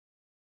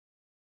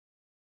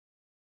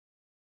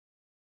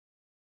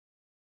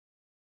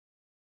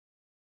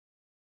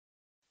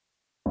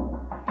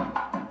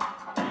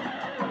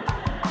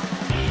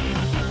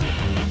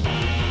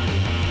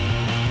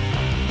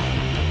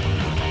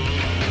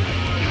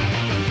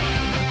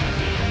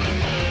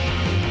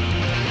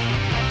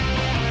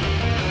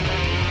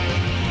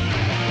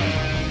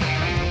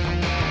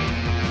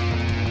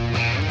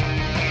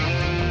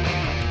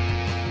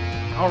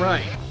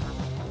right.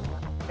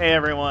 Hey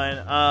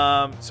everyone.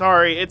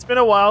 Sorry, it's been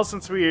a while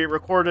since we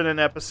recorded an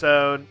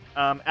episode.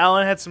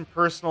 Alan had some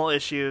personal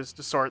issues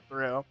to sort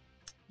through.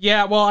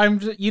 Yeah, well,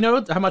 you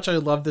know how much I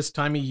love this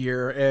time of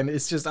year, and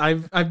it's just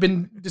I've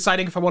been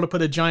deciding if I want to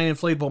put a giant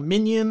inflatable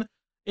minion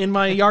in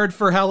my yard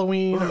for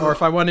Halloween, or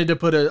if I wanted to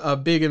put a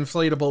big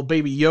inflatable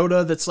baby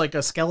Yoda that's like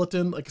a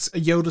skeleton, like a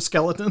Yoda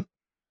skeleton,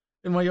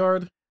 in my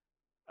yard.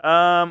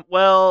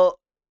 Well,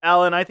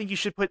 Alan, I think you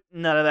should put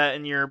none of that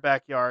in your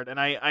backyard. And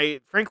I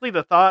frankly,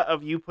 the thought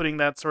of you putting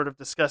that sort of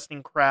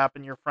disgusting crap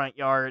in your front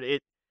yard,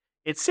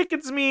 it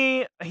sickens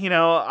me. You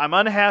know, I'm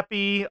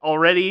unhappy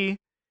already,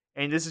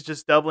 and this is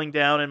just doubling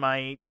down in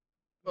my.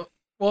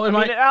 Well,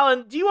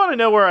 Alan, do you want to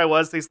know where I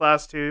was these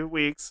last 2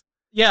 weeks?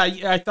 Yeah,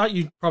 I thought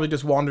you probably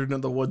just wandered into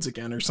the woods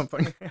again or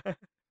something.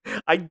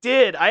 I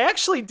did. I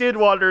actually did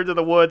wander into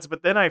the woods,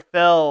 but then I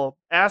fell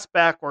ass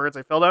backwards.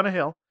 I fell down a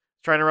hill,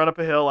 trying to run up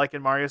a hill like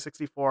in Mario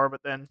 64,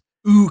 but then.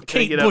 Ooh,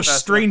 Kate Bush,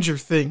 Stranger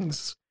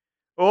Things.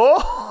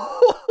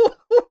 Oh,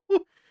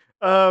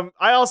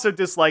 I also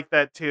dislike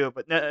that too,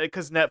 but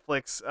because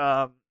Netflix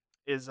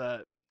is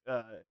I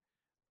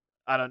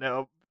don't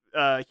know,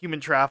 human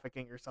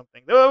trafficking or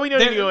something. We don't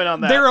need to go in on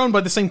that. They're owned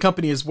by the same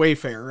company as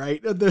Wayfair,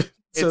 right?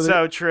 It's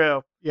so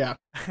true. Yeah,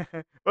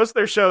 most of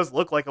their shows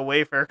look like a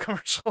Wayfair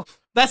commercial.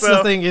 That's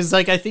the thing is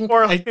like I think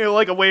or like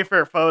a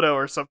Wayfair photo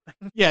or something.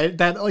 Yeah,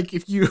 that like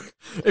if you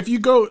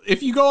go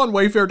on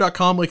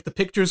Wayfair.com, like the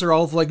pictures are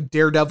all of like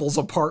Daredevil's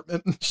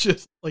apartment and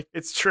shit. Like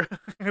it's true.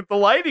 The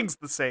lighting's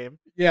the same.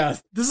 Yeah,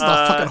 this is the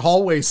fucking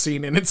hallway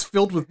scene and it's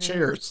filled with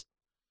chairs.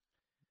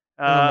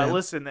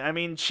 Listen, I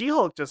mean,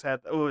 She-Hulk just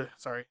had. Oh,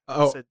 sorry.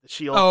 Oh, I said the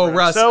She-Hulk. Oh, I'm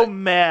Russ, so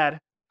mad.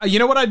 You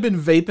know what I've been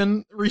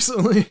vaping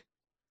recently?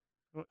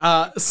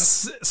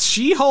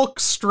 She-Hulk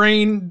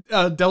strain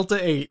Delta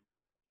 8.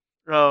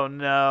 Oh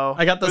no!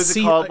 I got the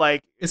C. Called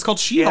it's called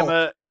She-Hulk.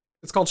 Gamma...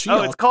 It's called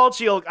She-Hulk. Oh, it's called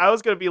She-Hulk. I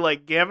was gonna be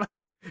like Gamma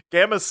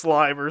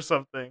Slime or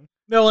something.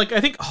 No, like I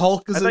think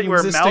Hulk is. I thought you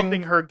were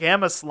mouthing her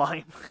Gamma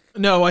Slime.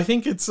 No, I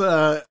think it's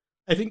I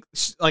think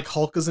like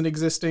Hulk is an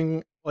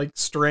existing like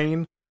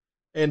strain,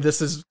 and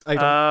this is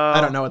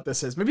I don't know what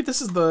this is. Maybe this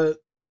is the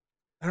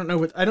I don't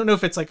know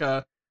if it's like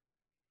a.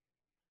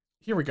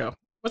 Here we go.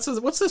 What's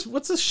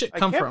this shit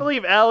come from? I can't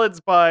believe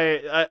Alan's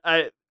by.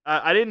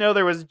 I didn't know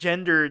there was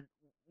gendered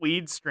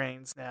weed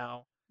strains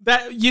now.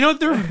 That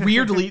they're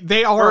weirdly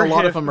they are a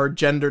lot of them are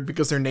gendered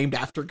because they're named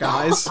after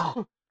guys.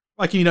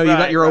 Like you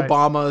got your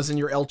Obamas and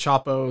your El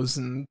Chapos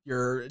and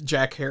your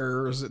Jack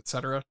Harrers,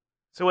 etc.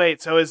 So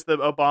wait, is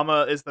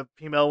the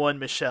female one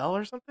Michelle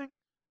or something?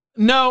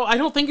 No, I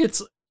don't think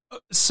it's.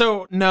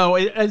 So no,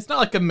 it's not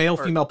like a male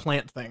female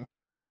plant thing.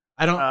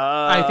 I don't.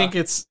 I think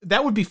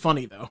that would be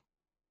funny though.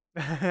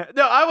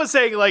 No, I was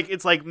saying like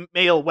it's like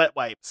male wet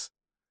wipes.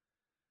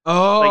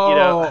 Oh, like,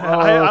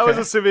 okay. I was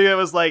assuming it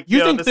was like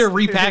you think they're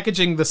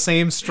repackaging the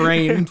same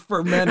strain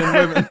for men and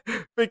women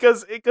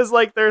because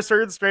like there are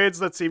certain strains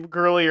that seem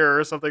girlier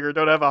or something or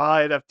don't have a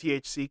high enough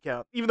THC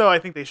count. Even though I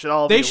think they should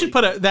all. They should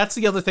put that's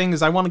the other thing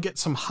is I want to get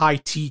some high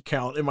T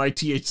count in my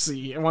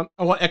THC.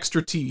 I want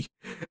extra T.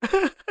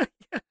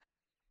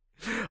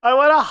 I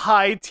want a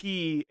high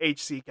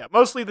THC count.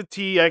 Mostly the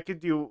T I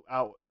could do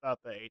out the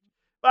H.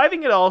 But I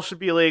think it all should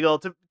be illegal.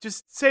 To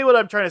just say what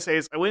I'm trying to say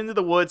is I went into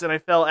the woods and I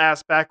fell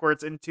ass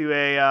backwards into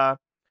a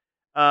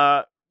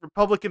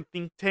Republican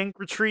think tank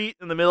retreat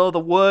in the middle of the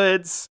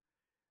woods.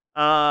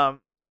 Or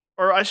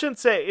I shouldn't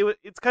say,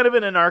 it's kind of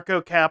an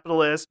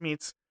anarcho-capitalist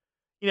meets,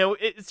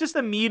 it's just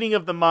a meeting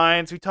of the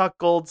minds. We talk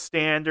gold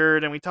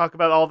standard and we talk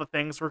about all the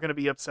things we're going to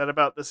be upset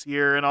about this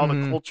year and all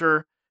the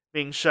culture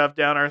being shoved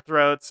down our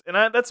throats. And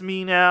that's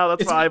me now.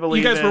 That's what I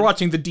believe in. You guys were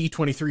watching the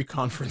D23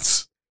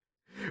 conference.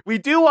 We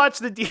do watch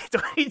the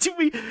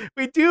D23.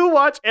 We do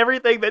watch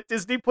everything that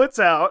Disney puts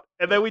out,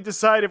 and then we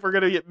decide if we're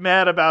going to get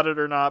mad about it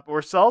or not. But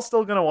we're all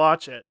still going to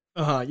watch it.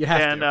 You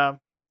have to.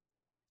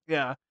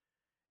 Yeah.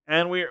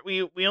 And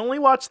we only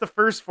watched the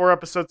first 4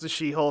 episodes of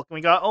She-Hulk, and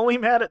we got only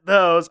mad at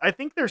those. I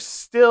think there's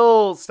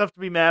still stuff to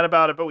be mad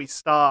about it, but we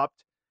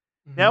stopped.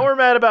 Mm-hmm. Now we're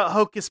mad about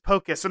Hocus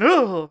Pocus,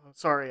 and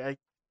sorry, I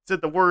said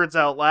the words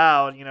out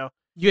loud.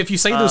 If you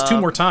say those 2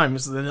 more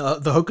times, then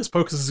the Hocus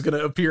Pocus is going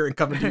to appear and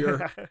come into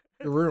your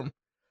room.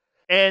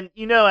 And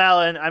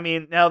Alan, I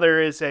mean, now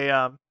there is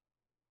a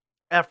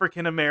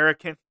African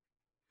American.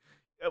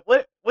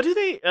 What do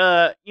they?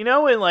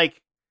 When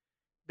like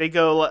they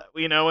go,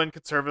 when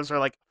conservatives are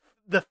like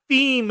the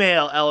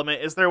female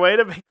element. Is there a way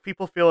to make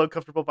people feel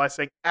uncomfortable by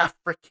saying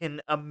African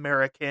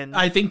American?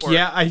 I think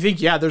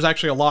there's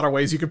actually a lot of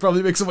ways you could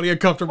probably make somebody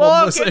uncomfortable.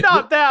 Well, okay,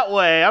 not that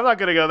way. I'm not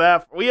gonna go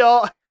that far. We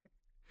all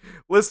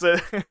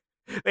listen.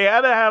 They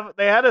had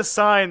a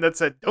sign that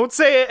said, "Don't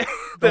say it."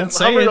 Don't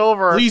say it.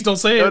 Over. Please don't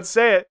say it. Don't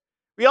say it.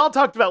 We all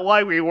talked about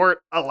why we weren't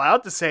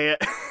allowed to say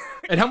it.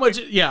 And how much,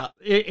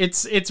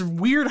 it's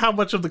weird how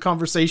much of the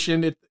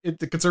conversation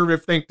the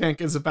conservative think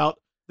tank is about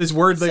this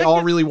word they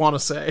all really want to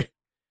say.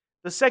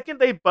 The second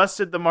they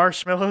busted the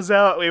marshmallows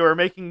out, we were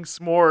making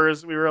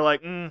s'mores. We were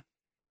like,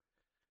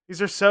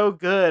 these are so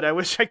good. I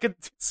wish I could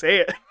say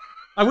it.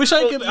 I wish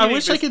I could. I eating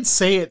wish I could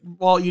say it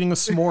while eating a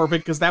s'more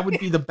because that would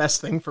be the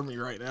best thing for me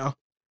right now.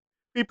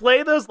 We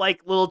play those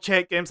like little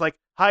chant games like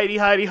Heidi,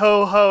 Heidi,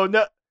 ho, ho,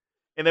 no.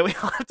 And then we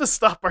all have to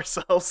stop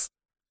ourselves.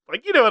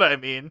 Like, you know what I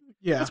mean?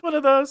 Yeah. It's one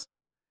of those.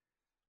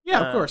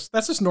 Yeah, of course.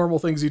 That's just normal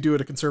things you do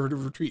at a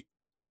conservative retreat.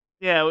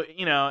 Yeah,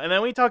 you know, and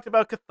then we talked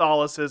about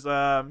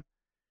Catholicism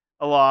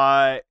a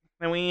lot.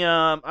 And we,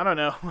 I don't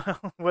know,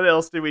 what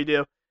else did we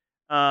do?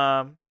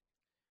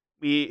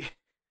 We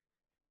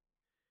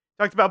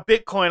talked about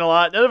Bitcoin a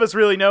lot. None of us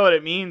really know what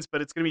it means,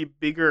 but it's going to be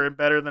bigger and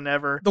better than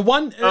ever.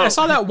 I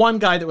saw that one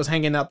guy that was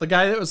hanging out, the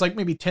guy that was like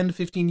maybe 10 to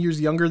 15 years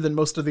younger than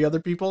most of the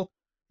other people.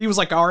 He was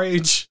like our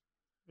age.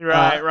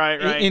 Right.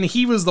 And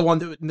he was the one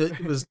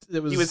that was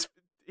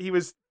he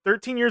was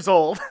 13 years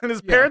old, and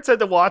his parents had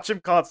to watch him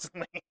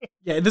constantly.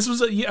 Yeah, this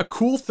was a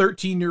cool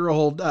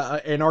 13-year-old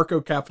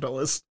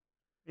anarcho-capitalist.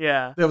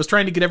 Yeah. That was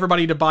trying to get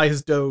everybody to buy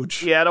his Doge.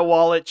 He had a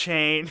wallet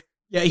chain.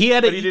 Yeah, he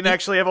had but he didn't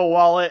actually have a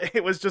wallet.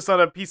 It was just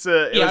on a piece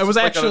of it was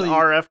actually an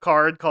RF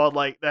card called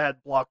like that had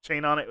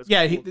blockchain on it. It was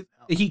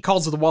cool. He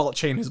calls the wallet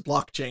chain his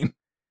blockchain.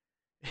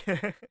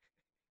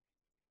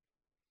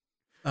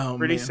 Oh,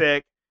 pretty man.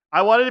 Sick.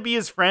 I wanted to be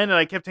his friend, and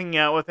I kept hanging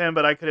out with him,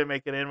 but I couldn't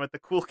make it in with the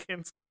cool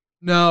kids.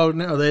 No,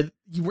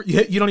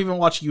 you don't even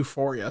watch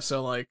Euphoria,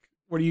 so like,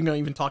 what are you gonna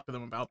even talk to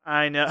them about?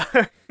 I know.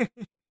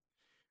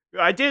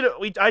 I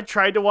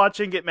tried to watch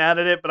it and get mad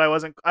at it, but I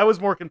was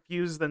more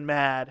confused than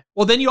mad.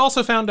 Well, then you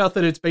also found out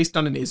that it's based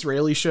on an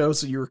Israeli show,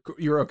 so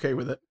you're okay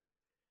with it.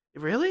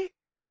 Really?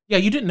 Yeah,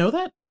 you didn't know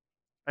that?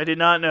 I did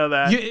not know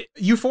that.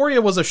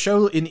 Euphoria was a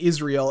show in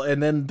Israel,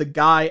 and then the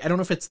guy, I don't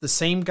know if it's the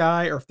same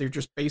guy or if they're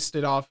just based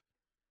it off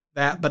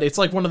that, but it's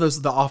like one of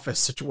those The Office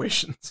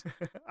situations.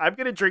 I'm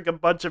going to drink a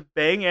bunch of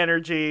Bang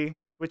Energy,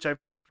 which I've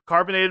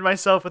carbonated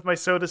myself with my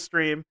soda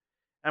stream.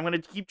 I'm going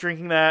to keep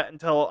drinking that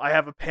until I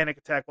have a panic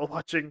attack while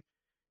watching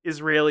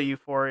Israeli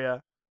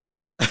Euphoria.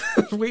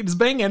 Wait, is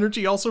Bang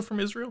Energy also from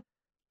Israel?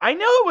 I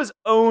know it was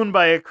owned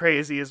by a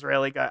crazy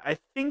Israeli guy. I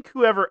think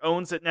whoever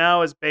owns it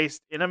now is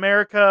based in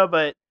America,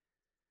 but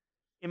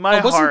in my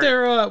heart...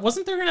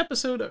 Wasn't there an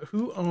episode of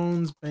Who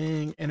Owns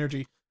Bang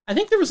Energy? I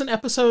think there was an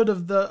episode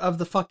of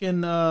the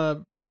fucking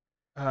oh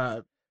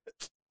my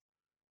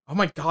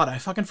god, I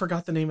fucking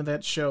forgot the name of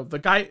that show. The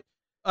guy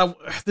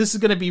this is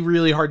going to be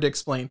really hard to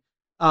explain.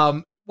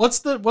 What's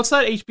that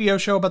HBO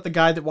show about the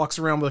guy that walks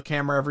around with a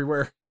camera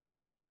everywhere?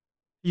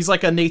 He's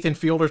like a Nathan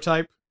Fielder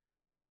type.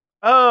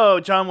 Oh,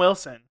 John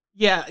Wilson.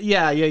 Yeah.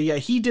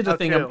 He did a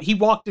thing. Cool. He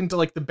walked into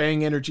like the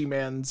Bang Energy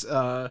man's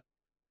like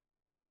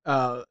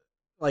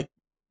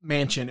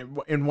mansion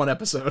in one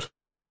episode.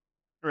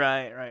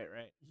 Right.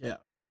 Yeah.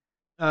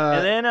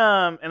 And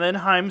then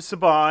Haim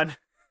Saban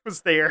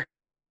was there.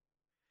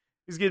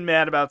 He's getting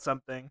mad about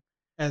something.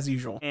 As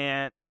usual.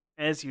 And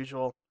as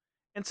usual.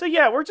 And so,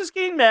 yeah, we're just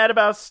getting mad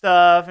about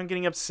stuff and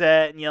getting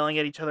upset and yelling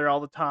at each other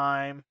all the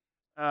time.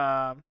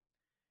 And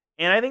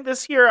I think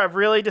this year I've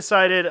really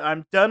decided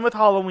I'm done with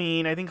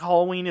Halloween. I think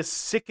Halloween is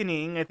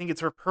sickening. I think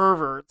it's for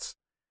perverts.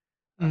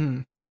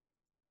 Mm-hmm.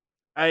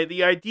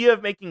 The idea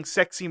of making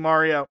sexy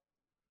Mario.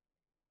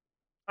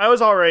 I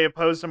was already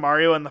opposed to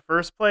Mario in the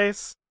first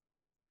place.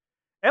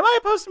 Am I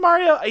opposed to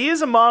Mario? He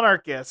is a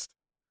monarchist.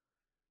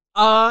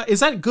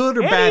 Is that good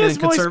or bad to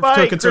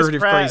a conservative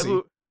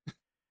crazy?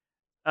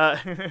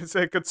 Is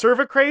it a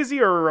conservative crazy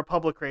or a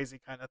republic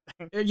crazy kind of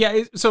thing?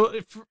 Yeah, so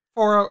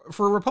for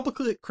a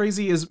republic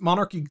crazy, is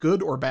monarchy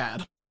good or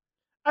bad?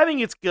 I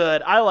think it's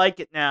good. I like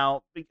it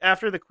now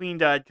after the queen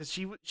died because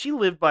she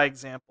lived by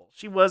example.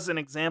 She was an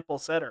example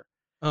setter.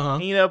 Uh-huh.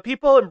 And, you know,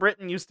 people in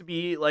Britain used to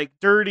be like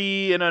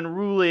dirty and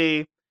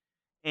unruly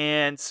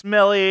and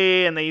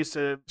smelly, and they used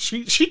to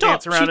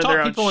dance around in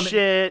their own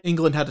shit.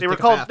 England had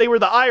to they were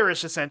the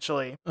Irish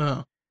essentially.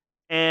 Uh-huh.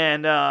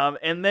 And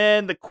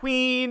then the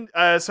queen,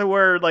 so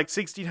we're like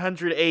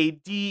 1600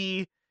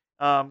 AD,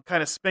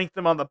 kind of spanked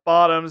them on the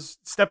bottoms,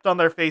 stepped on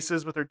their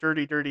faces with her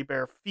dirty, dirty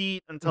bare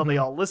feet until they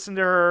all listened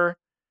to her.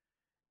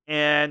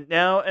 And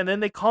then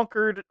they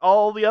conquered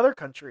all the other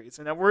countries,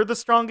 and now we're the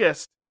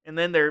strongest. And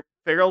then their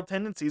feral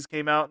tendencies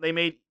came out, and they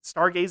made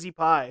Stargazy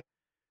Pie.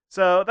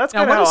 So that's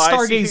kind of how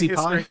I see history.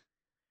 Pie?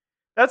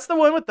 That's the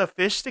one with the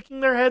fish sticking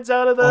their heads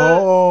out of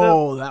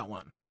that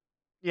one.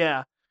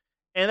 Yeah.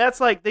 And that's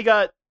like, they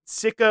got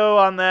sicko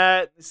on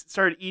that,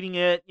 started eating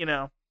it, you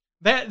know.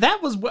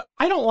 That was what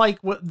I don't like,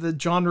 what the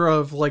genre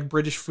of like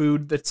British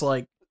food that's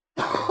like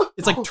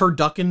it's like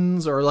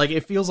turduckens, or like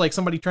it feels like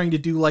somebody trying to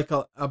do like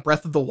a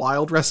Breath of the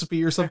Wild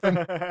recipe or something.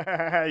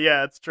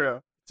 Yeah, it's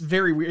true. It's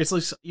very weird. It's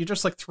like you're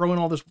just like throwing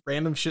all this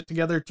random shit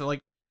together to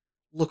like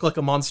look like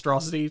a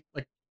monstrosity.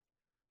 Like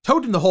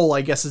Toad in the Hole,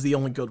 I guess, is the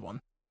only good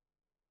one.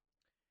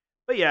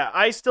 But yeah,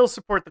 I still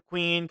support the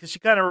queen because she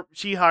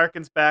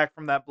harkens back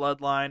from that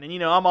bloodline, and you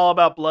know I'm all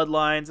about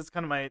bloodlines. It's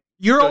kind of my.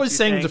 You're always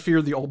saying to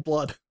fear the old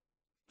blood.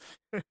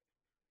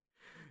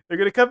 They're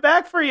gonna come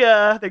back for you.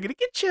 They're gonna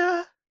get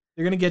you.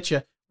 They're gonna get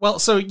you. Well,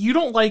 so you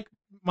don't like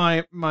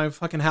my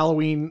fucking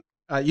Halloween.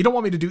 You don't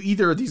want me to do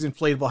either of these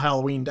inflatable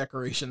Halloween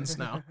decorations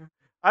now.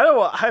 I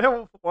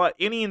don't want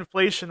any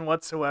inflation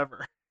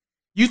whatsoever.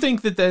 You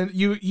think that then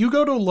you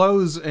go to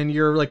Lowe's and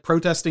you're like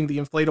protesting the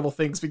inflatable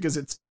things because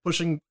it's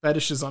pushing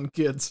fetishes on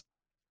kids.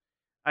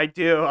 I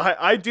do.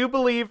 I do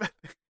believe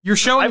You're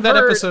showing I've that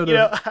heard, episode you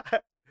of know,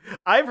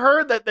 I've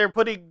heard that they're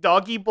putting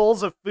doggy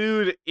bowls of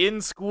food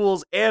in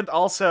schools, and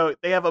also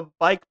they have a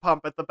bike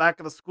pump at the back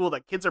of the school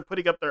that kids are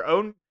putting up their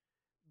own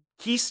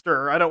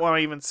keister. I don't want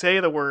to even say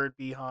the word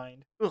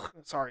behind. Ugh,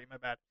 sorry, my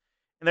bad.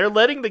 And they're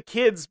letting the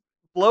kids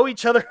blow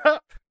each other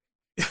up.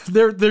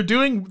 they're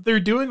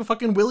doing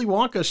fucking Willy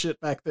Wonka shit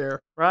back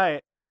there.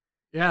 Right.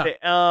 Yeah.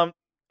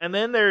 And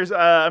then there's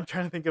I'm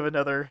trying to think of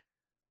another.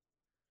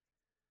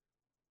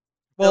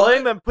 Well, they're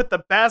letting them put the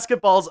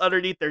basketballs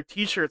underneath their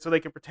t-shirts so they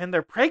can pretend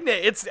they're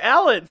pregnant. It's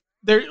Alan.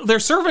 they're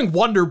serving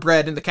Wonder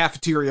Bread in the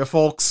cafeteria,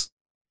 folks.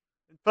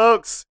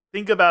 Folks,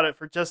 think about it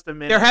for just a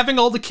minute. They're having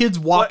all the kids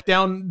walk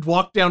down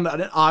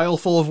an aisle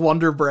full of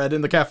Wonder Bread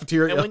in the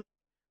cafeteria. And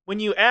when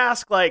you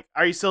ask, like,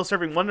 are you still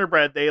serving Wonder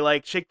Bread? They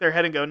like shake their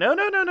head and go,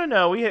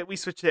 no. We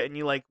switched it, and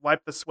you like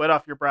wipe the sweat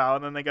off your brow,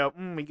 and then they go,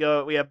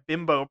 we have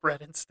Bimbo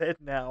bread instead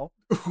now.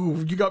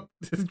 Ooh, we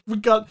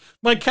got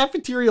my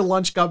cafeteria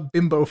lunch got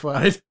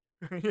bimbofied.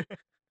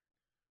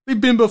 They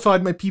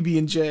bimbofied my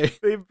PB&J.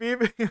 They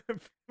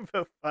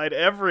bimbofied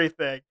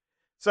everything.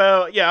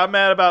 So yeah, I'm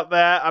mad about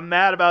that. I'm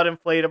mad about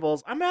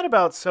inflatables. I'm mad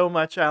about so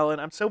much, Alan.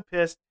 I'm so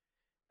pissed.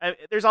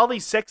 There's all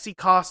these sexy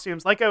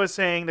costumes. Like I was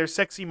saying, there's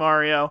sexy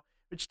Mario,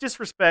 which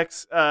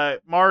disrespects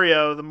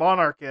Mario, the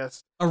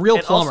monarchist. A real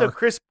and plumber.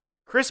 Also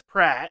Chris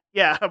Pratt.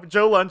 Yeah,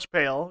 Joe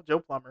Lunchpail, Joe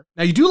Plumber.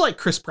 Now you do like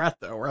Chris Pratt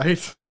though,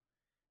 right?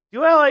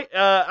 Do I like?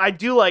 I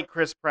do like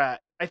Chris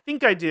Pratt. I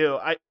think I do.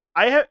 I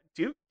have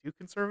do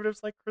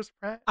conservatives like Chris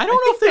Pratt? I don't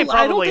know if they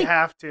probably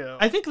have to.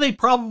 I think they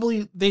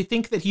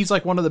think that he's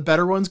like one of the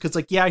better ones because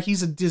like yeah,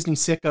 he's a Disney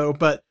sicko,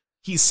 but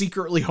he's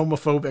secretly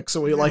homophobic, so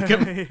we like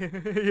him.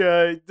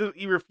 Yeah,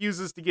 he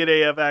refuses to get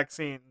a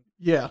vaccine.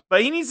 Yeah,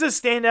 but he needs to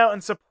stand out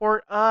and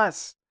support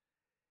us.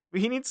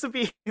 He needs to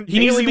be in he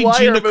needs to be Wire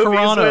Gina movies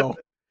Carano.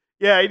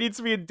 Yeah, he needs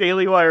to be in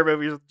Daily Wire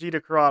movies with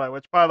Gina Carano.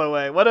 Which, by the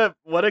way, what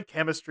a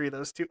chemistry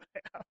those two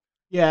have.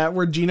 Yeah,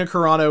 where Gina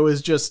Carano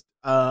is just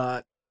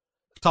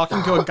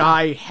talking to a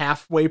guy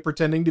halfway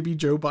pretending to be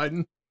Joe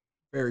Biden.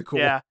 Very cool.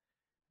 Yeah,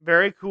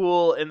 very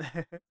cool.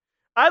 And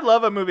I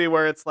love a movie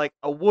where it's like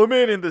a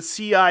woman in the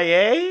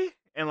CIA,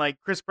 and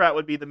like Chris Pratt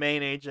would be the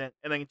main agent,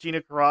 and then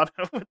Gina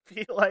Carano would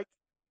be like.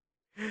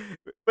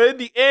 But in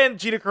the end,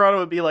 Gina Carano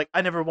would be like,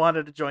 "I never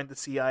wanted to join the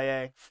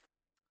CIA.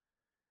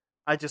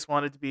 I just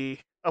wanted to be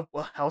a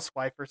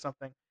housewife or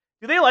something."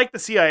 Do they like the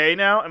CIA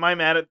now? Am I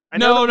mad at?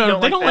 No,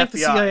 they don't like the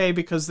CIA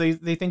because they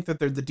think that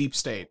they're the deep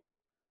state.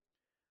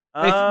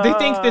 They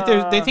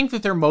think that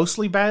they're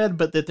mostly bad,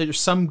 but that there's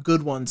some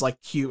good ones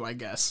like Q, I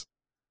guess.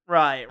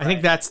 Right. I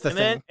think that's the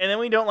thing. And then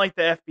we don't like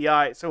the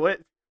FBI. So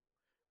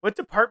what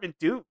department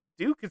do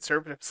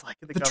conservatives like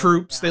in the government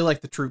troops? Now? They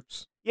like the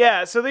troops.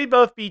 Yeah, so they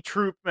both be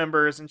troop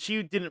members, and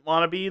she didn't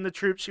want to be in the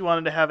troops. She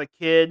wanted to have a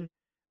kid,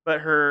 but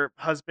her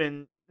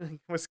husband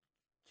was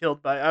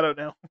killed by, I don't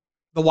know.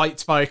 The White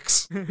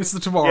Spikes. It's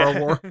the Tomorrow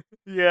War.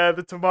 Yeah,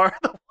 the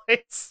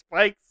White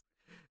Spikes.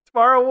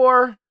 Tomorrow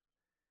War.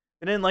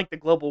 I didn't like the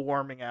global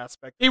warming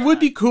aspect. It would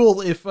be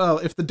cool if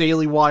the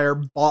Daily Wire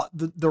bought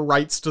the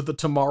rights to the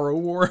Tomorrow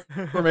War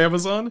from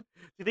Amazon. Do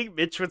you think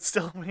Mitch would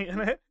still be in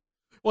it?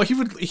 Well,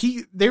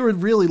 they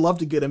would really love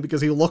to get him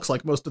because he looks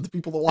like most of the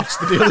people that watch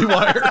the Daily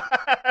Wire.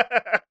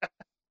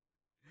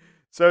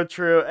 So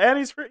true. And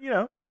he's,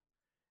 get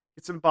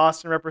some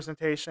Boston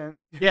representation.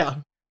 Yeah.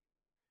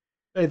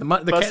 Hey, the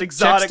most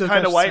exotic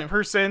kind of white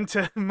person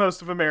to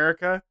most of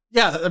America.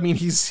 Yeah, I mean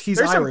he's There's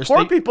Irish. Some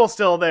poor people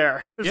still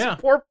there. There's yeah, some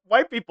poor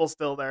white people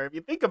still there. If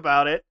you think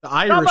about it, the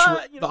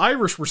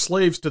Irish were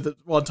slaves to the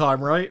one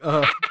time, right?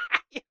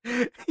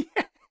 Yeah.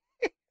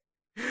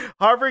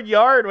 Harvard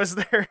Yard was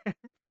there.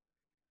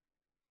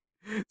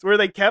 It's where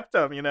they kept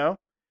them. Is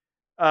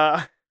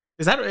that?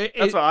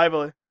 That's what I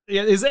believe.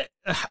 Yeah, is it?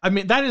 I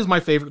mean, that is my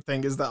favorite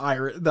thing. Is the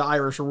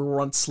Irish were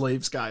once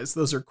slaves, guys.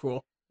 Those are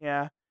cool.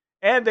 Yeah.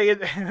 And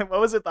what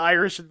was it? The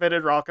Irish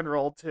invented rock and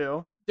roll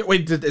too.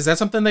 Wait, is that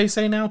something they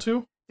say now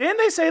too? Didn't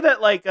they say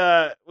that like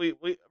we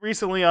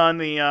recently on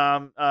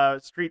the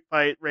Street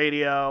Fight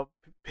Radio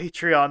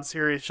Patreon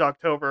series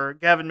Shocktober,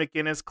 Gavin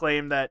McInnes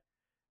claimed that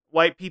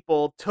white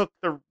people took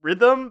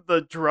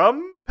the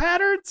drum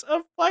patterns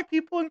of black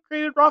people and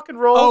created rock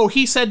and roll. Oh,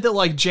 he said that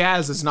like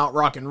jazz is not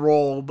rock and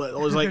roll, but it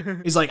was like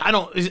he's like I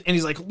don't, and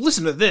he's like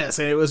listen to this,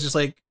 and it was just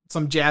like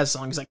some jazz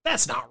song. He's like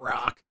that's not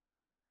rock.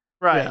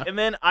 Right,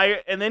 yeah.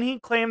 and then he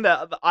claimed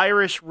that the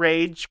Irish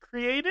Rage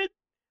created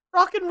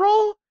rock and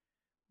roll,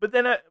 but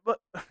then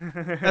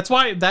that's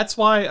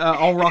why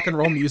all rock and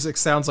roll music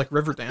sounds like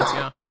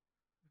Riverdance.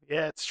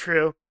 Yeah, it's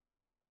true.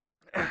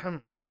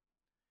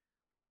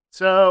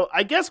 So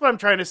I guess what I'm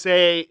trying to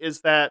say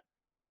is that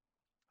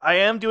I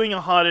am doing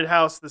a haunted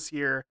house this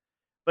year,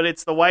 but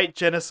it's the white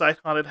genocide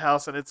haunted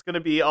house, and it's going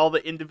to be all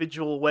the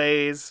individual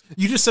ways.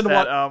 You just said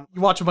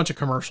you watch a bunch of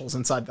commercials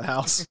inside the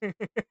house.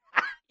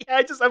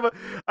 Yeah,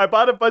 I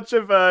bought a bunch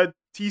of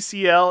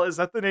TCL. Is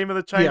that the name of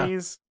the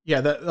Chinese?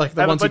 Yeah, that like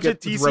the I have a ones you bunch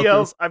of get with Roku.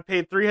 TCLs. I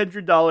paid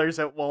 $300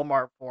 at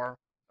Walmart for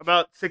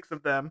about 6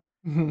 of them,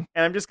 Mhm.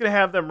 and I'm just gonna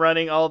have them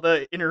running all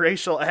the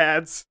interracial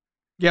ads.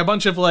 Yeah, a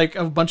bunch of like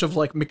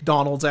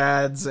McDonald's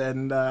ads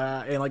and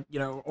like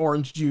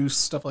orange juice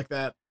stuff like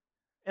that.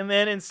 And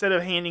then instead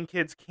of handing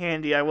kids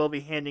candy, I will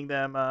be handing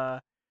them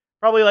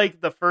probably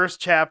like the first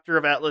chapter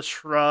of Atlas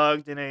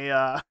Shrugged in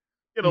a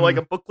like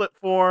a booklet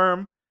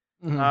form.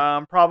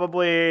 Mhm.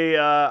 Probably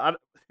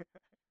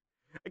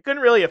I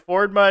couldn't really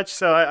afford much,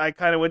 so I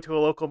kind of went to a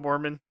local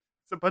Mormon.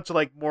 It's a bunch of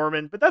like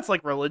Mormon, but that's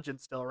like religion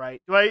still,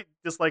 right? Do I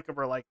dislike them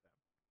or like them?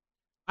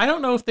 I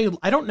don't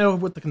know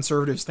what the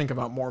conservatives think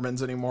about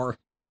Mormons anymore.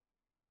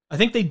 I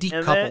think they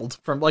decoupled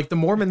from like the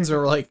Mormons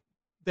are like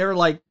they're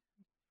like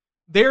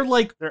their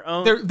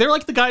own. they're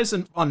like the guys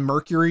on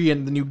Mercury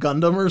and the new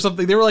Gundam or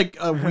something. They're like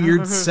a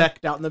weird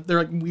sect out in they're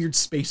like weird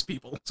space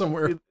people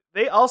somewhere. Dude,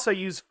 they also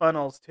use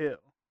funnels too.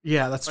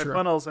 Yeah, that's By true.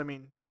 funnels, I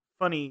mean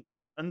funny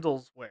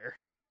undleswear.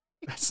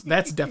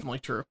 That's definitely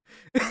true.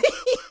 They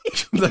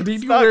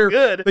It's not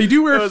good. They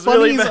do wear It was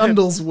really funnies bad.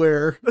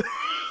 undleswear.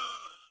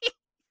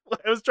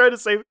 I was trying to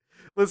say,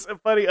 listen,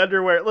 funny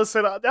underwear.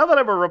 Listen, now that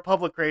I'm a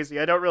Republic crazy,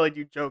 I don't really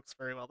do jokes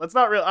very well. That's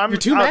not real. You're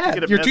too out to mad.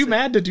 get a You're too message.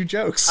 mad to do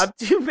jokes. I'm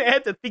too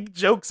mad to think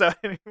jokes out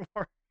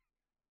anymore.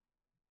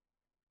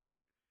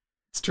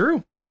 It's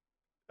true.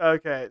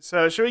 Okay,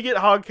 so should we get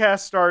Hogcast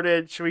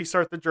started? Should we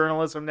start the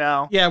journalism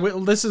now? Yeah,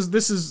 this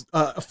is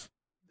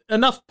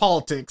enough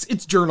politics.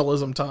 It's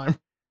journalism time.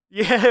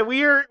 Yeah,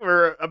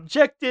 we're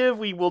objective.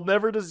 We will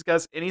never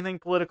discuss anything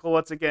political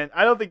once again.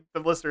 I don't think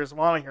the listeners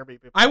want to hear me.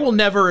 I will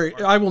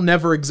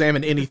never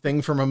examine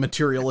anything from a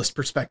materialist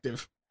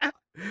perspective.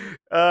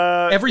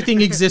 Everything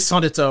exists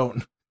on its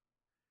own.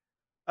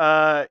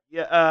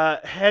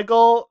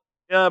 Hegel,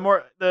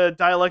 more the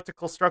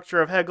dialectical structure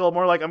of Hegel,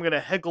 more like I'm gonna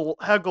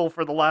Hegel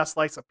for the last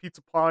slice of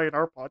pizza pie in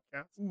our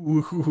podcast.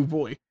 Ooh,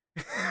 boy.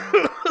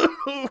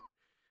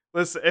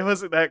 Listen, it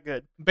wasn't that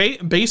good.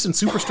 Base and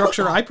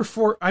superstructure. I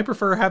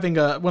prefer having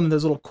one of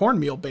those little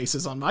cornmeal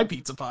bases on my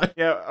pizza pie.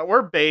 Yeah,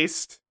 we're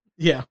based,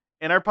 Yeah,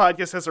 and our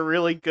podcast has a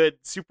really good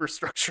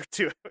superstructure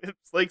to it. It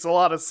makes a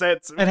lot of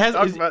sense. It has-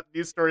 talking about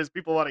news stories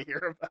people want to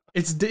hear about.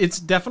 it's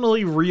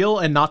definitely real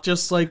and not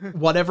just like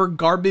whatever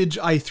garbage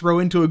I throw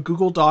into a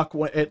Google Doc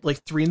at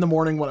like 3 a.m.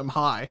 when I'm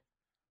high.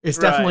 It's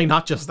definitely Right.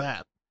 not just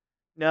that.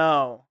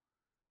 No.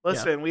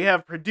 Listen, we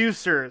have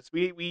producers.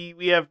 We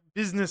have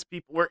business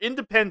people. We're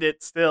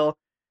independent still.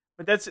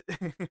 But that's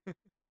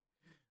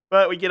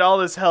but we get all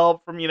this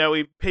help from,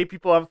 we pay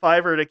people on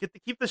Fiverr to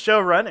keep the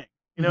show running.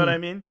 You know what I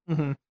mean?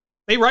 Mm-hmm.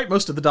 They write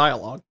most of the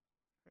dialogue.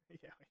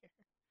 Yeah.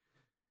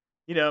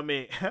 You know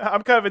me.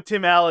 I'm kind of a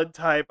Tim Allen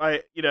type.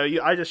 I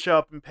just show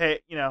up and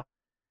pay,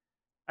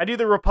 I do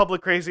the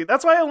Republic crazy.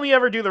 That's why I only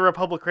ever do the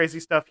Republic crazy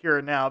stuff here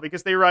and now,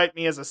 because they write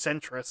me as a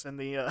centrist in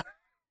the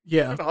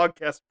Yeah.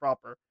 Hogcast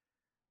proper.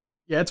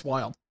 Yeah, it's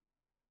wild.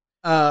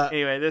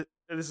 Anyway,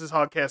 this is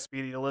Hogcast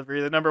Speedy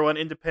Delivery, the #1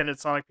 independent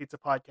Sonic Pizza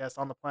podcast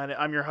on the planet.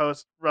 I'm your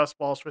host, Russ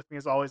Walsh. With me,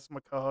 as always, my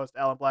co-host,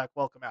 Alan Black.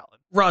 Welcome, Alan.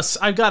 Russ,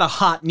 I've got a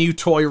hot new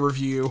toy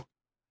review.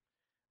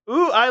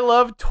 Ooh, I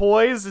love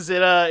toys. Is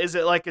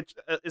it like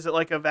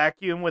a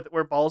vacuum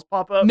where balls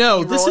pop up? No,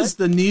 You this roll is it?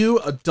 the new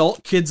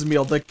adult kids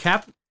meal, the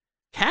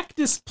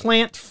Cactus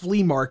Plant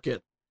Flea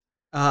Market.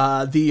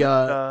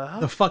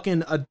 The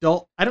fucking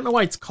adult. I don't know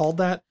why it's called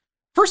that.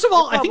 First of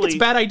all, I think it's a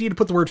bad idea to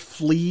put the word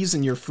fleas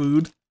in your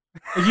food.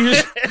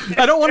 Like,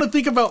 I don't want to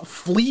think about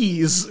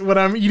fleas when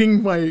I'm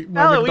eating my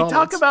Alan, we McDonald's.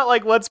 talk about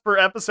like once per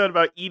episode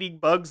about eating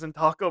bugs in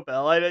Taco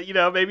Bell.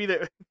 Maybe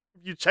that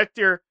you checked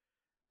your.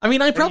 I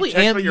mean, I probably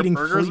am what your eating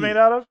burger's flea. made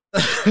out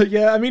of.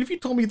 Yeah, I mean, if you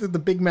told me that the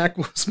Big Mac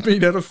was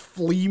made out of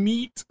flea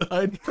meat,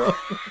 I'd probably...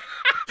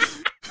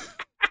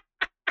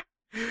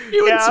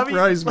 It would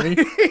surprise me.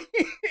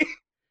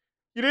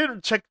 You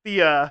didn't check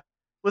the.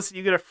 Listen,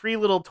 you get a free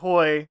little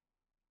toy,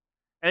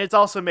 and it's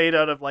also made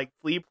out of like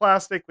flea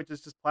plastic, which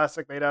is just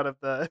plastic made out of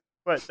the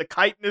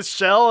chitinous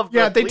shell of.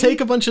 Yeah, the they flea?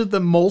 take a bunch of the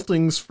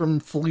moltings from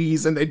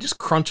fleas and they just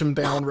crunch them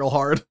down real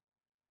hard.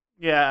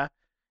 Yeah,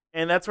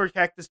 and that's where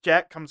Cactus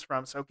Jack comes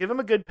from. So give him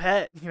a good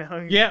pet.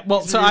 Yeah,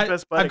 well, He's so your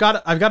best buddy.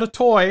 I've got a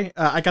toy.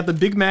 I got the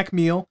Big Mac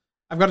meal.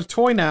 I've got a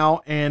toy now,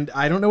 and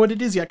I don't know what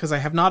it is yet because I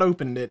have not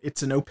opened it.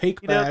 It's an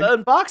opaque bag. The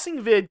unboxing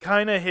vid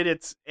kind of hit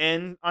its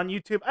end on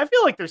YouTube. I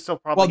feel like there's still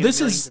probably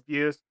millions of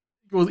views.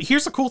 Well,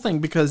 here's the cool thing,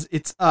 because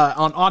it's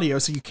on audio,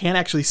 so you can't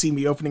actually see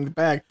me opening the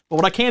bag. But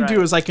what I can do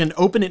Right. is I can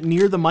open it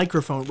near the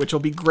microphone, which will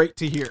be great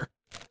to hear.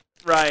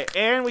 Right,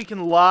 and we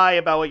can lie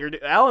about what you're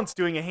doing. Alan's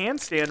doing a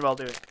handstand while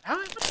doing it.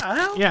 What the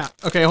hell? Yeah.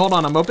 Okay, hold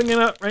on. I'm opening it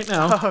up right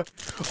now. Oh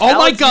Oh my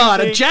Alan's god,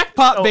 a using-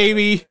 jackpot, oh.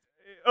 baby!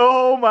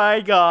 Oh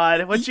my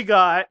god, what you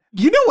got?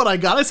 You know what I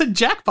got? I said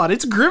jackpot.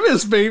 It's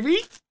Grimace, baby!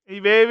 Hey,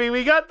 baby,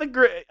 we got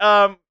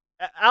the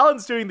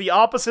Alan's doing the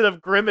opposite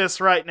of Grimace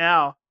right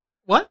now.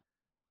 What?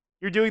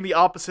 You're doing the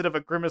opposite of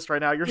a Grimace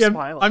right now. You're Yeah,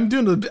 smiling. I'm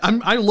doing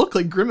I look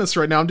like Grimace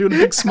right now. I'm doing a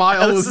big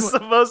smile. This is the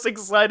most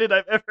excited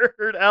I've ever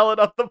heard Alan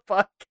on the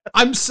podcast.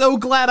 I'm so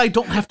glad I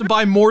don't have to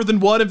buy more than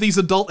one of these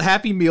adult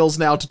Happy Meals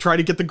now to try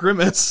to get the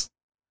Grimace.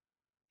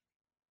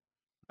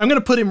 I'm gonna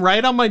put him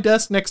right on my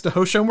desk next to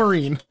Hosho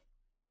Marine.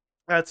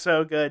 That's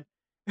so good.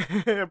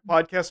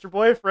 Podcaster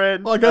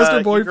boyfriend.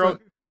 Podcaster boyfriend.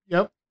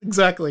 Yep,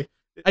 exactly.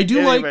 I do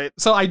Anyway.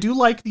 I do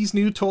like these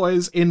new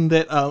toys in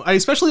that I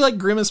especially like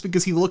Grimace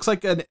because he looks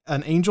like an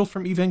angel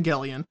from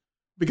Evangelion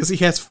because he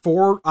has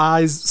 4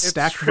 eyes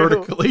stacked true.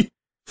 vertically.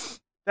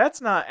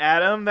 That's not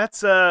Adam.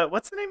 That's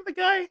what's the name of the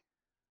guy?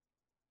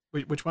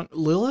 Wait, which one?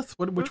 Lilith?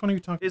 Which one are you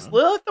talking Is about?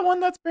 Lilith the one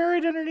that's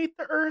buried underneath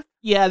the earth?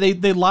 Yeah,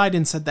 they lied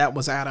and said that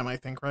was Adam, I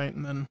think, right?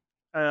 And then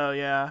Oh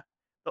yeah,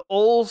 the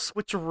old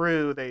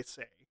switcheroo, they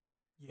say.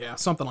 yeah,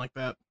 something like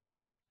that.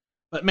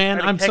 But man,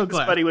 And I'm so Cactus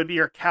glad. Buddy would be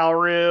your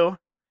Kaoru.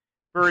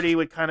 Birdie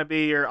would kind of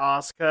be your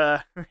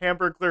Asuka.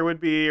 Hamburglar would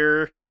be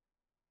your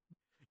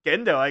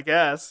Gendo, I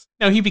guess.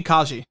 No, he'd be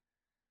Kaji.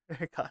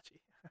 Kachi.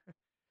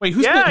 Wait,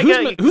 who's He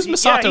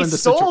Misato in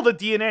this stole situation? the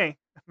DNA.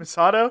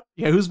 Misato?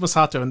 Yeah, who's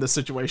Misato in this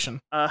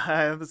situation?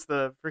 That's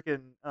the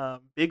freaking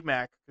Big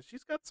Mac. Because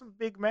she's got some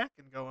Big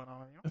Macking going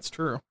on. You That's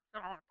true.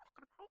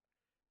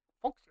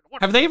 know?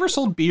 Have they ever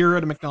sold beer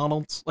at a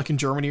McDonald's, like in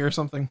Germany or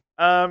something?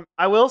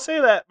 I will say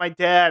that my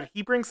dad,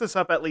 he brings this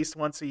up at least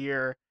once a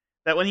year,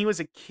 that when he was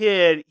a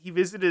kid, he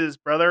visited his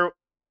brother,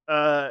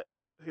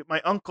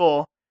 my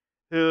uncle,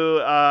 who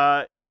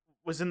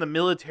was in the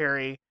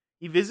military.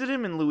 He visited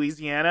him in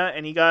Louisiana,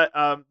 and he got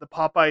the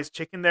Popeyes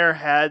chicken there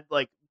had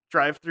like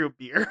drive-through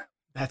beer.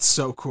 That's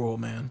so cool,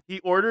 man. He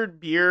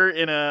ordered beer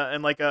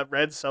in like a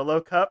red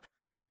Solo cup.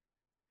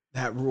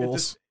 That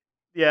rules.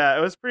 Yeah,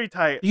 it was pretty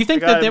tight. Do you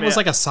think that was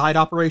like a side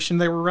operation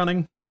they were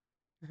running?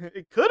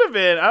 It could have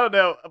been. I don't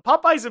know.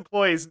 Popeyes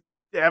employees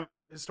have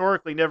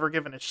historically never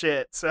given a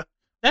shit. So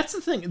That's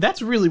the thing.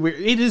 That's really weird.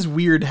 It is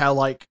weird how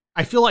like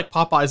I feel like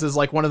Popeyes is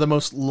like one of the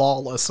most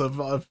lawless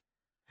of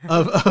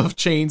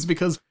chains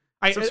because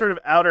some sort of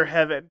outer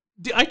heaven.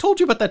 I told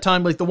you about that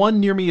time. Like the one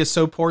near me is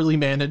so poorly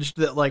managed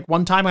that like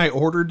one time I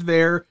ordered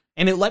there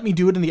and it let me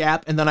do it in the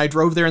app, and then I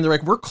drove there and they're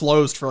like, "We're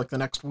closed for like the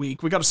next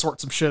week. We got to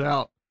sort some shit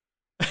out."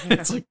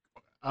 It's like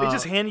They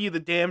just handed you the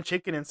damn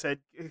chicken and said,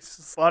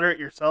 "Slaughter it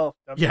yourself."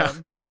 Yeah.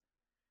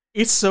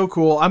 It's so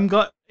cool.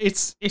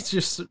 It's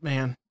just,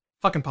 man,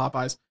 fucking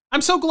Popeyes.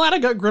 I'm so glad I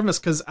got Grimace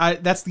because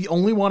that's the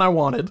only one I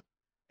wanted.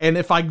 And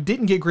if I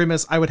didn't get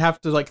Grimace, I would have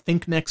to like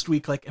think next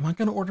week, like, am I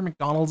going to order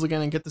McDonald's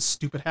again and get this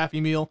stupid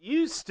Happy Meal?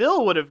 You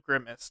still would have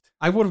grimaced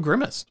I would have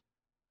grimaced.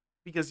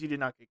 because you did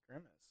not get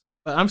grimace.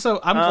 But I'm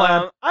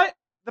glad.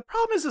 The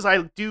problem is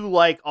I do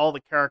like all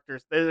the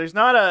characters. There's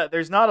not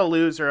a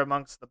loser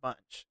amongst the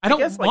bunch. I don't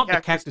guess, want like,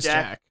 the Cactus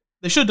Jack.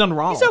 They should have done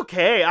Ronald. He's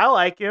okay. I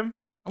like him.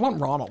 I want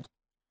Ronald.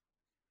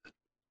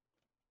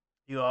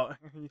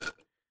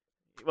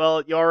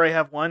 Well, you already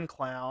have one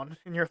clown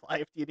in your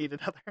life. Do you need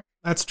another?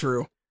 That's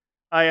true.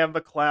 I am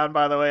the clown,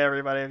 by the way,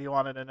 everybody, if you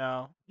wanted to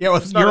know. Yeah, well,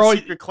 It's not a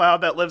secret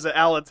clown that lives at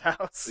Alan's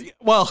house.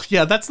 Well,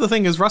 yeah, that's the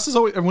thing is Russ is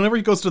always, whenever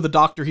he goes to the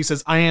doctor, he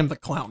says, "I am the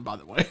clown." By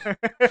the way,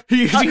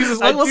 he says,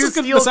 "Let's just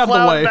get this out of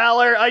the way."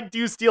 Valor. I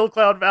do steal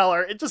clown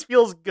valor. It just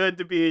feels good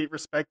to be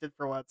respected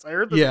for once. I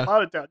heard this a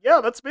lot of town. Yeah,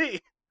 that's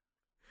me.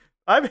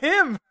 I'm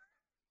him.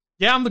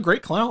 Yeah, I'm the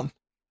great clown.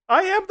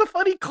 I am the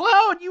funny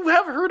clown. You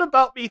have heard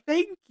about me.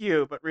 Thank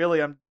you. But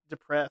really, I'm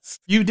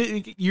depressed.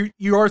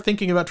 You are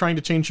thinking about trying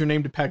to change your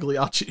name to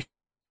Pagliacci.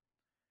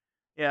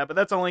 Yeah, but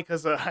that's only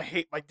because I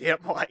hate my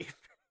damn life.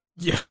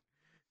 Yeah.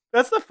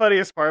 That's the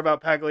funniest part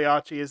about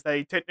Pagliacci is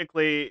that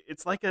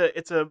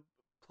it's a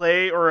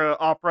play or an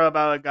opera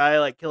about a guy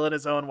like killing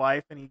his own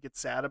wife and he gets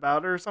sad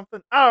about it or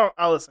something. I'll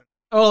listen.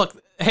 Oh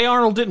look, Hey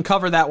Arnold didn't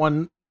cover that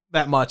one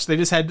that much. They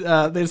just had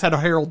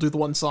Harold do the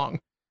one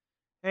song.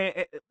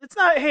 Hey, it's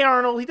not Hey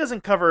Arnold. He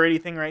doesn't cover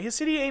anything right. His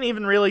city ain't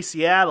even really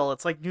Seattle.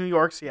 It's like New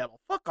York,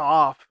 Seattle. Fuck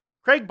off,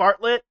 Craig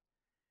Bartlett.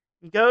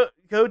 Go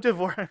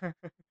divorce.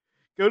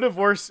 Go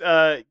divorce.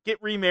 Get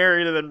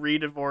remarried and then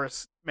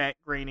re-divorce Matt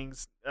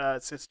Groening's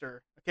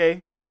sister.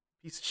 Okay,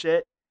 piece of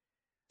shit.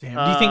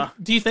 Damn.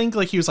 Do you think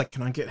like he was like,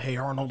 can I get Hey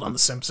Arnold on The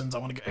Simpsons? I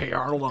want to get Hey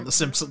Arnold on The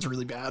Simpsons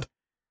really bad.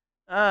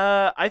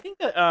 I think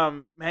that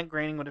Matt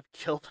Groening would have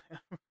killed him.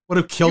 Would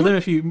have killed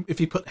him if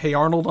he put Hey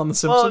Arnold on The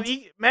Simpsons. Well,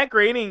 Matt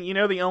Groening,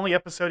 the only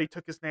episode he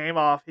took his name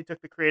off, he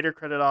took the creator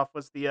credit off,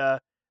 was the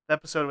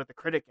episode with the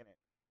critic in it.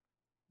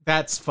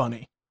 That's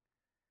funny.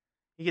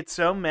 He gets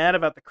so mad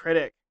about the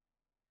critic.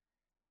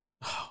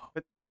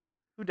 But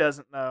who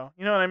doesn't know?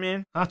 You know what I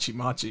mean? Hachi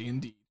Machi,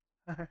 indeed.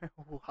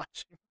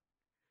 Watching.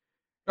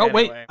 Oh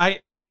Anyway.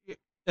 wait,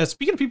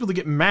 speaking of people that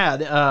get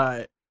mad,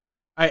 I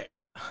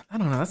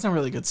don't know. That's not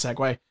really a good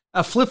segue.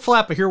 Flip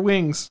flap, I hear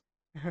wings.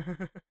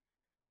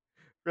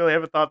 Really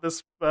haven't thought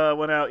this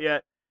one out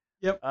yet.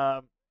 Yep.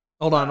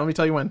 Hold on, let me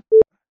tell you when.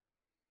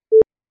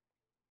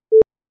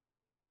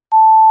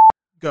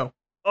 Go.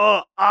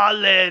 Oh,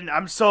 Alan,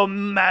 I'm so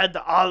mad,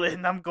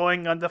 Alan. I'm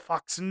going on the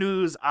Fox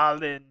News,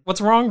 Alan. What's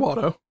wrong,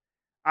 Watto?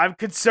 I'm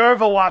Conserva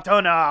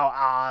Watto now,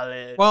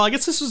 Alan. Well, I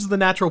guess this was the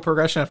natural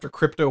progression after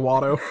Crypto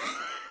Watto.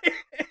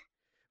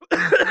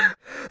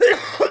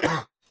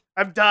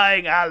 I'm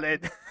dying,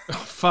 Alan. Oh,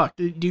 fuck.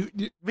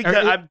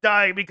 I'm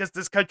dying because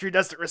this country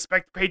doesn't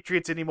respect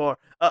patriots anymore.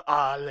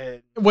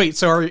 Alan. Wait,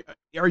 so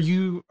do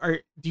you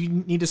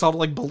need us all to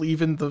like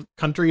believe in the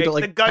country to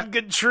like the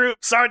Gungan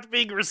troops aren't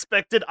being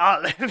respected,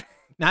 Alan.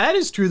 Now that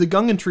is true. The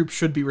Gungan troops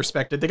should be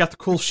respected. They got the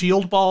cool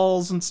shield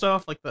balls and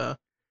stuff like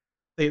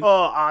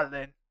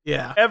Alan.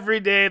 Yeah. Every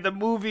day the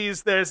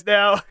movies there's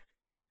now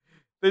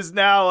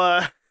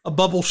a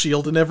bubble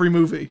shield in every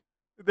movie.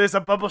 There's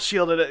a bubble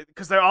shield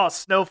because they're all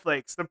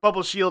snowflakes. They're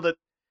bubble shielded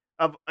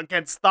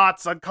against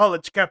thoughts on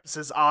college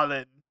campuses,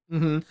 Alan.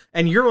 Mm-hmm.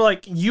 And you're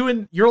like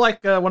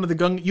one of the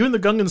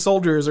Gungan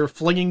soldiers are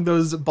flinging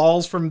those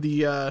balls from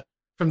the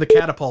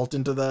catapult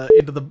into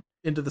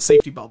the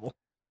safety bubble.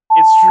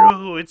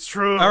 It's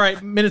true. All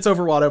right, minute's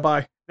over, Watto.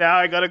 Bye. Now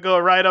I gotta go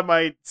write on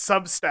my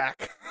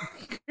Substack.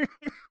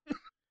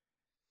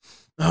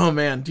 Oh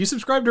man, do you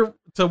subscribe to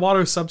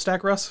Watto's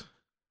Substack, Russ?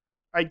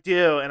 I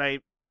do, and he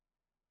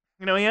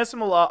has a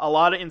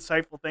lot of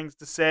insightful things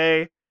to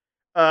say.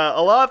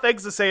 A lot of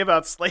things to say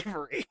about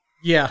slavery.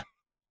 Yeah.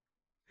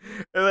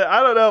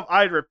 I don't know if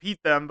I'd repeat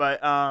them,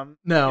 but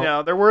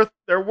no, they're worth.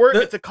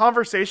 It's a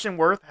conversation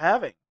worth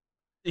having.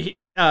 He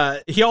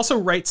also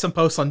writes some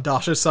posts on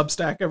Dasha's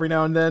Substack every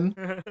now and then.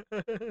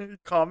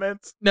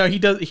 Comments? No, he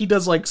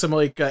does like some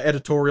like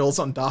editorials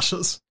on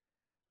Dasha's.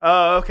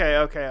 Oh,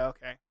 okay.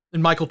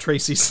 And Michael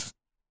Tracy's.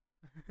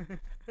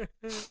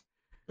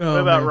 What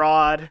about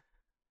Rod?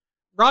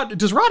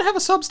 Does Rod have a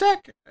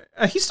Substack?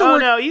 He's still.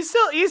 No, he's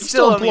still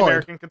in the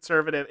American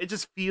Conservative. It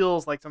just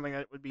feels like something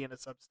that would be in a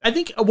Substack. I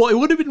think. Well, it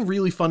would have been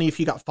really funny if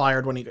he got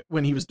fired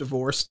when he was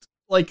divorced.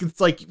 It was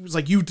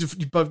like you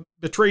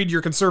betrayed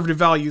your conservative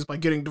values by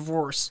getting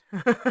divorced.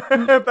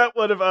 That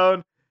would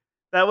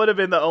have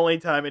been the only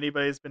time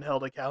anybody's been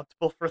held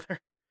accountable for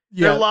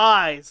their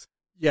lies.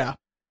 Yeah.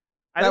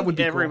 I think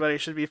everybody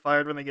should be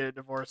fired when they get a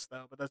divorce,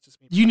 though, but that's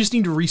just me. You just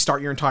need to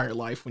restart your entire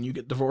life when you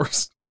get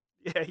divorced.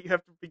 Yeah, you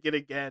have to begin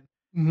again.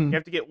 Mm-hmm. You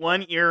have to get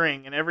one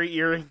earring, and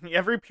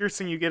every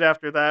piercing you get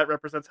after that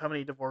represents how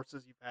many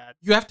divorces you've had.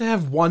 You have to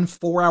have one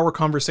 4-hour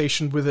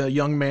conversation with a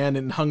young man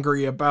in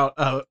Hungary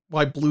about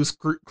why Blue's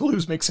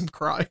Clues makes him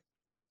cry.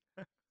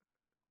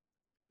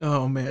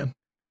 Oh, man.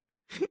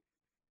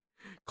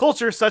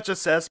 Culture's such a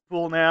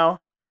cesspool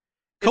now.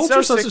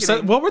 Culture's such a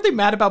cesspool. What were they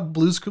mad about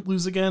Blue's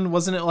Clues again?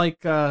 Wasn't it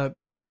like,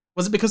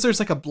 was it because there's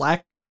like a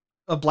black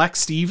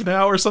Steve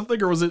now or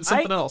something, or was it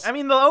something else? I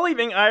mean, the only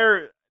thing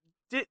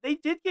they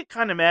did get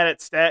kind of mad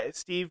at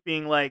Steve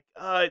being like,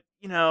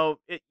 you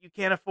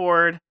can't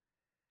afford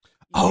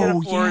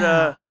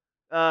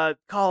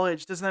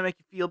college. Doesn't that make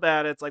you feel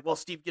bad? It's like, well,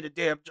 Steve, get a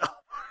damn job.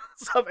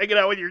 Stop hanging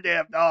out with your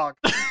damn dog.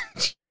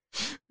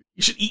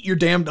 You should eat your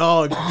damn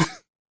dog.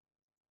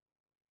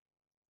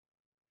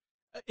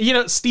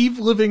 Steve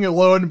living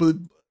alone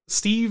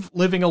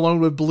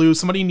with Blue.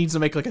 Somebody needs to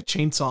make like a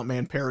Chainsaw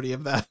Man parody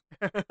of that.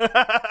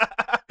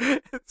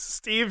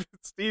 Steve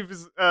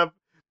is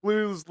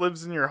Blues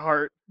lives in your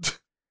heart.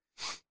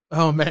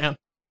 Oh man,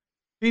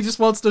 he just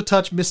wants to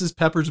touch Mrs.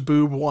 Pepper's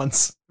boob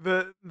once.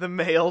 The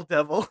male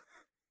devil.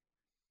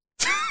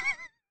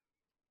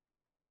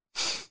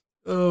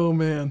 Oh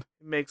man,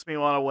 it makes me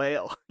want to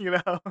wail.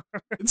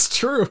 It's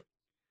true.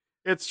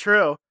 It's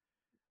true.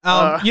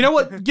 You know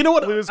what?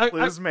 Blues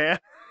man.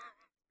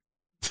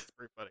 That's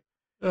pretty funny.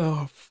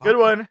 Oh, fuck. Good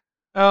one.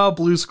 Oh,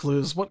 Blues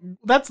Clues.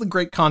 That's the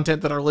great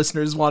content that our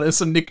listeners want us,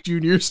 some Nick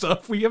Jr.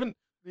 stuff. We haven't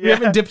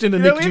dipped into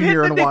Nick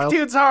Jr. in a while.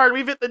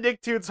 We've hit the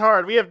Nicktoons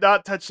hard. We have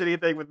not touched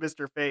anything with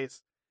Mr.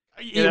 Face.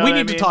 We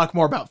need to talk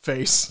more about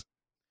Face.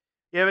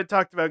 You haven't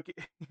talked about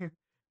the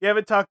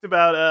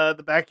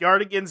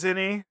Backyardigans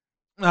any?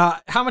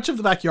 How much of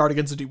the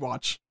Backyardigans did you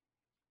watch?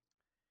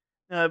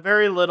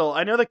 Very little.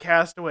 I know the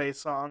Castaway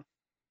song.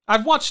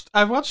 I've watched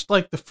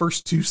like the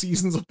first 2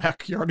 seasons of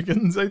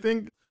Backyardigans, I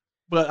think.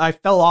 But I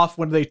fell off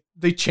when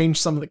they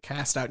changed some of the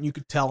cast out, and you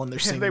could tell in their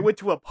singing. They went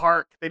to a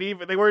park. They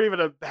weren't even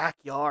a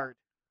backyard.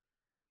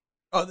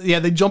 Oh yeah,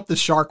 they jumped the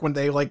shark when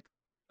they left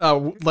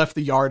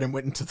the yard and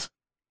went into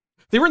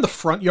They were in the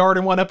front yard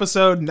in one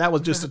episode, and that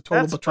was just a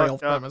total betrayal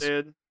premise.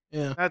 Dude.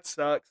 Yeah, that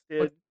sucks,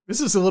 dude. This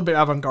is a little bit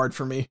avant-garde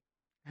for me.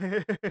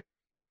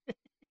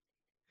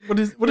 What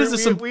is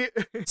this?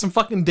 Some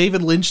fucking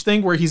David Lynch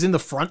thing where he's in the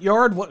front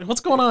yard?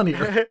 What's going on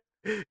here?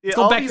 Yeah,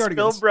 all these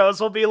film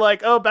bros will be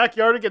like, "Oh,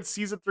 Backyardigans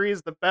season 3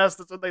 is the best."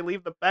 That's when they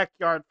leave the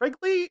backyard.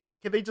 Frankly,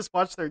 can they just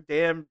watch their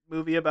damn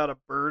movie about a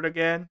bird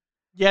again?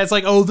 Yeah, it's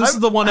like, oh, this is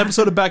the one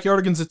episode of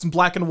Backyardigans. It's in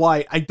black and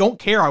white. I don't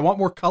care. I want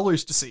more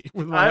colors to see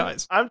with my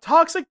eyes. I'm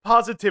toxic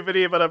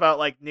positivity, but about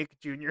like Nick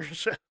Jr.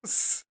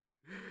 shows.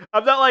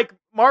 I'm not like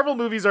Marvel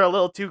movies are a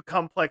little too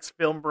complex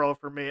film bro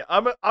for me.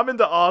 I'm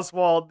into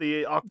Oswald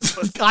the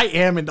Octopus. I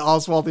am into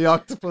Oswald the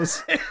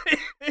Octopus.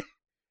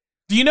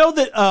 Do you know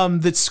that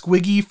that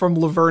Squiggy from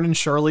Laverne and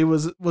Shirley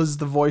was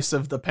the voice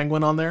of the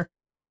penguin on there?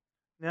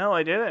 No,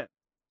 I didn't.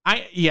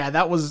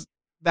 That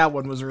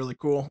one was really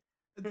cool.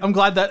 I'm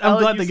glad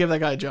they gave that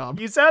guy a job.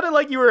 You sounded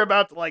like you were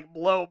about to like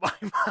blow my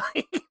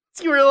mind.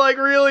 You were like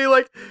really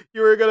like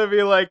you were gonna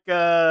be like,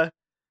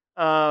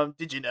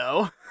 did you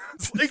know?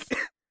 It's like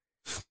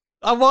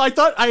Well, I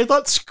thought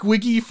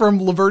Squiggy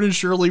from Laverne and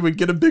Shirley would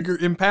get a bigger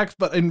impact,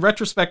 but in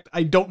retrospect,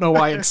 I don't know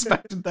why I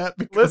expected that.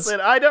 Because Listen,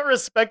 I don't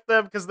respect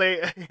them because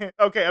they.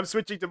 Okay, I'm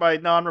switching to my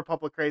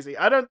non-Republic crazy.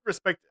 I don't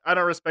respect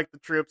the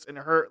troops, and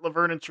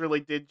Laverne and Shirley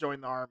did join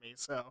the army,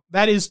 so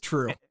that is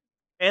true.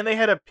 And they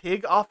had a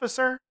pig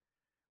officer,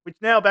 which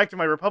now back to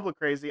my Republic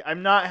crazy.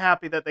 I'm not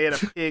happy that they had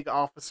a pig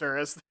officer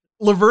as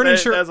Laverne and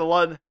Shirley as a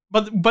one.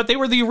 But they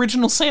were the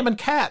original Sam and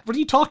Cat. What are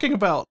you talking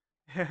about?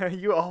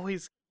 You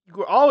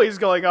were always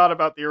going on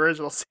about the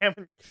original Sam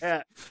and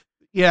Cat.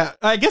 Yeah,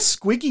 I guess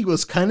Squiggy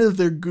was kind of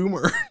their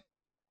Goomer.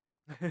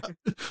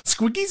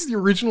 Squiggy's the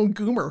original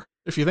Goomer,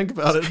 if you think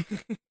about it.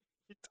 You're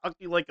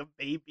talking like a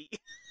baby.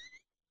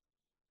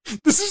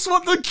 This is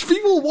what the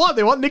people want.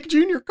 They want Nick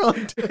Jr.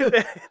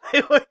 content.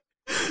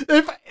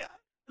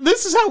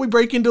 This is how we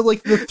break into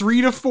like the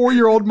 3 to 4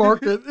 year old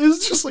market.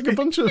 It's just like a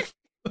bunch of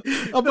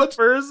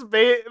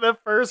the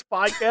first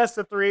podcast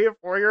of 3 or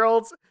 4 year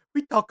olds.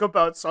 We talk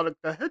about Sonic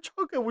the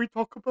Hedgehog and we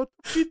talk about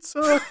the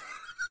pizza.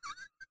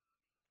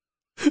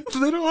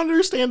 They don't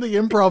understand the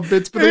improv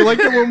bits, but they like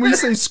it when we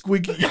say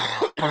Squiggy.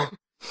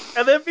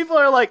 And then people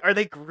are like, "Are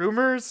they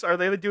groomers? Are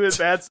they doing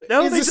bad stuff?"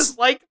 No, they just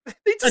like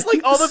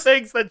all the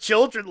things that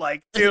children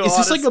like too. Is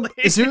this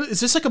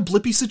like a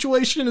Blippi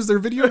situation? Is there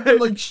video of them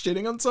like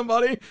shitting on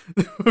somebody?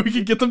 We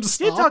could get them to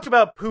stop. We did talk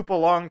about poop a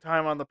long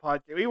time on the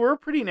podcast. We were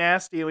pretty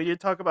nasty, and we did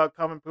talk about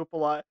cum and poop a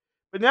lot.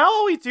 But now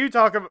all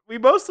we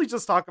mostly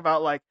just talk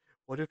about like,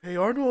 what if Hey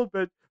Arnold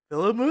met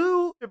Philip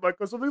Mill? It might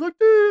go something like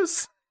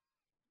this.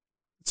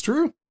 It's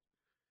true.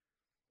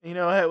 You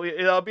know,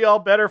 it'll be all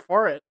better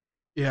for it.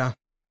 Yeah.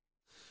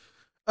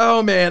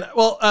 Oh man.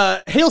 Well,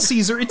 Hail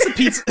Caesar! It's the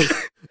pizza.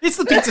 It's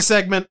the pizza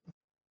segment.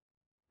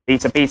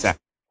 Pizza.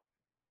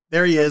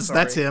 There he is.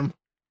 That's him.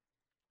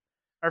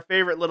 Our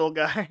favorite little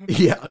guy.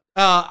 Yeah.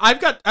 I've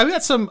got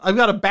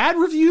a bad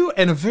review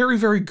and a very,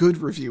 very good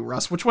review,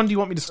 Russ. Which one do you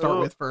want me to start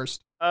with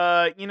first?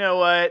 You know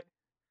what?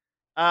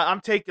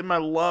 I'm taking my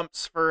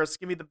lumps first.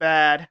 Give me the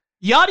bad.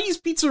 Yachty's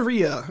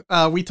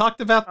Pizzeria. We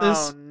talked about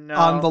this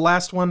on the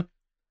last one.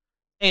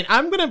 And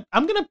I'm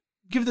gonna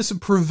give this a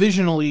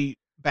provisionally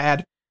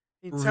bad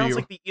It review. Sounds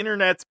like the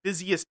internet's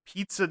busiest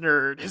pizza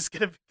nerd is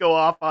gonna go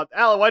off on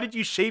Alan. Why did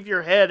you shave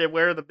your head and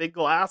wear the big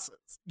glasses?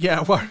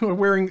 Yeah, why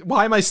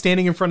am I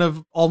standing in front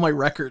of all my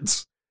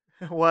records?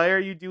 Why are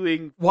you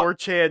doing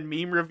 4chan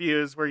meme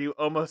reviews where you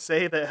almost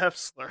say the F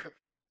slur?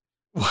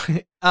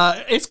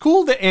 It's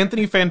cool that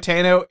Anthony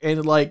Fantano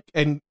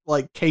and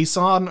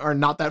Kason are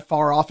not that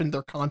far off in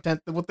their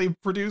content than what they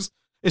produce.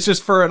 It's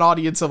just for an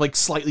audience of like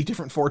slightly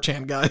different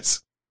 4chan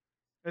guys.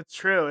 It's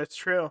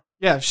true.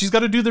 Yeah, she's got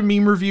to do the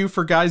meme review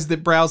for guys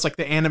that browse like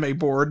the anime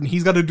board, and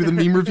he's got to do the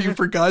meme review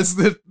for guys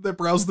that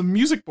browse the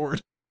music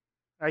board.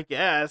 I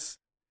guess.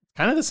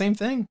 Kind of the same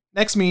thing.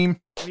 Next meme.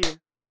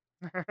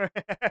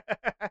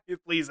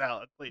 Please,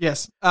 Alan, please.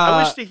 Yes.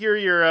 I wish to hear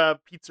your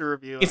pizza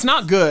review. It's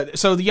not good.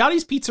 So the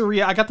Yachty's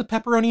Pizzeria, I got the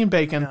pepperoni and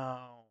bacon.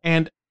 No.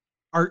 And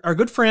our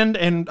good friend,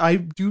 and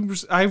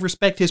I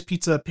respect his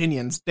pizza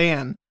opinions,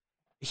 Dan,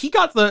 he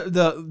got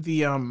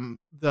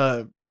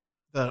the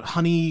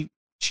honey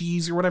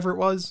cheese or whatever it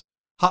was,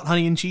 hot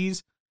honey and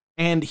cheese,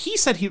 and he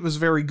said it was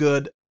very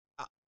good.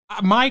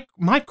 My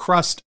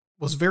crust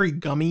was very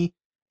gummy,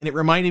 and it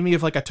reminded me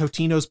of like a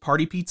Totino's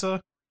party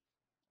pizza.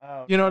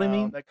 Oh, you know what I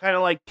mean? That kind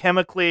of like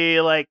chemically,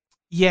 like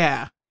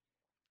yeah,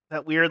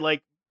 that weird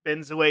like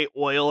benzoate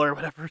oil or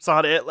whatever's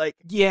on it. Like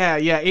yeah,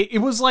 it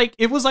was like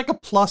a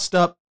plussed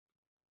up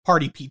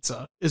party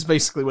pizza is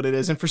basically what it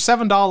is, and for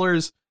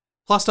 $7,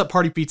 plussed up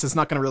party pizza is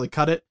not going to really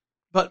cut it.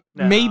 But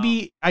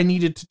maybe I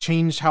needed to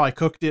change how I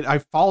cooked it. I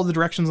followed the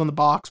directions on the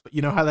box, but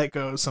you know how that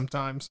goes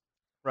sometimes.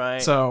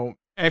 Right. So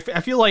I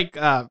feel like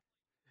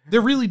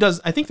there really does.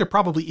 I think there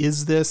probably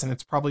is this, and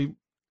it's probably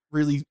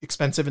really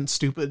expensive and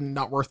stupid and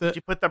not worth it. Did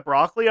you put the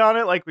broccoli on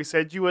it like we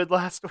said you would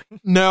last week?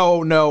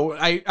 No.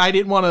 I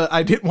didn't want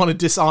to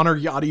dishonor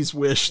Yachty's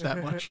wish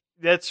that much.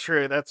 That's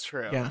true.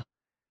 Yeah.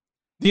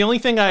 The only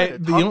thing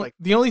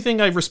the only thing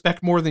I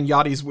respect more than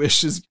Yachty's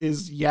wish is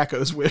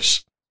Yakko's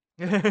wish.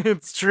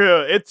 It's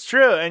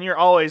true, and you're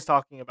always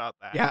talking about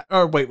that. Yeah.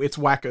 Or wait, it's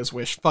Wacko's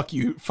wish. Fuck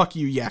you,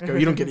 Yakko.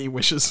 You don't get any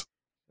wishes.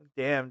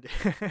 Damn.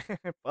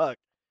 Fuck.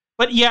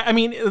 But yeah, I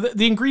mean,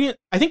 the ingredient.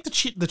 I think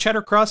the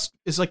cheddar crust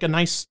is like a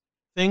nice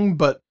thing,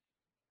 but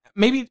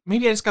maybe I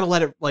just gotta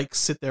let it like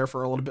sit there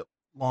for a little bit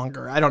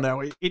longer. I don't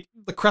know.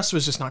 The crust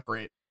was just not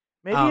great.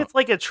 Maybe it's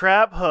like a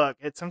trap hook.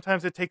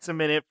 Sometimes it takes a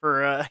minute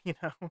for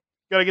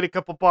gotta get a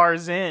couple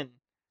bars in.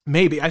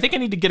 Maybe. I think I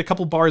need to get a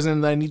couple bars in,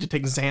 and then I need to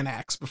take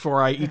Xanax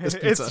before I eat this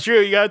pizza. It's true.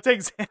 You gotta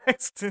take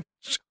Xanax to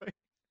enjoy.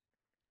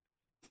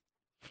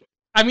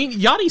 I mean,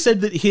 Yachty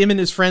said that him and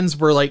his friends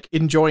were like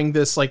enjoying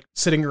this, like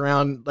sitting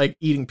around, like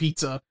eating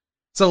pizza.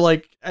 So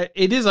like,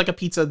 it is like a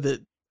pizza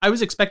that I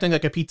was expecting,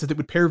 like a pizza that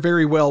would pair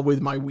very well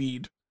with my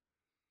weed.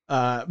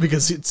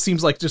 Because it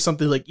seems like just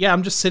something like, yeah,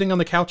 I'm just sitting on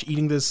the couch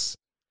eating this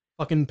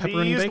fucking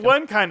pepperoni. You used bacon.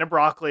 one kind of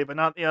broccoli, but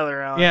not the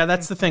other. Alan. Yeah,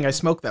 that's the thing. I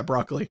smoked that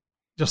broccoli,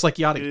 just like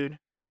Yachty. Dude.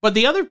 But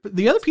the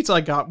other pizza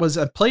I got was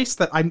a place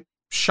that I'm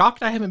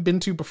shocked I haven't been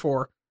to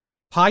before.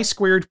 Pie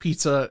Squared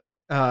Pizza.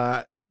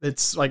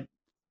 It's like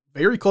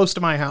very close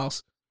to my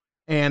house,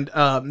 and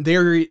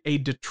they're a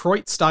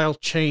Detroit style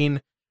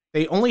chain.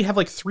 They only have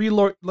like 3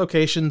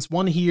 locations,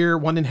 one here,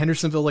 one in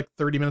Hendersonville, like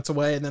 30 minutes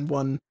away, and then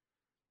one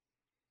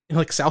in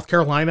like South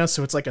Carolina.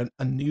 So it's like a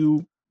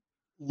new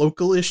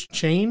local-ish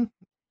chain.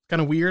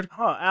 Kind of weird.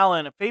 Oh,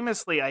 Alan,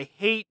 famously, I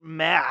hate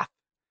math.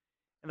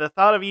 And the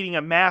thought of eating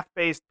a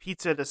math-based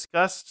pizza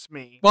disgusts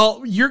me.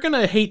 Well, you're going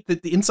to hate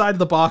that the inside of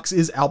the box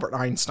is Albert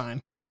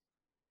Einstein.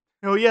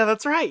 Oh, yeah,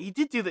 that's right. He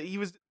did do that. He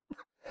was...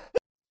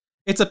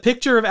 It's a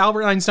picture of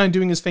Albert Einstein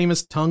doing his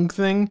famous tongue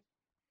thing.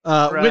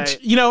 Right. Which,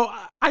 you know,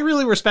 I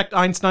really respect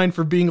Einstein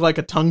for being like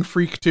a tongue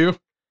freak too.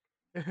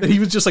 He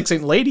was just like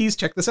saying, ladies,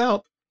 check this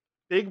out.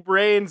 Big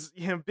brains,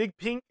 big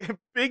pink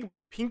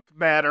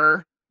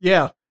matter.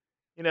 Yeah.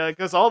 It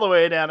goes all the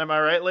way down. Am I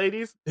right,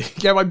 ladies?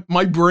 Yeah,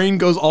 my brain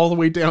goes all the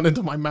way down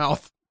into my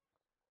mouth.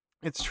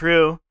 It's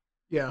true.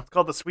 Yeah. It's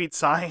called the sweet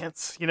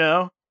science,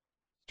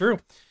 True.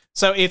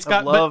 So it's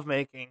got love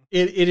making.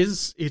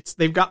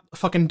 They've got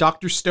fucking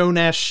Dr. Stone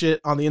ass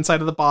shit on the inside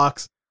of the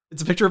box.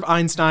 It's a picture of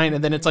Einstein,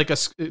 and then it's like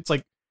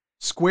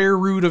square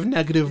root of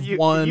 -1.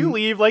 Can you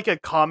leave like a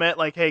comment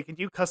like, hey, can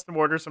you custom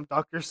order some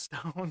Dr.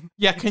 Stone?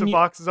 Yeah,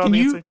 boxes on the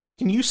inside?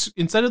 Can you,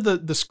 instead of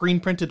the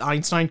screen printed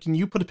Einstein, can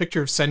you put a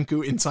picture of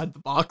Senku inside the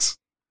box?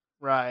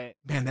 Right.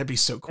 Man, that'd be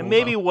so cool. And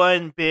maybe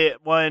one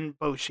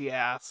Boshi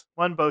ass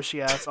on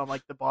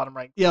like the bottom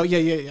right. Yeah.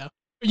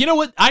 You know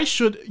what?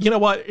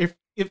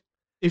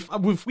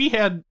 If we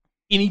had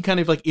any kind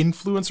of like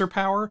influencer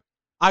power,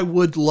 I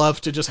would love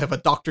to just have a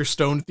Dr.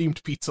 Stone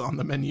themed pizza on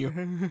the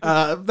menu.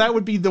 That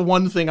would be the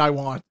one thing I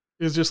want.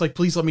 Is just like,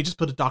 please let me just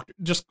let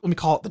me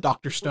call it the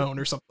Dr. Stone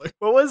or something.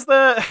 What was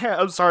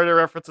I'm sorry to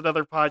reference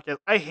another podcast.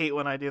 I hate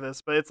when I do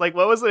this, but it's like,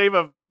 what was the name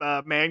of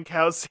Man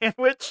Cow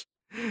sandwich?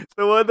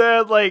 The one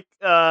that had like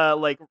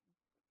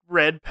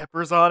red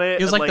peppers on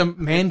it. It was like the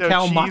Man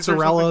Cow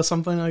mozzarella or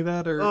something like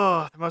that. Or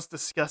the most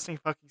disgusting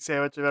fucking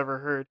sandwich I've ever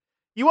heard.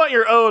 You want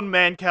your own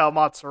Man Cow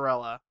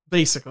mozzarella.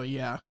 Basically,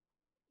 yeah.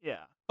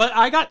 Yeah. But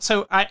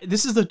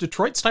this is the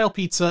Detroit style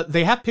pizza.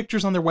 They have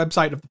pictures on their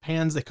website of the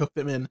pans they cook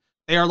them in.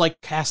 They are like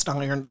cast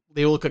iron.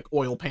 They look like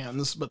oil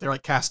pans, but they're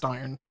like cast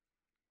iron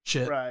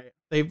shit. Right.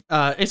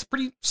 It's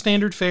pretty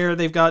standard fare.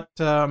 They've got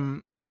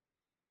calzones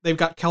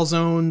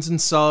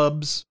and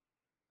subs.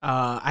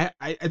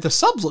 The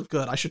subs look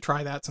good. I should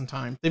try that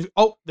sometime. They've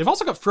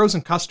also got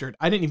frozen custard.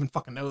 I didn't even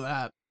fucking know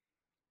that.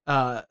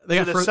 They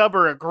got the sub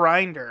or a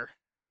grinder.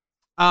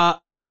 I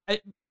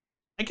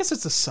guess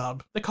it's a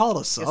sub. They call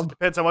it a sub. It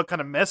depends on what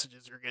kind of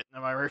messages you're getting.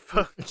 Am I right,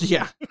 folks?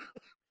 Yeah.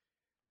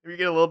 You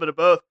get a little bit of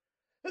both.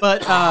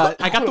 But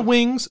I got the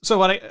wings.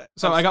 I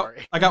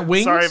got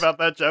wings. Sorry about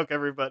that joke,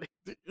 everybody.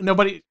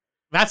 Nobody.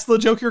 That's the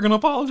joke you're gonna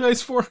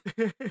apologize for.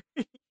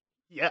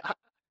 Yeah.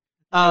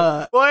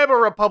 Well, I am a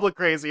Republic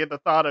crazy, and the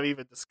thought of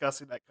even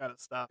discussing that kind of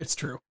stuff. It's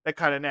true. That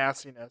kind of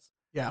nastiness.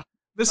 Yeah.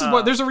 This is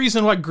there's a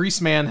reason why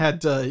Greaseman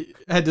had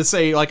to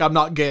say like I'm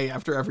not gay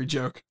after every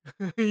joke.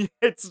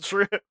 It's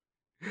true.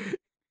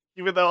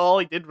 Even though all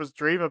he did was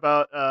dream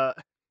about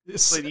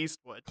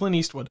Clint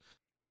Eastwood.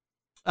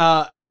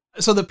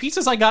 So the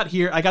pizzas I got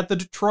here, I got the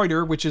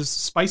Detroiter, which is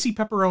spicy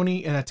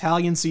pepperoni and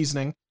Italian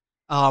seasoning.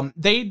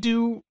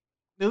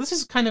 This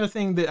is kind of a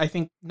thing that I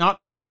think not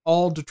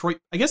all Detroit,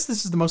 I guess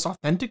this is the most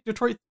authentic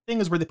Detroit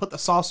thing, is where they put the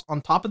sauce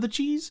on top of the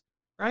cheese,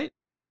 right?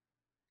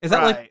 Is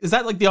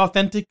that like the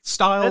authentic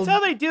style? That's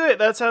how they do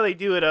it.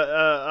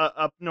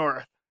 Up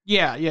north.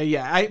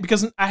 Yeah.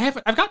 Because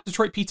I've got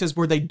Detroit pizzas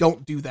where they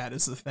don't do that,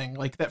 is the thing.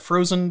 Like that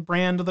frozen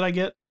brand that I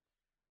get.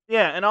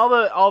 Yeah, and all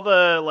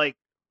the like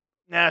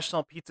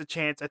national pizza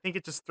chains, I think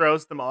it just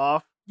throws them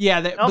off. Yeah.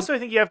 I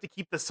think you have to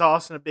keep the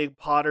sauce in a big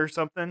pot or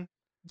something.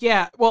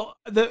 Yeah. Well,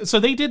 so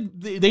they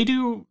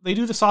do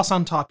the sauce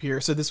on top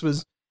here. So this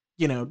was,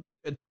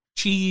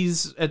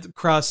 cheese at the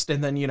crust,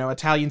 and then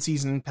Italian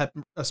seasoned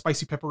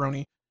spicy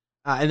pepperoni,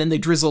 and then they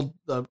drizzled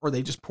or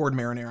they just poured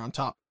marinara on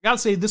top. I gotta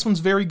say this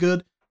one's very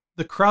good.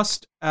 The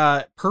crust,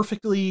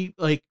 perfectly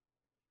like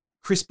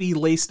crispy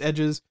laced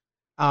edges.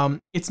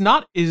 It's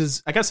not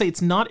as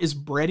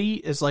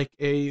bready as like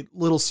a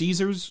Little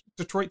Caesars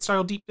Detroit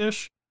style deep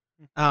dish.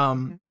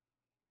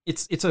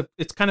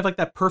 It's kind of like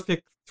that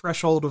perfect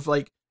threshold of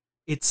like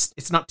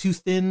it's not too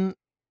thin,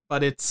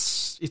 but it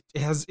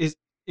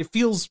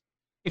feels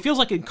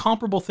like a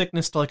comparable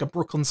thickness to like a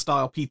Brooklyn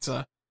style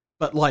pizza,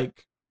 but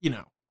like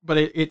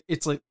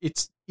it's like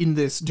it's in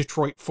this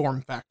Detroit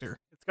form factor.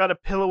 It's got a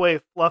pill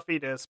away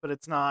fluffiness, but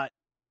it's not.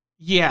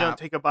 Yeah, you don't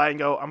take a bite and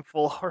go, I'm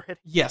full already.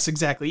 Yes,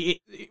 exactly.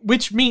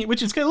 Which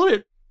is kind of a little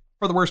bit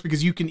for the worse,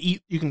 because you can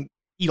eat a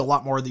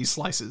lot more of these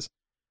slices.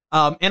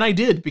 And I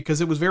did,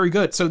 because it was very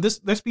good. So this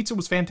pizza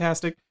was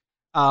fantastic.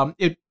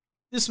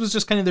 This was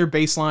just kind of their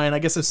baseline. I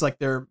guess it's like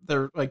their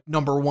like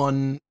number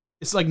one.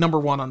 It's like number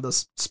one on the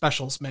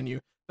specials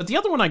menu. But the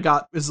other one I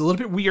got is a little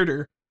bit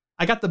weirder.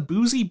 I got the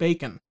Boozy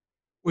Bacon,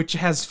 which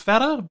has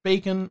feta,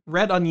 bacon,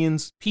 red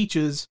onions,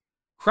 peaches,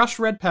 crushed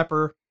red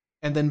pepper,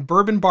 and then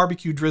bourbon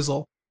barbecue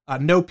drizzle.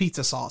 No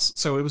pizza sauce.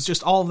 So it was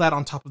just all of that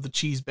on top of the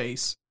cheese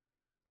base.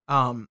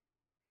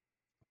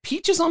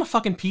 peaches on a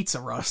fucking pizza,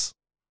 Russ.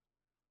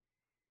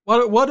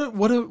 What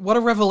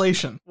a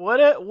revelation.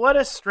 What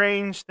a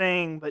strange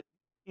thing, but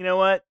you know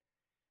what?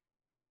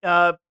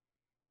 I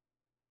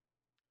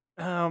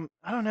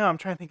don't know. I'm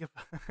trying to think of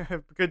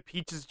a good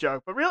peaches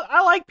joke, but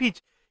I like peach.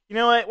 You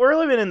know what? We're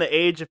living in the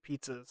age of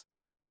pizzas,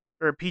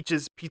 or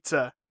peaches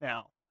pizza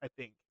now. I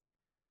think.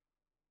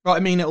 Well, I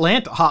mean,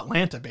 hot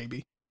Atlanta,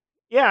 baby.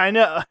 Yeah, I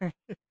know.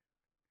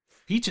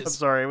 Peaches. I'm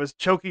sorry, I was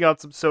choking on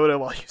some soda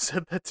while you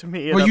said that to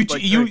me. Well, you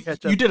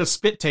did a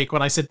spit take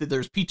when I said that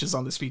there's peaches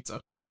on this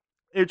pizza.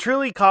 It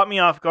truly caught me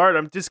off guard.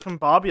 I'm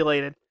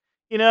discombobulated.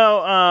 You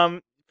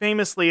know,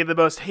 famously, the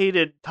most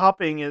hated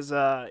topping is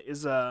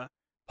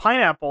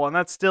pineapple, and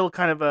that's still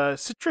kind of a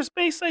citrus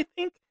base, I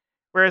think.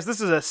 Whereas this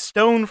is a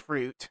stone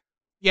fruit.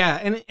 Yeah,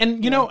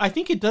 and you know, I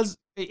think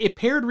it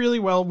paired really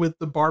well with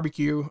the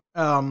barbecue.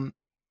 And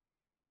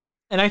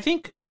I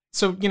think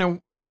so. You know,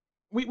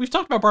 we've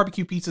talked about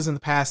barbecue pizzas in the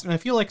past, and I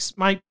feel like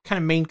my kind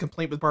of main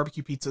complaint with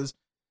barbecue pizzas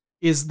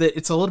is that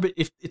it's a little bit,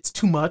 if it's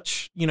too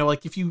much. You know,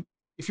 like if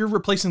you're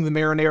replacing the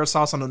marinara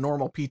sauce on a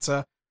normal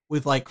pizza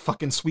with like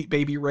fucking Sweet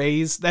Baby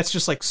Ray's, that's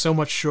just like so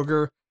much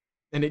sugar,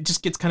 and it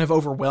just gets kind of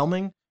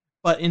overwhelming.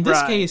 But in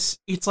this case,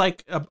 it's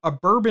like a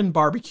bourbon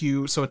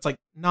barbecue, so it's like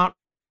not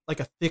like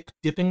a thick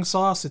dipping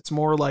sauce. It's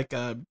more like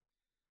a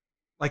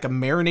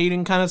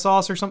marinating kind of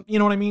sauce or something. You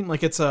know what I mean?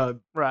 Like it's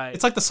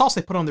it's like the sauce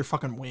they put on their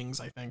fucking wings,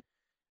 I think.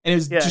 And it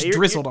was just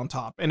drizzled on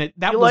top. And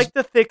you like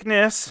the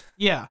thickness.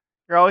 Yeah.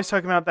 You're always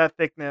talking about that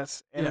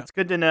thickness, and it's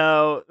good to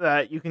know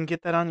that you can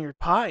get that on your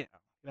pie now.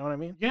 You know what I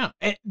mean? Yeah.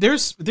 And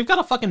they've got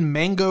a fucking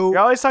mango. You're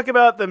always talking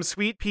about them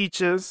sweet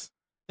peaches.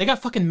 They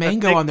got fucking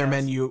mango on their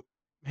menu.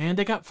 Man,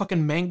 they got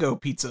fucking mango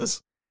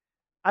pizzas.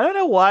 I don't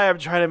know why I'm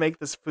trying to make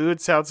this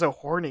food sound so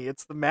horny.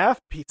 It's the math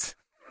pizza.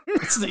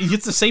 it's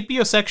the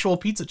sapiosexual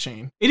pizza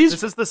chain. It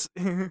is.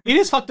 It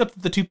is fucked up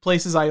that the two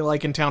places I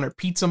like in town are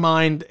Pizza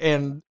Mind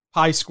and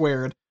Pie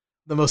Squared,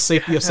 the most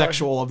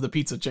sapiosexual of the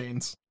pizza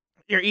chains.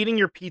 You're eating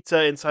your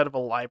pizza inside of a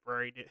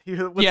library.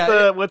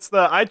 What's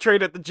the? I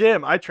train at the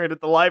gym. I train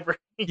at the library.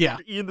 Yeah.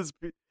 You're eating this.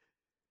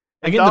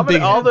 I get the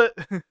big all the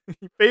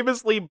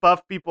famously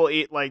buff people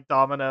eat like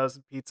Domino's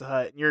and Pizza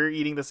Hut, and you're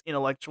eating this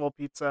intellectual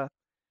pizza.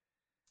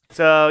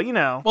 So, you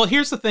know. Well,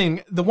 here's the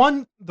thing. The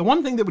one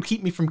thing that would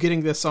keep me from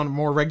getting this on a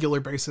more regular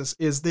basis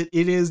is that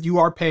you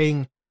are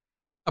paying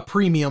a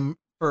premium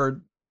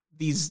for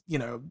these, you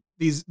know,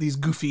 these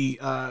goofy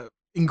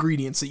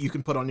ingredients that you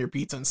can put on your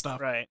pizza and stuff.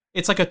 Right.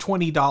 It's like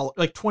 $20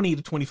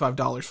 to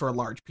 $25 for a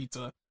large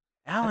pizza.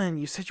 Alan,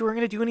 you said you weren't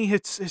going to do any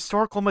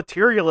historical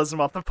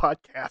materialism on the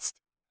podcast.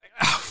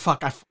 Oh,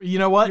 fuck. You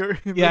know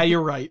what?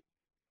 You're right.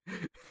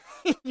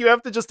 You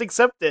have to just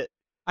accept it.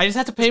 I just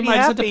have to pay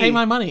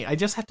my money. I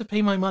just have to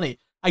pay my money.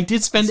 I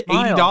did spend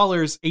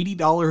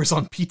 $80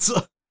 on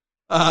pizza.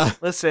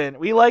 Listen,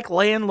 we like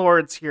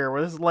landlords here.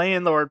 We're this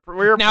landlord.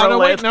 We're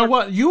now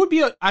what? You would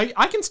be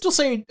I can still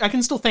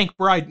thank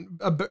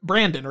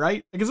Brandon,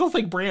 right? I can still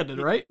thank Brandon,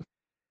 right?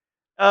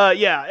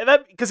 Yeah,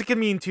 that because it can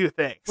mean two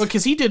things. Well,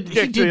 because he did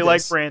this.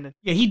 Like Brandon.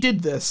 Yeah, he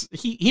did this.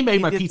 He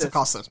made my pizza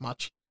cost this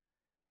much.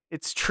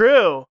 It's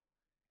true.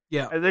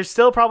 Yeah. There's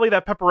still probably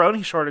that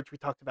pepperoni shortage we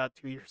talked about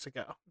 2 years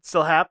ago. It's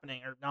still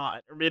happening or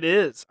not. Or it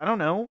is. I don't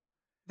know.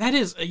 That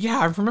is, yeah,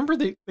 I remember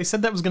they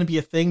said that was going to be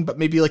a thing, but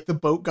maybe like the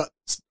boat got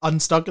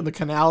unstuck in the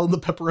canal and the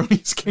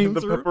pepperonis came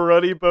through. The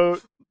pepperoni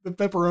boat. The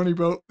pepperoni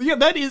boat. Yeah,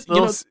 that is,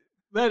 you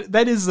know,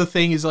 that is the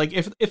thing is like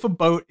if a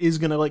boat is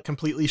going to like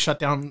completely shut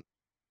down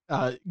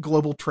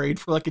global trade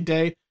for like a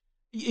day,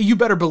 you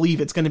better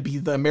believe it's going to be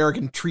the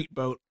American treat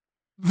boat.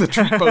 The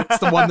treat boat's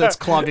the one that's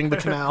clogging the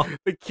canal.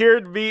 The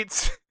cured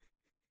meats.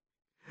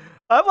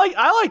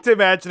 I like to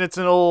imagine it's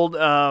an old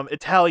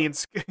Italian.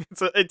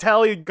 It's an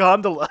Italian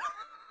gondola.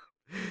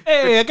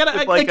 Hey, I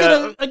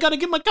gotta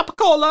get my cup of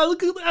cola out of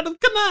the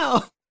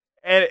canal.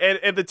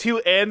 And the two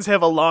ends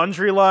have a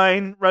laundry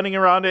line running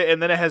around it,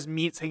 and then it has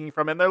meats hanging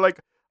from it. And they're like,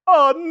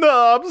 "Oh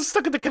no, I'm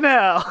stuck in the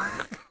canal."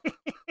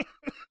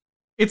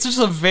 It's just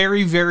a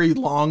very, very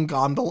long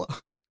gondola.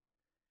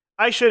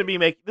 I shouldn't be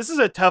making. This is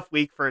a tough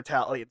week for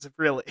Italians,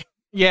 really.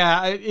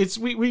 Yeah, it's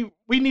we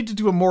need to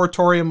do a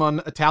moratorium on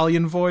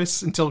Italian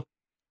voice until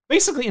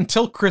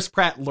Chris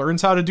Pratt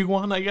learns how to do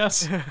one, I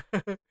guess.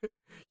 You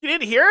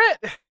didn't hear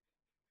it?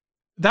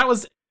 That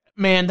was,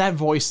 man, that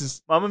voice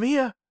is... Mamma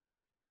mia.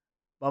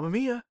 Mamma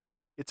mia.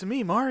 It's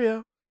me,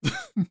 Mario.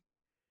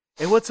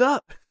 Hey, what's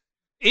up?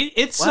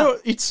 It's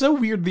so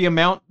weird the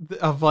amount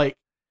of like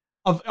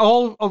of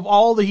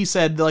all that he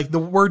said, like the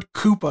word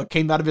Koopa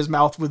came out of his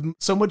mouth with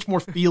so much more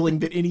feeling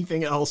than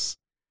anything else.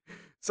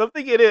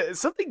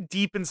 Something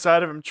deep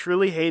inside of him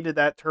truly hated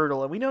that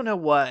turtle, and we don't know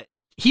what.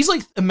 He's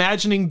like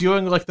imagining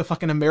doing like the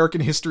fucking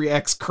American History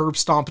X curb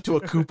stomp to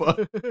a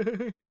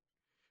Koopa.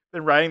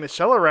 Then riding the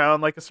shell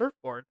around like a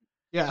surfboard.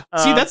 Yeah.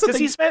 See, that's the thing. Because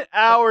he spent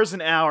hours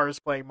and hours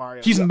playing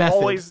Mario. He's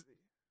method.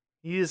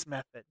 He is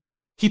method.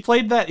 He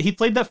played that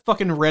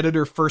fucking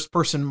Redditor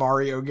first-person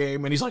Mario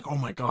game, and he's like, oh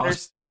my god.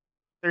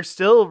 There's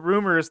still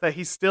rumors that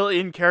he's still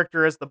in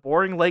character as the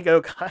boring Lego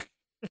guy.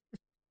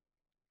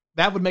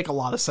 That would make a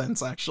lot of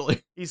sense,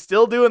 actually. He's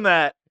still doing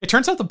that. It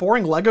turns out the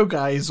boring Lego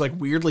guy is like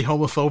weirdly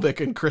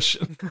homophobic and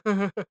Christian.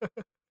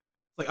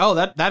 Like, oh,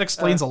 that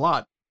explains a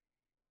lot.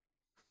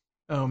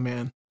 Oh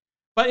man.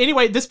 But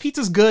anyway, this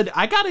pizza's good.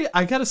 I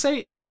gotta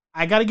say,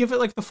 I gotta give it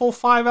like the full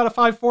 5 out of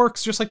 5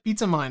 forks, just like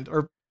Pizza Mind.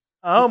 Or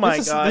oh my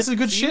god, this is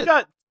good shit.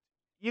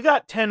 You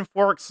got 10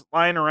 forks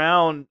lying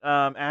around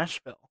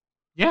Asheville.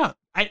 Yeah,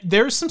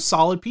 there's some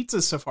solid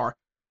pizzas so far,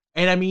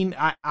 and I mean,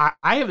 I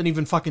haven't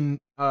even fucking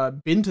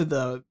been to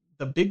the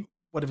big,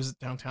 what is it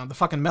downtown? The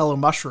fucking Mellow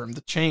Mushroom, the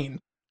chain.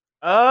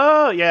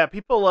 Oh yeah,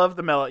 people love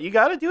the Mellow. You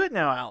got to do it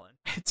now, Alan.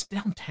 It's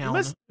downtown.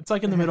 It's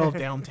like in the middle of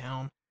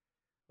downtown.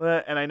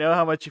 And I know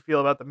how much you feel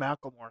about the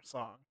Macklemore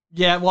song.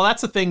 Yeah, well,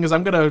 that's the thing is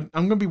I'm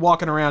gonna be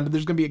walking around and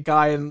there's gonna be a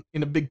guy in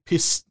a big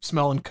piss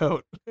smelling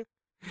coat.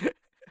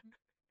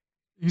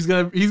 He's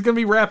gonna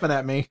be rapping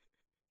at me.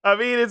 I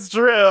mean, it's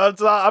true.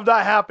 I'm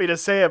not happy to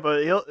say it,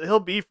 but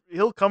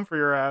he'll come for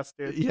your ass,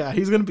 dude. Yeah,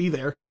 he's gonna be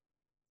there.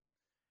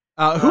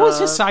 Who was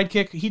his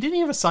sidekick? He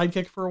didn't have a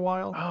sidekick for a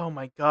while. Oh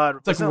my god,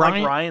 it's like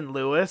Ryan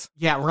Lewis.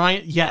 Yeah,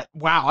 Ryan. Yeah,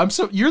 wow.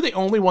 You're the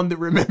only one that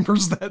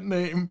remembers that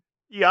name.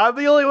 Yeah, I'm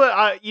the only one.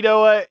 You know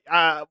what?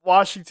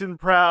 Washington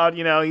Proud.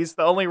 You know, he's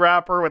the only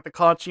rapper with the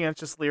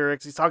conscientious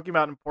lyrics. He's talking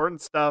about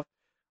important stuff,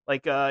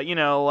 like gay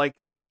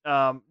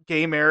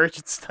marriage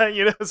and stuff.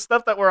 You know,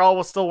 stuff that we're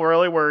all still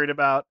really worried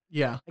about.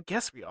 Yeah, I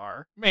guess we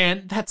are.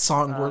 Man, that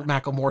song where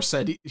Macklemore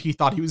said he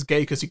thought he was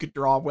gay because he could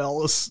draw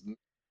well.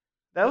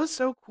 That was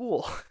so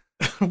cool.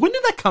 When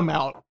did that come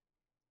out?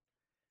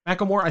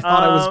 Macklemore, I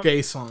thought I was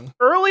gay song.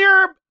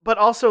 Earlier, but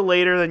also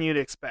later than you'd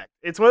expect.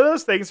 It's one of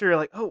those things where you're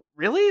like, oh,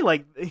 really?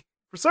 Like,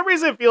 for some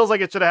reason, it feels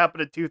like it should have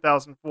happened in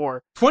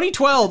 2004.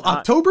 2012,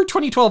 October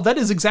 2012. That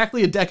is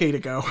exactly a decade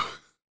ago.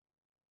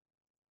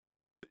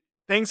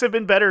 Things have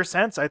been better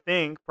since, I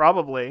think,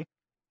 probably.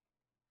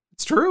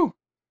 It's true.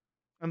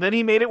 And then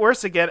he made it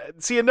worse again.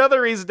 See,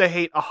 another reason to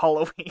hate a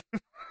Halloween.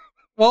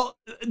 Well,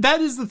 that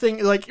is the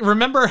thing. Like,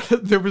 remember,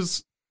 there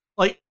was,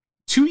 like,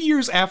 2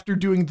 years after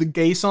doing the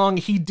gay song,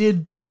 he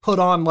did put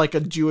on, like, a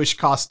Jewish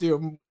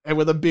costume and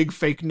with a big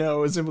fake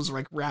nose and was,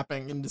 like,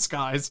 rapping in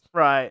disguise.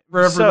 Right.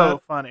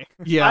 Funny.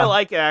 Yeah. I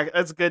like it.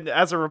 That's good.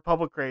 As a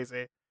Republic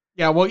crazy.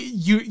 Yeah, well,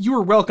 you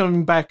were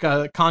welcoming back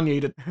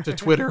Kanye to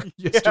Twitter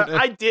yesterday. Yeah,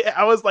 I did.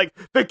 I was like,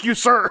 thank you,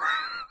 sir.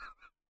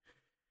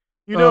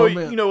 You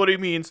know what he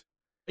means.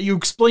 You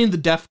explained the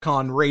DEF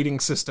CON rating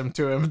system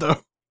to him,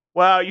 though.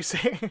 Wow, you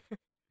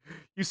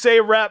say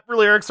rap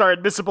lyrics are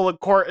admissible in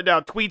court and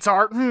now tweets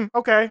aren't?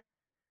 Okay.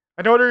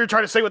 I know what you're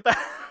trying to say with that.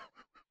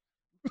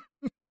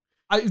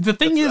 The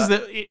thing is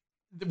that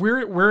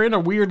we're in a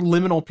weird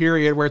liminal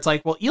period where it's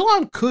like, well,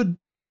 Elon could,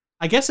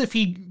 I guess if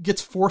he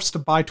gets forced to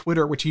buy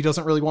Twitter, which he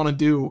doesn't really want to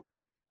do,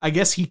 I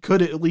guess he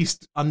could at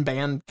least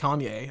unban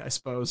Kanye, I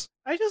suppose.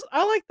 I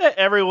like that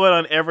everyone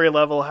on every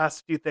level has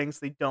to do things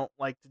they don't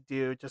like to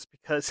do just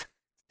because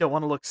they don't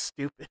want to look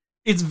stupid.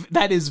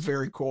 That is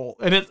very cool.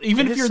 And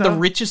even if you're the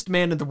richest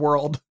man in the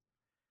world,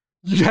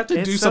 you have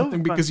to do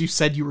something because you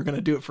said you were going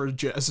to do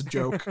it as a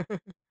joke.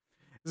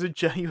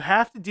 You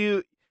have to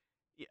do,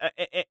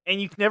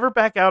 and you can never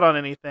back out on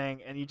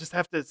anything, and you just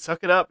have to suck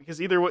it up because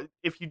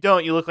if you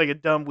don't, you look like a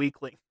dumb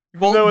weakling.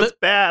 Well, it's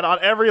bad on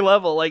every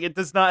level. Like, it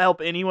does not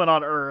help anyone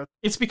on Earth.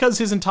 It's because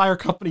his entire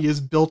company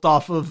is built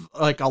off of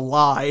like a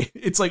lie.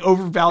 It's like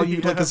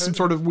overvalued, like some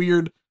sort of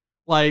weird,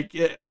 like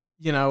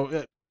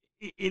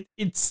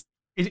it's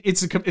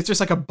just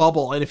like a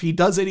bubble. And if he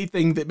does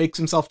anything that makes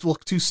himself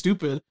look too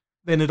stupid,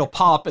 then it'll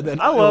pop. And then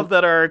I love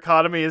that our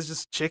economy is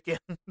just chicken.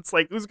 It's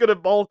like, who's gonna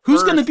bulk?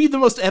 Who's gonna be the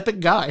most epic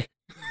guy?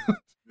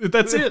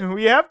 That's it.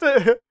 We have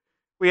to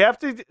have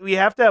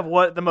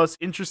the most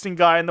interesting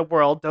guy in the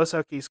world, Dos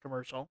Equis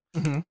commercial,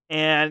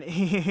 and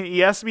he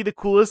has to be the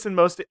coolest and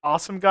most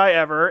awesome guy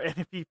ever.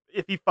 And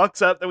if he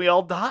fucks up, then we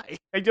all die.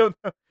 I don't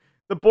know.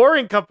 The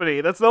Boring Company.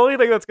 That's the only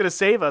thing that's going to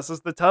save us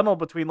is the tunnel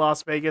between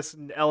Las Vegas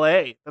and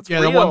L.A. That's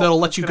real. The one that'll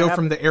let you go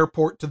from the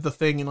airport to the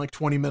thing in like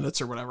 20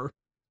 minutes or whatever.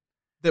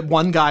 That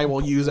one guy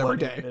will use every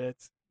day.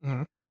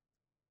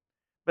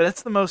 But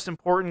it's the most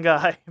important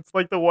guy. It's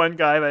like the one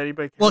guy that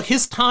anybody cares. Well,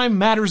 his time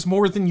matters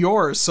more than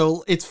yours,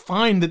 so it's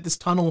fine that this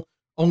tunnel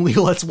only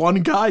lets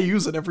one guy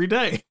use it every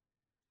day.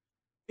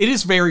 It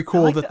is very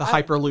cool that the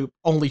Hyperloop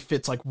only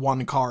fits like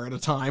one car at a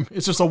time.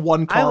 It's just a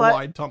one car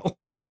wide tunnel.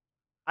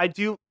 I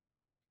do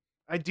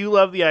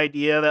love the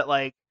idea that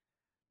like,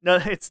 no,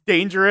 it's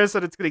dangerous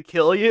and it's going to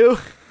kill you.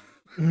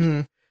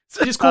 Mm-hmm.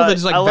 It's just cool that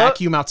it's like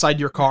vacuum outside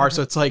your car,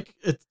 so it's like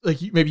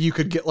maybe you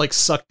could get like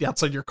sucked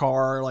outside your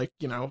car, or like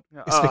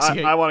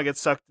asphyxiate. I want to get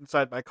sucked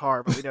inside my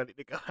car, but we don't need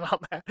to go on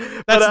that.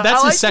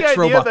 That's his sex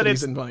robot that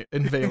he's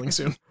unveiling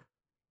soon.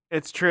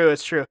 It's true.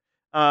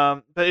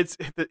 But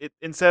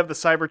instead of the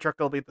Cybertruck,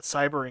 it'll be the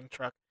Cybering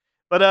truck.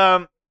 But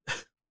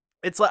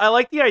I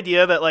like the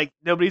idea that like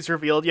nobody's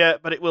revealed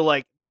yet, but it will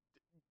like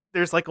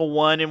there's like a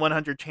 1 in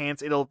 100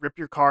 chance it'll rip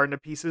your car into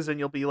pieces and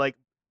you'll be like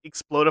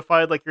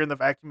explodified like you're in the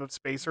vacuum of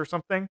space or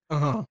something.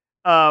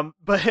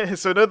 But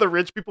so none of the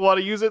rich people want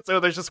to use it. So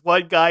there's just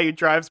one guy who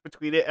drives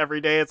between it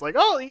every day. It's like,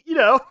 oh,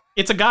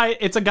 It's a guy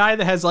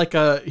that has like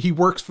he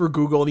works for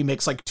Google and he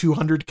makes like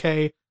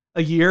 200K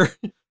a year.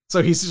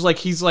 So he's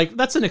like,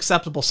 that's an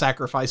acceptable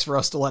sacrifice for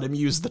us to let him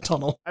use the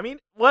tunnel. I mean,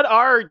 what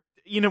are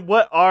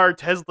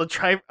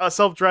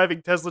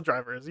self-driving Tesla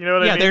drivers? You know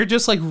what I mean? Yeah, they're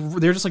just like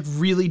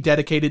really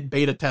dedicated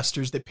beta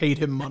testers that paid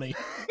him money.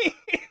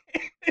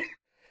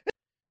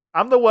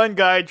 I'm the one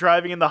guy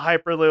driving in the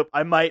Hyperloop.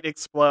 I might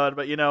explode,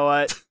 but you know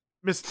what?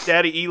 Miss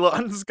Daddy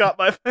Elon's got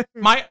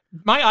my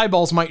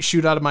eyeballs might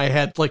shoot out of my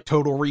head like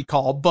Total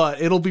Recall,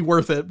 but it'll be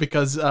worth it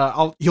because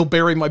he'll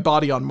bury my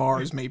body on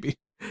Mars maybe.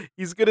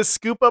 He's gonna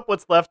scoop up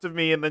what's left of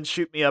me and then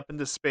shoot me up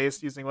into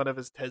space using one of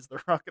his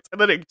Tesla rockets,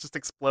 and then it just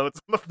explodes.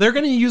 They're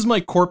gonna use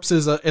my corpse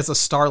as a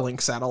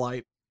Starlink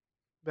satellite.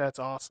 That's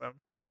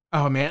awesome.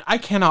 Oh man, I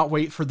cannot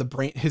wait for the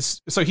brain.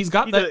 So he's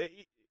got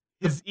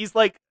he's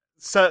like,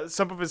 so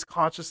some of his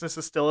consciousness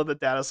is still in the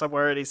data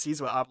somewhere, and he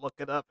sees what I'm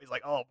looking up. He's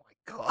like, oh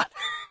my god.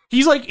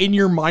 He's like in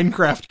your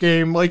Minecraft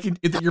game, like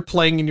that you're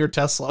playing in your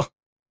Tesla.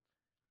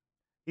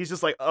 He's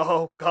just like,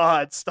 oh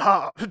god,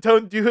 stop!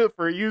 Don't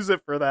use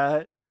it for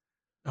that.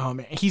 Oh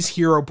man, he's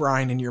Hero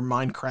Brian in your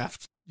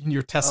Minecraft, in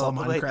your Tesla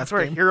Minecraft that's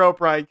where game. Hero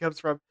Brian comes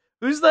from.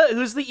 Who's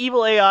the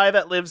evil AI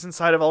that lives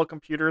inside of all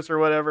computers or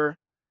whatever?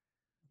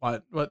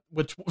 What?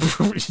 Which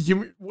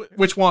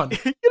one?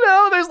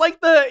 There's like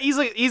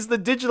he's the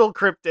digital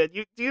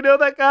cryptid. Do you know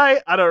that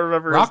guy? I don't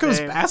remember Rocco's his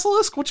name.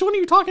 Basilisk? Which one are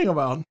you talking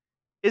about?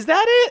 Is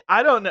that it?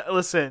 I don't know.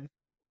 Listen,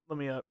 let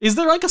me up. Is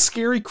there like a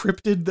scary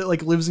cryptid that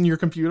like lives in your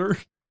computer?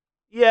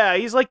 Yeah,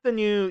 he's like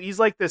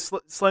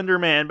the Slender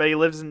Man, but he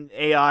lives in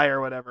AI or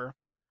whatever.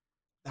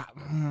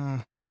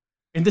 And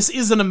this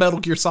isn't a Metal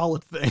Gear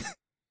Solid thing.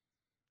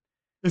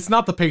 It's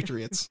not the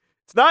Patriots.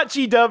 It's not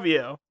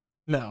GW.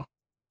 No.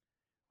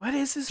 What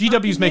is this?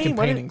 GW's making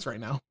paintings right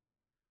now.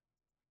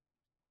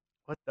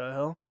 What the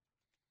hell?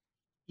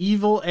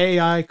 Evil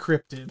AI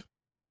cryptid.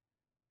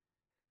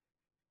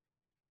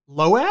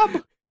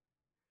 Loab?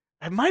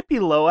 It might be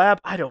Loab.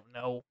 I don't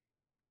know.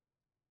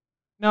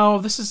 No,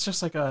 this is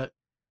just like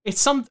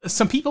it's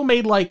some people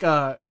made like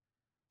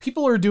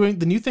people are doing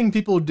the new thing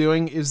people are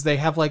doing is they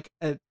have like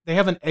they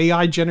have an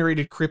AI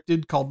generated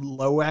cryptid called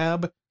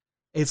Loab.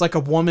 It's like a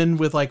woman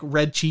with like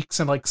red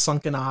cheeks and like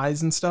sunken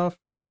eyes and stuff.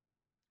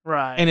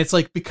 Right. And it's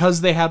like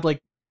because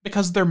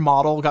their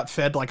model got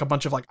fed like a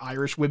bunch of like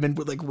Irish women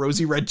with like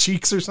rosy red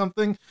cheeks or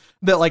something,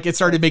 that like it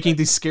started making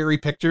these scary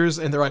pictures,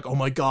 and they're like, oh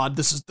my god,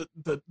 this is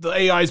the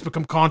AI's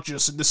become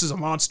conscious and this is a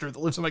monster that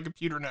lives in my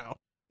computer now.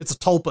 It's a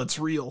tulpa, it's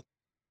real.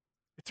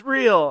 It's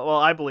real. Well,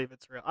 I believe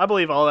it's real. I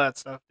believe all that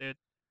stuff, dude.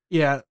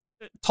 Yeah.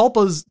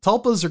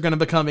 Tulpas are going to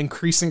become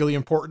increasingly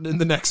important in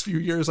the next few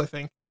years, I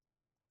think.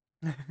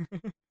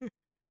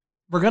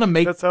 We're going to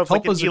make that sounds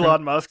like an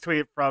Elon Musk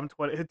tweet from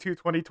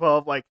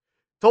 2012. Like,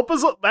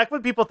 tulpas, back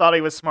when people thought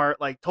he was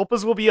smart, like,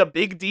 tulpas will be a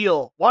big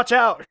deal. Watch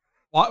out.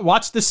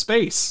 Watch this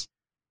space.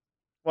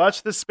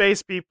 Watch the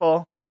space,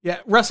 people. Yeah.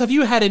 Russ, have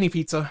you had any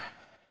pizza?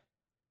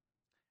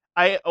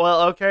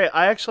 Okay.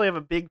 I actually have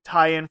a big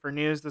tie-in for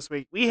news this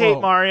week. We hate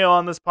Mario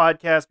on this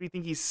podcast. We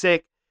think he's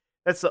sick.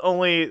 That's the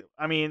only,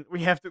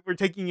 we're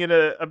taking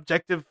an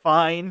objective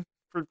fine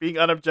for being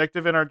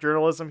unobjective in our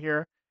journalism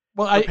here.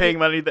 Well, we're paying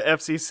money to the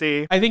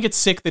FCC. I think it's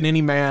sick that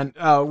any man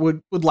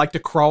would like to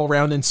crawl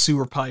around in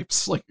sewer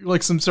pipes,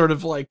 like some sort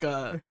of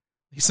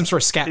some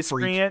sort of scat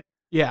freak.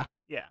 Yeah.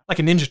 Like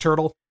a Ninja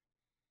Turtle.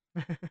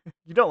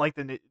 You don't like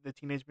the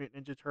Teenage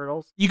Mutant Ninja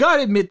Turtles? You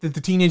gotta admit that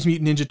the Teenage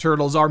Mutant Ninja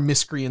Turtles are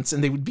miscreants,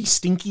 and they would be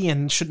stinky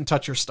and shouldn't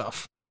touch your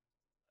stuff.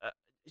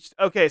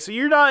 Okay, so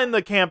you're not in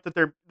the camp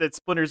that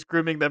Splinter's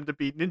grooming them to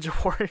be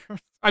Ninja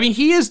Warriors. I mean,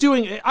 he is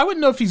doing. I wouldn't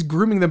know if he's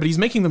grooming them, but he's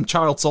making them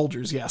child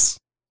soldiers. Yes.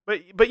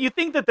 But you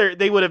think that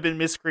they would have been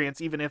miscreants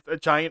even if a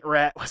giant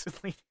rat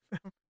wasn't leading them?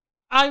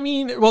 I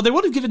mean, well, they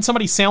would have given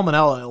somebody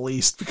salmonella at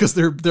least because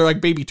they're like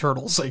baby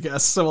turtles, I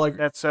guess. So like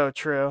that's so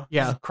true.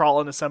 Yeah, just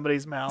crawl into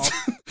somebody's mouth.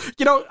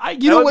 You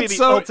know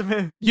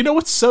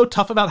what's so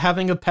tough about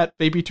having a pet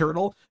baby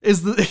turtle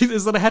is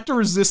that I had to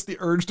resist the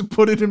urge to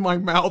put it in my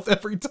mouth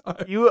every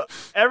time.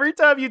 Every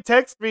time you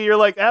text me, you're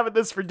like having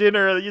this for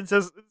dinner. You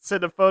just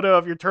send a photo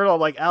of your turtle. I'm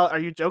like, Al, are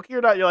you joking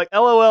or not? You're like,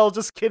 LOL,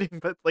 just kidding.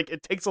 But like,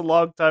 it takes a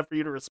long time for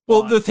you to respond.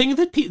 Well, the thing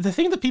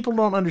that people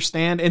don't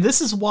understand, and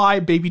this is why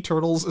baby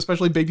turtles,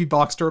 especially baby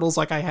box turtles,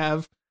 like I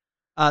have,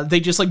 they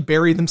just like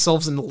bury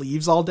themselves in the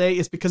leaves all day,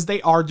 is because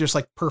they are just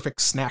like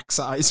perfect snack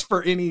size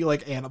for any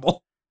like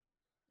animal.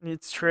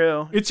 It's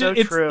true. It's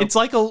true. It's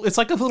like a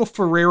little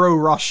Ferrero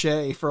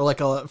Rocher for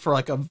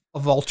a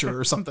vulture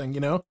or something, you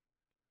know?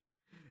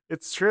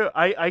 It's true.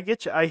 I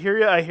get you. I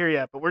hear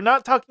you. But we're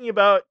not talking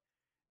about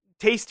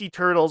tasty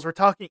turtles. We're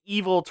talking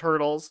evil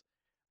turtles.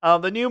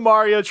 The new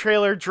Mario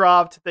trailer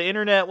dropped. The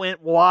internet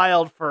went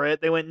wild for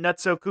it. They went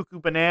nutso cuckoo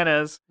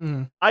bananas.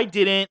 Mm. I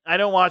didn't. I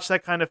don't watch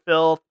that kind of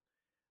filth.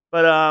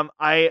 But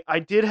I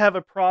did have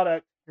a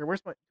product. Here,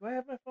 do I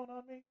have my phone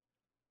on me?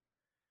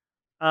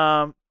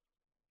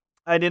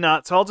 I did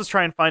not, so I'll just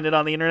try and find it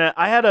on the internet.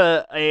 I had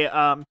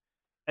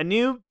a a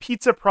new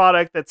pizza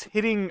product that's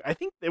hitting. I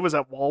think it was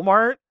at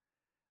Walmart.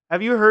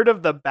 Have you heard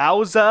of the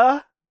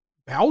Bauza?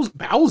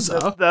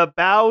 Bowza? The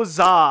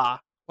Bauza.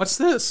 What's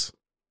this?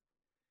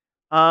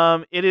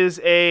 It is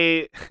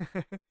a.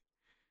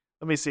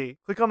 Let me see.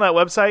 Click on that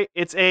website.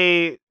 It's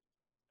a.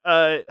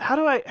 How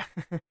do I?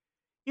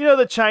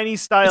 The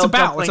Chinese style It's a bao.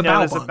 dumpling It's a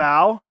known bao as a bun.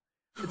 bao.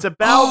 It's a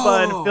bao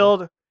bun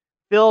Oh.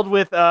 filled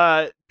with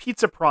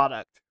pizza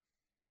product.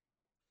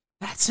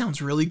 That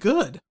sounds really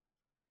good.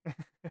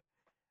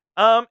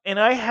 And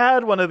I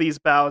had one of these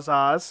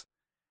baozas,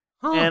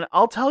 Huh. and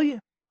I'll tell you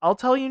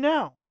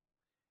now.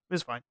 It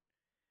was fine.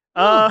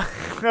 I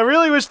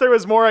really wish there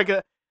was more.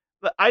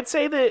 I'd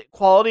say the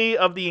quality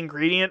of the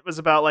ingredient was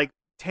about like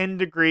 10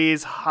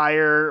 degrees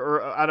higher,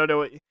 or I don't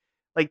know,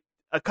 like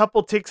a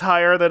couple ticks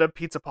higher than a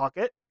pizza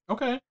pocket,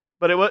 Okay.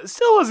 but it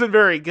still wasn't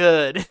very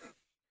good.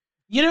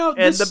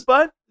 And the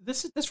bun.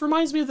 This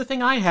reminds me of the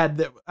thing I had.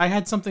 That I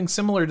had something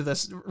similar to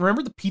this.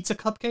 Remember the pizza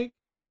cupcake?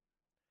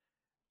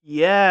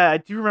 Yeah, I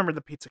do remember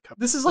the pizza cup.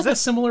 This is Was like a it-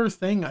 similar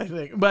thing, I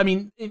think. But I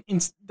mean,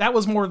 that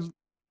was more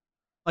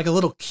like a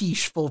little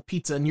quiche full of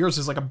pizza, and yours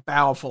is like a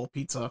bao full of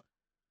pizza.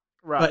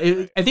 Right.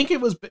 But I think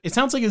it was. It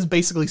sounds like it's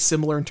basically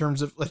similar in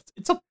terms of like,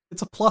 it's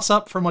a plus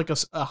up from like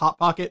a hot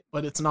pocket,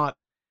 but it's not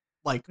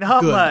like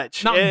Not good.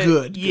 much. Not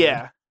good.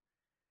 Yeah.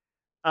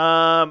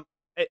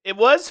 It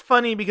was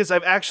funny because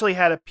I've actually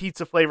had a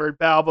pizza flavored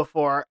bao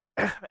before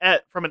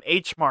from an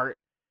H Mart,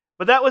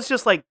 but that was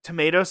just like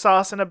tomato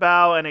sauce in a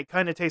bao, and it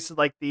kind of tasted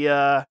like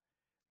the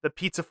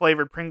pizza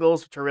flavored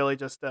Pringles, which are really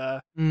just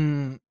Tomato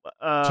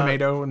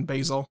and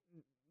basil.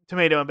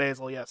 tomato and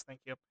basil. Yes, thank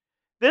you.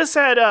 This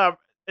had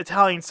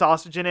Italian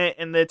sausage in it,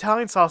 and the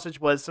Italian sausage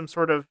was some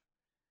sort of.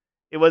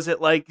 It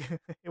wasn't like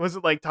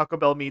Taco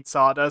Bell meat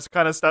sawdust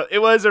kind of stuff. It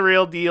was a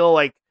real deal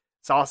like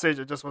sausage.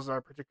 It just wasn't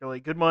a particularly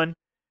good one.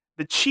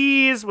 The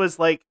cheese was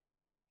like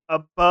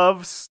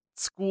above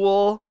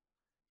school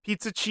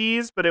pizza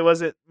cheese, but it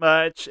wasn't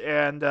much,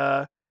 and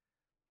the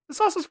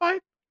sauce was fine.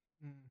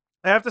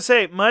 I have to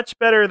say, much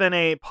better than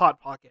a Hot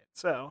Pocket.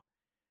 So,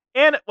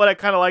 and what I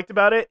kind of liked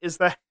about it is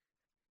that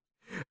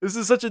this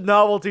is such a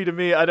novelty to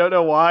me. I don't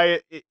know why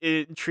it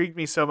intrigued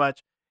me so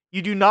much.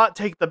 You do not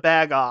take the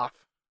bag off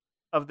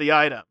of the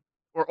item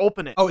or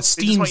open it. Oh, it They just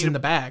want steams you in to-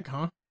 the bag,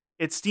 huh?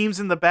 It steams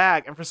in the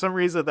bag, and for some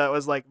reason that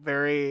was like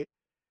very.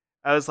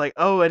 I was like,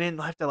 oh, I didn't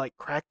have to like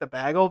crack the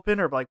bag open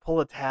or like pull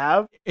a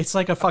tab. It's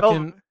like a felt-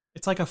 fucking.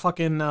 It's like a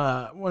fucking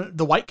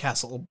the White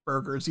Castle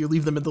burgers. You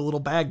leave them in the little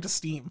bag to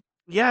steam.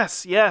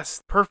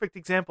 Yes, perfect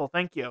example.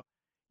 Thank you.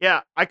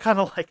 Yeah, I kind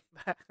of like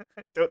that.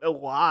 I don't know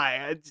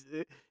why.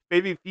 It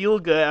made me feel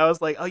good. I was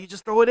like, oh, you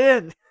just throw it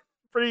in.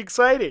 Pretty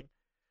exciting.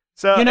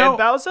 So, You know- and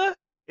Bowser,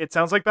 it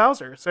sounds like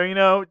Bowser. So,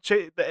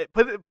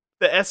 the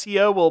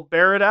SEO will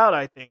bear it out,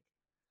 I think.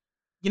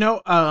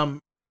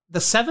 The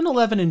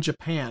 7-Eleven in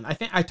Japan. I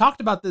think I talked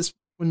about this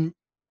when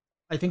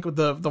I think with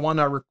the one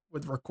I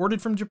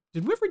recorded from Japan.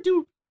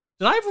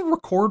 Did I ever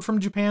record from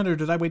Japan, or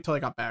did I wait till I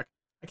got back?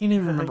 I can't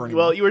even remember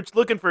anymore. Well, you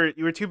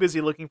were too busy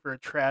looking for a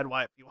trad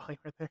wife while you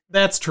were there.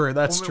 That's true.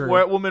 That's woman,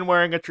 true. Woman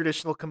wearing a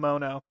traditional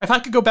kimono. If I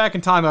could go back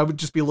in time, I would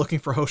just be looking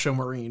for Hosho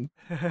Marine.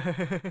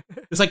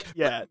 It's like,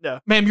 Yeah, no.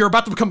 ma'am, you're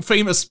about to become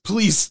famous.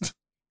 Please,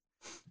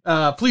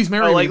 please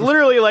marry Oh, like me.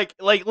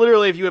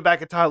 literally, if you went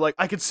back in time, like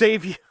I could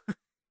save you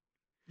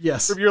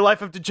Yes. from your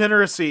life of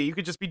degeneracy. You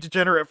could just be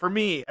degenerate for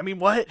me. I mean,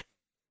 what?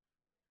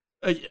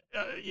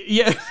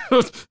 Yeah.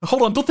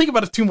 Hold on. Don't think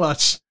about it too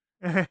much.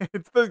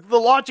 It's the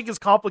logic is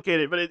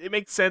complicated, but it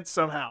makes sense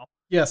somehow.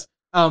 Yes.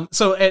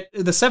 So at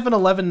the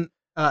 7-Eleven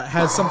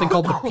has something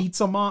called the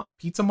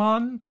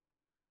Pizzamon.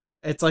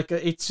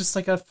 It's just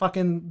like a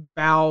fucking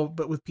bao,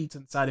 but with pizza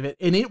inside of it,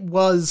 and it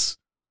was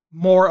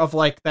more of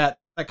like that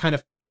kind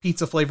of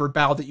pizza flavored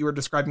bao that you were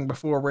describing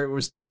before, where it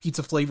was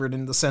pizza flavored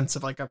in the sense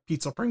of like a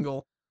pizza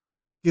Pringle,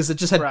 because it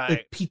just had Right.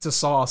 like, pizza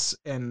sauce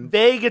and.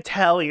 Vague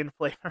Italian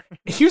flavor.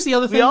 Here's the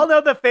other thing. We all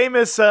know the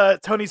famous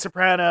Tony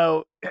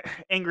Soprano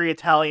angry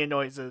Italian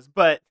noises,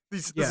 but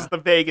this Yeah. is the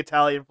vague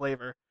Italian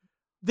flavor.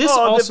 This the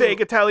also vague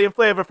Italian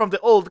flavor from the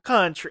old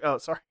country. Oh,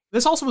 sorry.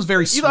 this also was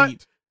very You thought-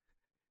 sweet.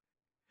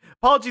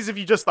 Apologies if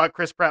you just thought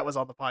Chris Pratt was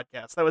on the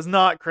podcast. That was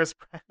not Chris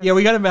Pratt. Yeah,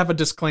 we got to have a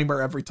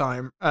disclaimer every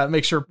time.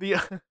 Make sure The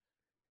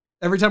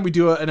every time we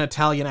do an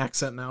Italian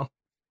accent now.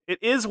 it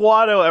is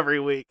Watto every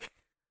week.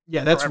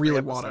 Yeah, that's or every really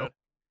episode. Watto.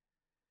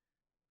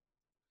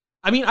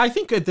 I mean, I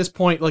think at this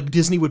point, like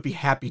Disney would be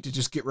happy to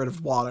just get rid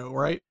of Watto,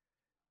 right?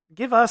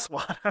 Give us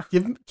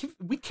Watto.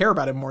 We care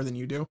about him more than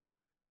you do.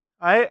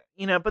 But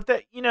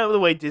the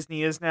way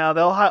Disney is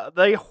now,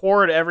 they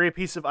hoard every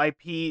piece of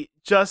IP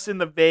just in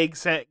the vague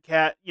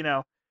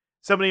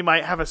somebody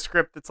might have a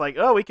script that's like,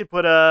 oh, we could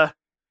put a.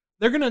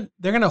 They're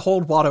gonna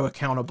hold Watto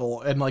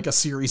accountable in like a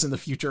series in the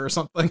future or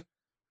something.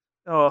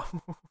 Oh,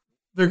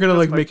 They're gonna that's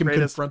like my make him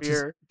greatest confront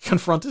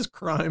fear. his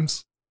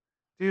crimes.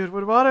 Dude,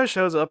 when Watto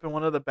shows up in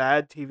one of the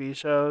bad TV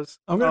shows,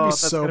 I'm gonna be that's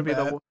so gonna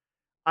bad.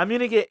 I'm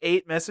gonna get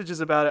 8 messages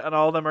about it, and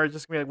all of them are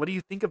just gonna be like, "What do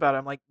you think about it?"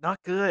 I'm like, "Not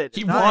good,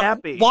 not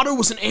happy." Watto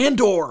was an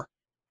Andor.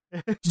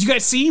 Did you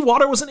guys see?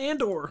 Watto was an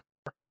Andor.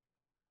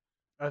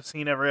 I've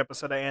seen every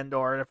episode of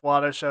Andor, and if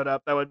Watto showed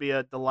up, that would be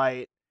a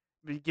delight.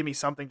 It'd give me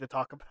something to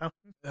talk about.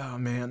 Oh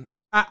man,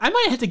 I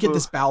might have to get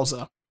this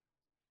Bowser.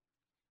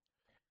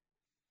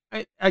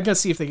 I gotta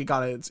see if they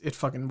got it at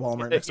fucking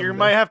Walmart. Next You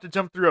might have to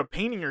jump through a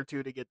painting or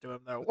two to get to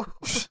him, though.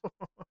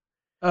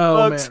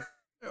 Oh Bugs. man,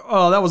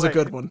 oh that was a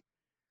good one.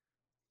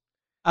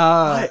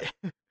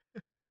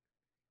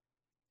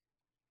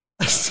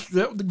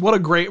 What a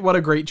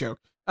great joke.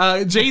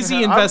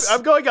 Jay-Z invests.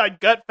 I'm going on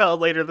Gutfeld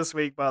later this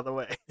week, by the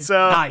way.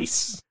 So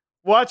Nice.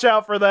 Watch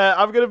out for that.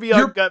 I'm going to be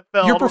on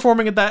Gutfeld. You're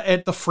performing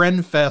at the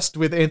Friend Fest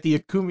with Anthony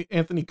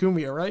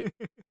Cumia, right?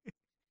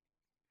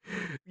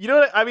 You know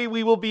what? I mean,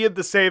 we will be in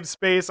the same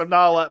space. I'm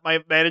not allowed.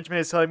 My management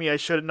is telling me I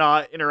should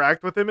not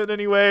interact with him in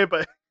any way,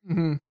 but,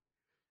 Mm-hmm.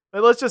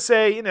 but let's just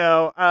say,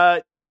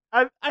 I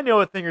know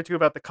a thing or two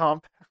about the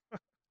comp.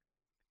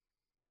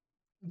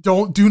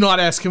 Do not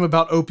ask him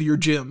about Opie or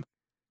Jim.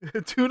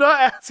 Do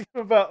not ask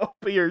him about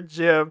Opie or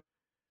Jim.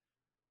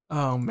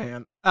 Oh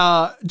man.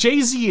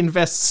 Jay-Z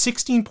invests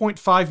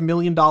 $16.5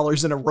 million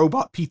in a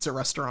robot pizza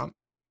restaurant.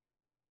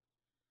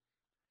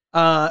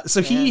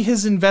 So he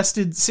has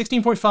invested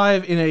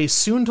 16.5 in a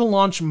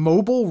soon-to-launch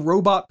mobile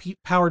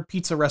robot-powered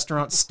pizza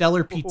restaurant,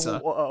 Stellar Pizza.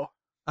 Whoa.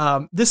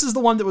 This is the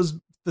one that was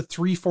the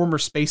 3 former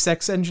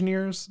SpaceX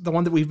engineers, the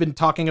one that we've been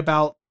talking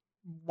about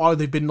while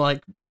they've been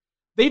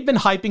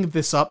hyping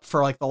this up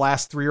for like the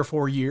last 3 or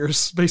 4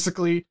 years,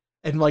 basically,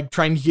 and like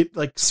trying to get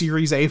like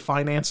Series A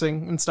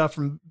financing and stuff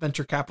from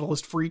venture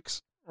capitalist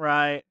freaks.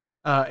 Right.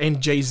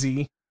 And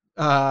Jay-Z.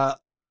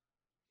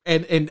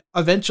 And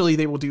eventually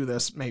they will do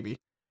this, maybe.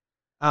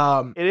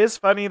 It is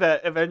funny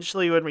that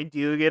eventually when we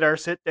do get our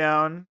sit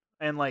down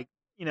and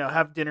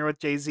have dinner with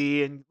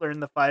Jay-Z and learn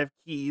the 5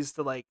 keys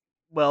to like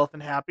wealth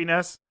and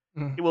happiness,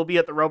 it will be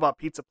at the robot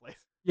pizza place.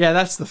 Yeah,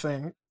 that's the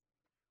thing.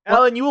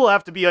 Alan, you will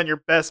have to be on your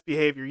best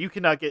behavior. You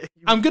cannot get.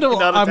 I'm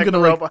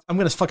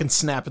gonna fucking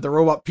snap at the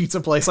robot pizza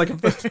place. Like,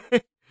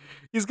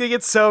 he's gonna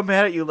get so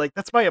mad at you. Like,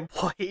 that's my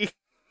employee.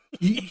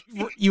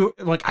 you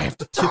like, I have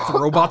to tip the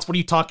robots. What are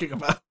you talking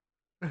about?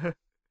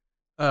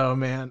 Oh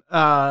man.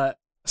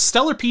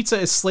 Stellar Pizza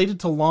is slated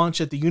to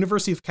launch at the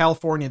University of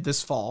California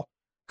this fall.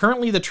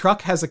 Currently, the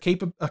truck has a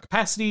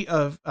capacity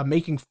of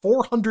making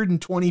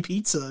 420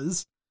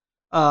 pizzas,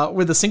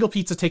 with a single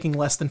pizza taking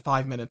less than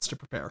 5 minutes to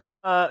prepare.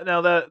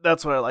 Now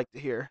that's what I like to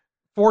hear.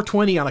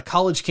 420 on a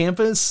college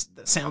campus?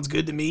 That sounds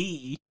good to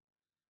me.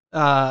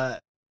 I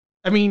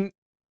mean,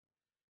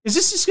 is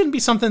this just going to be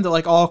something that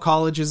like all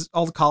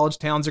the college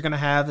towns are going to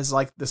have, is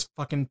like this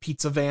fucking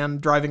pizza van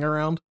driving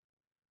around?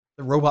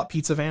 The robot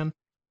pizza van?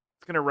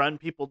 It's going to run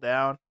people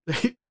down.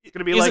 It's going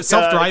to be Is it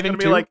self-driving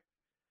too?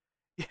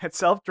 Yeah, it's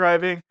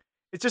self-driving.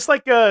 It's just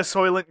like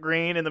Soylent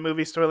Green in the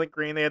movie Soylent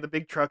Green. They had the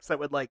big trucks that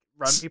would like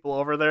run people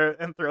over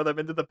there and throw them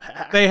into the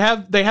back. They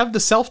have the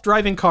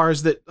self-driving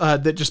cars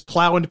that just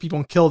plow into people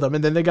and kill them,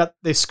 and then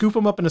they scoop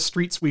them up in a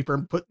street sweeper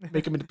and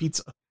make them into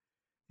pizza.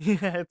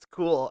 Yeah, it's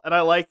cool, and I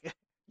like it.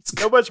 It's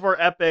so much more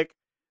epic.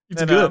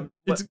 It's good.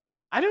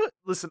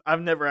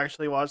 I've never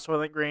actually watched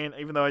Soylent Green,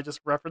 even though I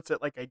just referenced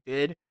it like I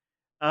did.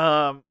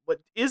 But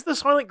is the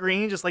Soylent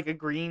Green just like a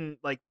green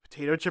like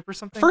potato chip or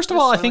something? First of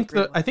all, I think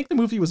the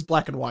movie was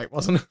black and white,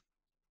 wasn't it?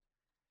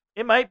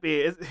 It might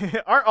be.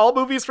 Aren't all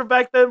movies from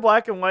back then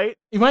black and white?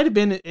 It might have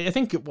been. I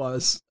think it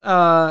was.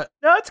 No,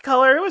 it's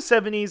color. It was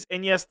 70s,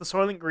 and yes, the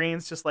Soylent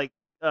Green's just like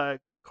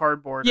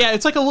cardboard. Yeah,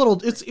 it's like a little.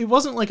 It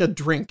wasn't like a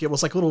drink. It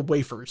was like little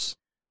wafers.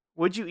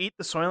 Would you eat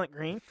the Soylent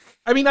Green?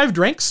 I mean, I've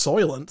drank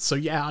Soylent, so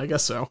yeah, I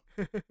guess so.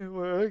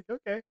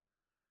 Okay.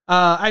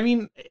 I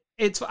mean,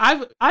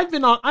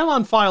 I'm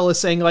on file as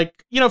saying, like,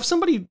 if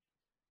somebody,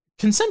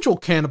 consensual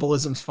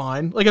cannibalism's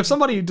fine. Like, if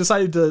somebody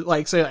decided to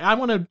like say, I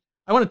want to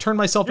turn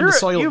myself into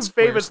Soylent. You've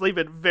famously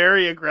been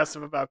very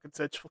aggressive about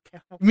consensual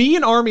cannibalism. Me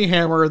and Army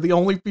Hammer are the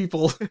only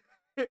people.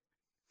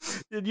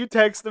 Did you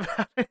text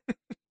about it?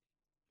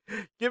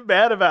 Get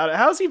mad about it.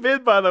 How's he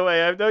been, by the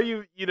way? I know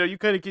you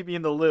kind of keep me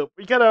in the loop.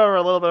 We kind of are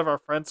a little bit of our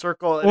friend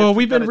circle. Well,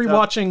 we've been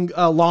rewatching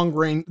the Lone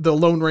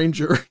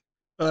Ranger,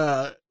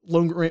 the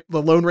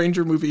Lone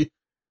Ranger movie.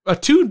 The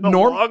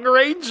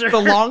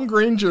Long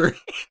Ranger.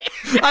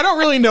 I don't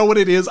really know what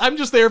it is. I'm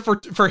just there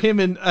for him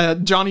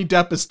and Johnny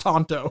Depp as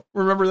Tonto.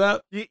 Remember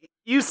that?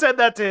 You said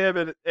that to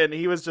him, and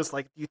he was just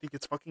like, "Do you think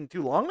it's fucking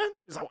too long? Then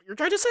is that what you're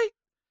trying to say?"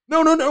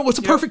 No. It's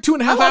a perfect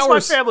 2.5 hours. I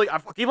lost my family. I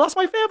fucking lost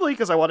my family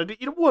because I wanted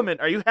to eat a woman.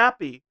 Are you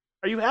happy?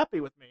 Are you happy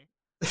with me?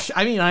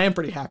 I mean, I am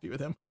pretty happy with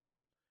him.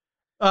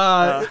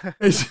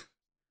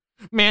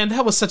 Man,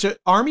 that was such a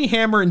Army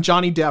Hammer and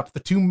Johnny Depp,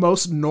 the two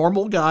most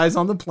normal guys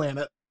on the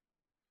planet.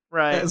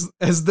 Right.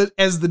 As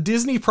the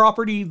Disney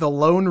property, the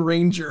Lone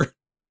Ranger.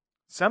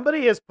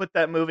 Somebody has put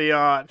that movie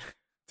on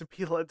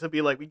to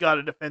be like, we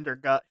gotta defend our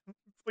gut.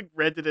 It's like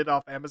rented it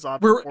off Amazon.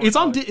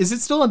 Is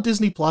it still on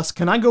Disney Plus?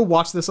 Can I go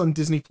watch this on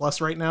Disney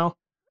Plus right now?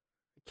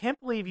 I can't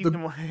believe you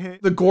can.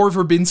 The Gore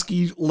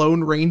Verbinski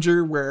Lone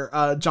Ranger, where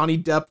Johnny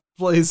Depp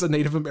plays a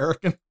Native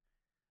American.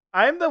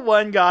 I'm the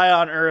one guy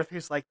on Earth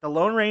who's like, the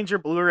Lone Ranger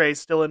Blu-ray is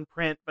still in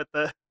print, but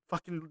the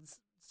fucking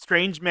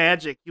Strange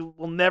Magic, you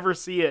will never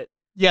see it.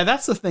 Yeah,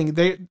 that's the thing.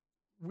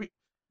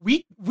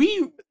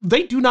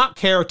 they do not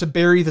care to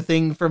bury the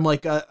thing from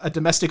like a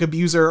domestic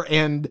abuser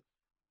and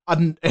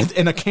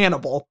a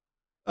cannibal.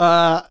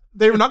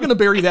 They're not going to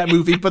bury that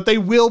movie, but they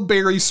will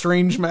bury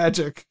Strange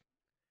Magic.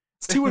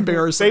 It's too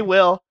embarrassing. They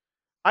will.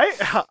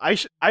 Did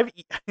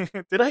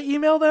I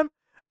email them?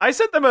 I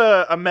sent them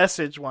a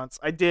message once.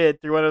 I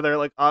did through one of their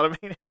like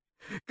automated,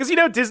 because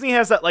Disney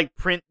has that like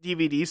print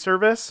DVD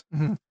service,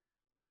 Mhm.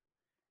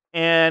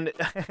 and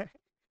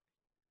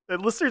the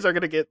listeners are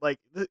gonna get like,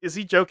 is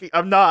he joking?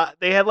 I'm not.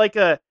 They had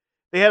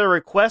a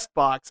request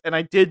box, and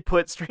I did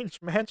put Strange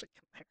Magic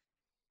in there,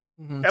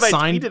 Mhm. and I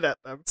tweeted at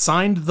them.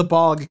 Signed the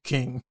Bog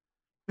King.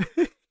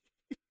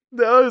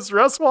 No, it's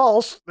Russ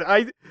Walsh.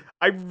 I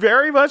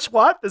very much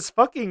want this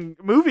fucking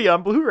movie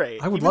on Blu-ray.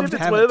 I would Even love if to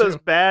it's have one it, of those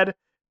too. bad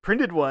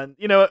printed one.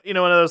 One of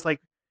those like,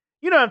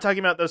 I'm talking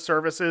about those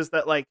services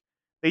that like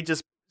they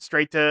just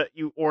straight to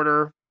you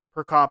order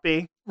per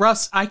copy.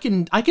 Russ, I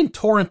can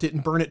torrent it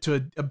and burn it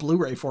to a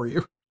Blu-ray for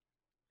you.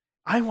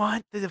 I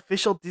want the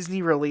official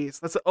Disney release.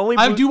 That's the only.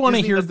 I do want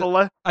to Disney hear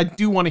that's I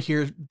do want to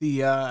hear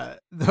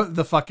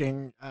the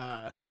fucking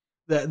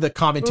the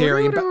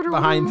commentary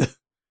behind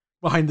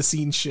the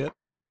scenes shit.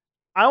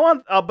 I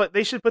want, but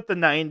they should put the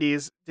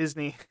 '90s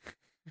Disney,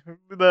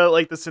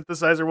 the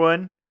synthesizer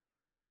one.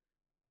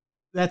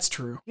 That's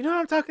true. You know what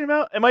I'm talking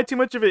about? Am I too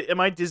much of it? Am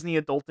I Disney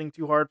adulting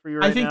too hard for you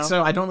right now? I think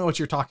so. I don't know what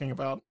you're talking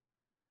about.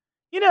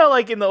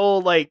 Like in the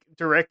old like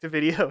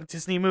direct-to-video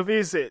Disney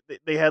movies,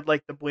 they had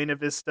like the Buena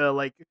Vista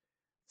like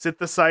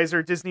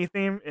synthesizer Disney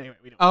theme. Anyway,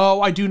 we don't.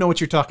 Oh, I do know what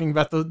you're talking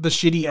about. The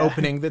shitty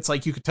opening that's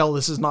like you could tell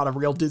this is not a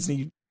real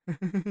Disney.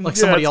 Like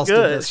somebody else did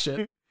this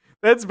shit.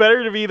 That's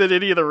better to me than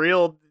any of the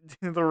real,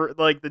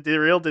 the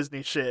real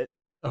Disney shit.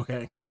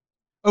 Okay,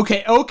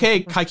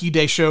 Kaiki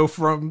Day show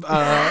from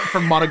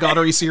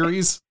Monogatari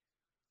series.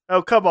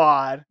 Oh, come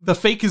on. The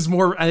fake is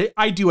more.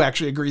 I do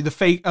actually agree. The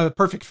fake,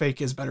 perfect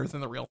fake, is better than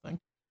the real thing.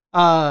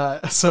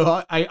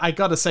 So I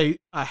gotta say,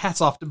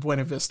 hats off to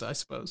Buena Vista, I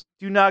suppose.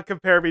 Do not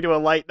compare me to a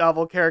light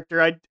novel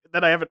character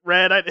that I haven't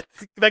read.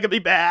 That could be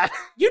bad.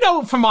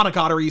 From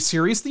Monogatari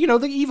series, the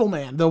evil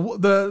man,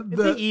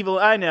 the evil.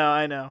 I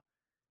know.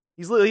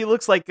 He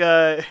looks like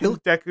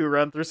Deku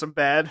run through some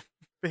bad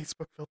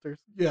Facebook filters.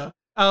 Yeah.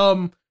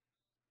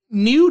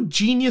 New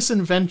genius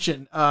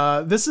invention.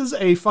 This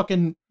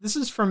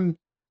is from,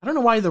 I don't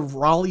know why the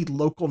Raleigh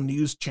local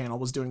news channel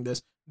was doing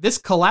this. This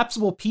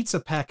collapsible pizza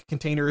pack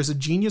container is a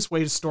genius way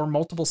to store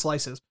multiple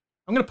slices.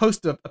 I'm going to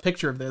post a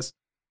picture of this.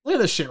 Look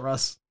at this shit,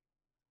 Russ.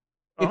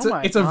 It's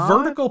a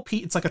vertical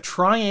it's like a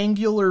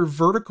triangular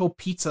vertical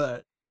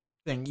pizza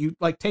thing. You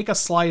like take a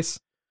slice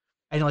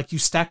and like you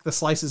stack the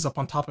slices up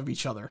on top of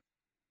each other.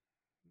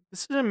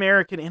 This is an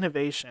American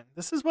innovation.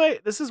 This is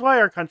why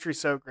our country's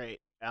so great,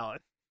 Alan.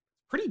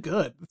 Pretty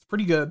good. It's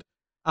pretty good.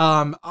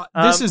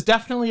 This is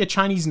definitely a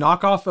Chinese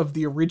knockoff of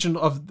the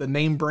original of the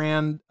name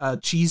brand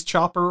cheese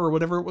chopper or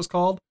whatever it was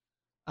called.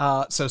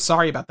 So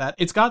sorry about that.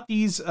 It's got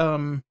these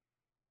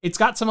it's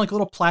got some like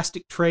little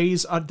plastic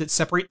trays that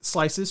separate the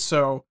slices,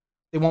 so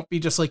they won't be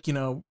just like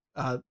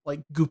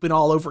like gooping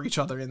all over each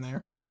other in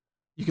there.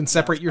 You can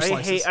separate your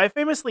slices. I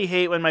famously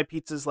hate when my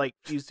pizzas like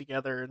fuse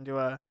together into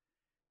a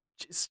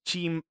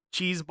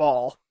cheese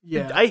ball.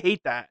 Yeah, I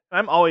hate that.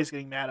 I'm always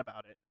getting mad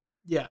about it.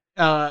 Yeah.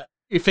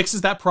 It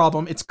fixes that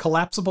problem. It's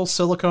collapsible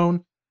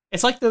silicone.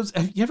 It's like those.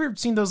 Have you ever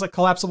seen those like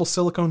collapsible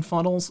silicone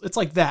funnels? It's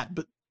like that,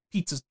 but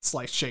pizza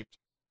slice shaped.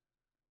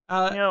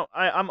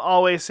 I'm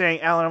always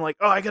saying, Alan, I'm like,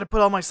 oh, I got to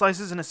put all my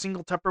slices in a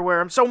single Tupperware.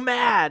 I'm so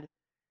mad.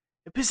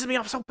 It pisses me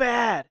off so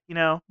bad.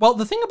 Well,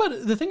 the thing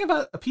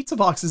about a pizza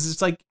box is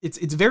it's like it's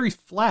very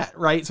flat,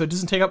 right? So it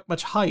doesn't take up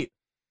much height,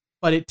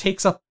 but it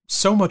takes up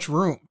so much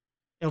room.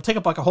 It'll take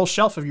up like a whole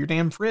shelf of your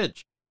damn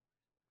fridge.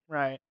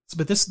 Right.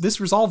 But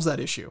this resolves that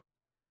issue.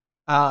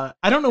 I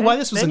don't know why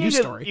this was a news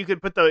story. You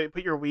could put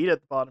your weed at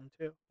the bottom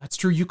too. That's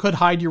true. You could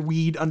hide your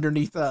weed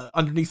underneath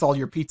all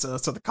your pizza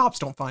so the cops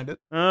don't find it.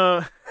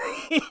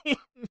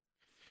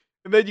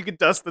 And then you could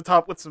dust the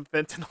top with some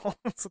fentanyl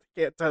so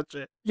they can't touch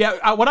it.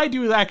 Yeah, what I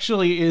do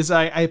actually is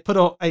I put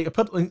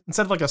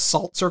instead of like a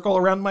salt circle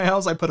around my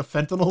house, I put a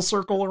fentanyl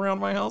circle around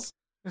my house.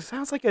 It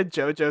sounds like a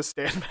JoJo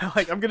stand.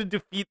 Like I'm gonna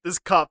defeat this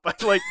cop by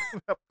like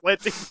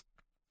planting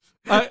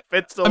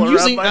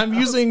fentanyl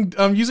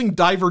I'm using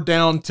Diver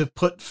Down to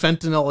put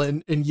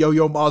fentanyl in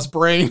Yo-Yo Ma's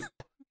brain.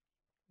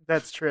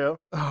 That's true.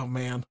 Oh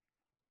man,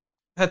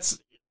 that's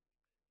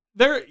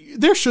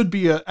there should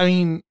be I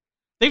mean,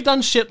 they've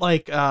done shit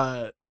like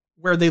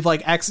where they've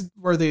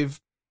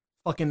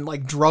fucking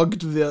like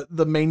drugged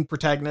the main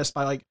protagonist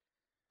by like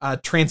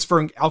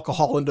transferring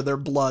alcohol into their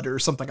blood or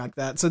something like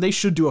that. So they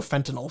should do a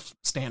fentanyl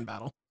stand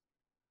battle.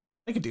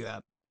 They could do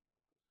that.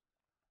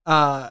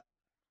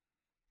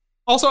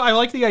 Also, I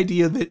like the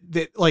idea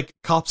that like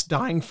cops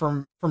dying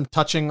from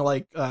touching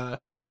like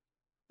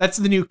that's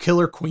the new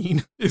Killer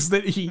Queen, is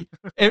that he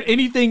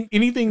anything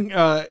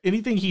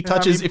he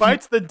touches, he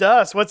bites the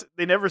dust.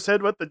 They never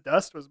said what the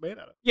dust was made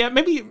out of. Yeah,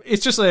 maybe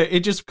it's just it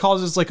just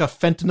causes like a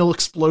fentanyl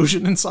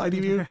explosion inside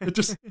of you. It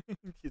just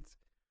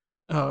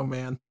oh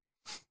man.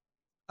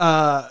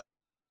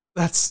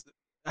 That's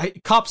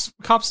Cops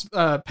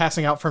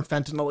passing out from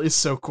fentanyl is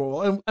so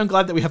cool. I'm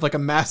glad that we have like a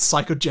mass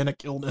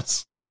psychogenic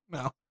illness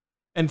now,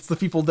 and it's the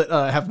people that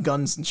have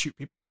guns and shoot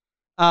people.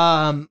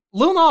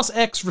 Lil Nas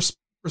X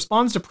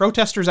responds to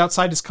protesters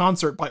outside his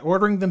concert by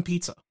ordering them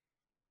pizza.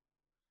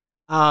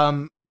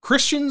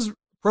 Christians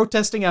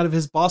protesting out of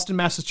his Boston,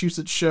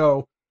 Massachusetts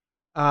show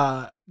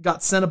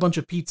got sent a bunch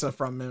of pizza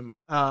from him.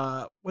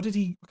 What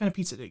kind of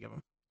pizza did he give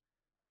him?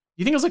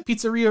 You think it was like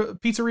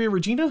Pizzeria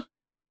Regina?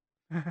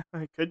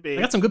 It could be.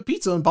 They got some good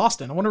pizza in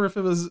Boston. I wonder if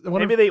it was...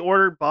 Maybe they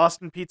ordered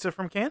Boston pizza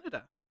from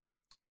Canada.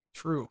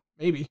 True.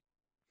 Maybe.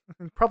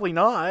 Probably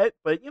not,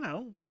 but you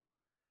know.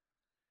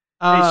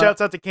 Hey, shouts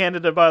out to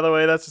Canada, by the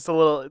way. That's just a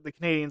little... The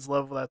Canadians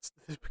love that.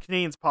 The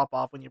Canadians pop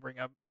off when you bring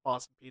up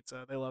Boston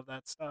pizza. They love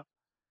that stuff.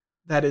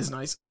 That is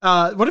nice.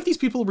 What if these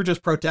people were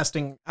just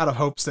protesting out of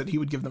hopes that he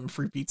would give them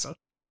free pizza?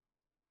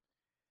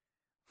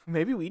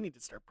 Maybe we need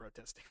to start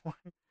protesting more.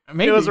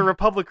 Maybe. It was a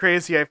Republic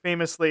Crazy. I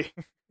famously...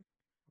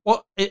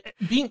 Well,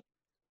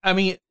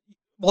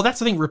 that's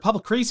the thing.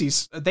 Republic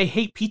Crazies, they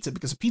hate pizza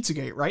because of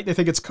Pizzagate, right? They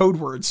think it's code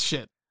words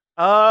shit.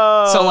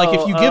 Oh. So, like,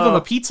 if you give them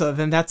a pizza,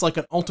 then that's like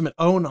an ultimate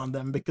own on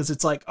them because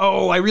it's like,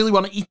 oh, I really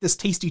want to eat this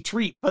tasty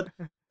treat, but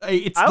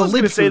it's I the was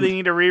lib going to say food. they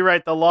need to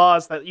rewrite the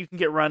laws that you can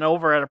get run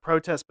over at a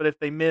protest, but if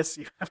they miss,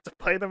 you have to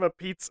buy them a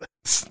pizza.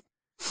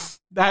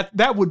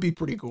 That would be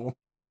pretty cool.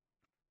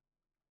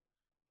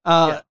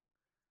 Yeah.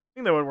 I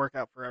think that would work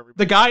out for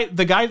everybody.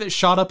 The guy that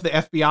shot up the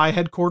FBI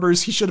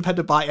headquarters, he should have had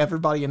to buy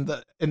everybody in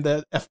the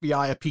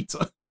FBI a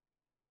pizza.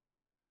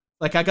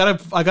 Like, I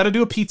gotta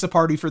do a pizza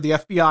party for the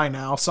FBI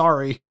now.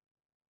 Sorry.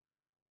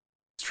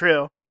 It's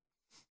true.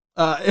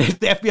 The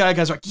FBI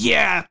guys are like,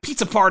 yeah,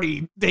 pizza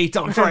party date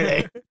on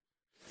Friday.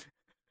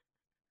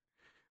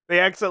 They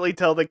accidentally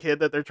tell the kid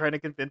that they're trying to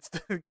convince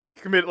to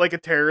commit like a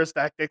terrorist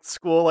act at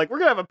school. Like, we're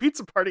gonna have a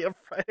pizza party on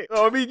Friday.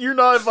 Oh, I mean, you're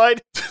not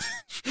invited.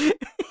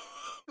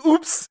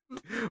 Oops,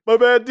 my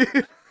bad,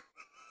 dude.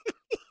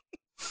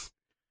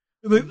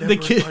 The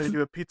kid to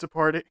do a pizza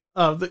party.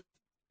 The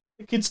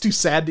kid's too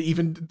sad to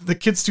even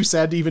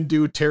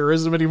do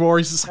terrorism anymore.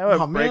 He's just That like,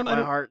 would oh break man,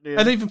 my heart, dude.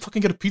 I didn't even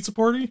fucking get a pizza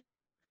party.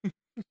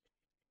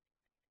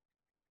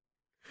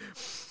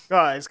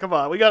 Guys, come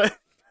on, we gotta.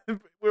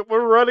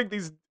 We're running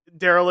these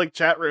derelict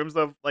chat rooms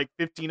of like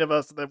 15 of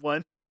us and then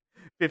one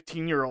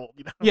 15-year-old.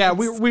 You know? Yeah,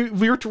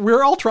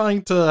 we're all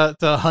trying to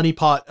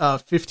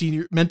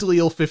honeypot mentally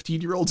ill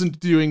 15-year-olds into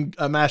doing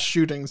mass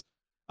shootings.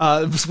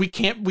 We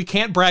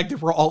can't brag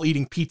that we're all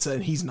eating pizza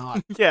and he's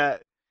not. Yeah,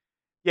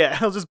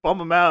 he'll just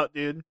bum him out,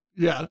 dude.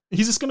 Yeah,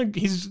 he's just gonna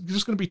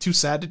be too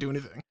sad to do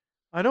anything.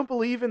 I don't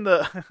believe in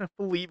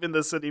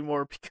this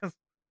anymore because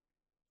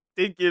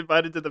I did get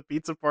invited to the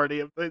pizza party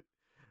of the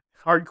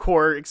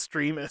hardcore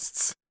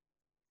extremists.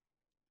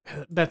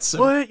 That's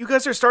so... What? You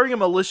guys are starting a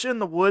militia in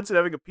the woods and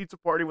having a pizza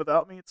party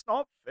without me? It's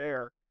not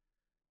fair.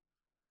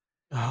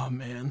 Oh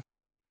man.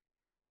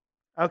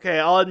 Okay,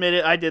 I'll admit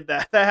it. I did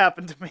that. That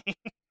happened to me.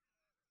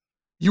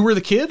 You were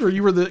the kid, or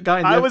you were the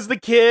guy? I was the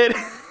kid.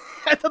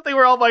 I thought they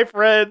were all my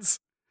friends.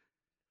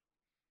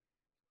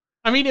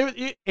 I mean,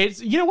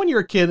 it's when you're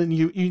a kid and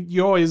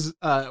you always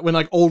when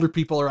like older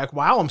people are like,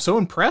 "Wow, I'm so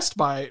impressed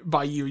by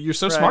you. You're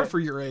so smart for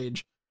your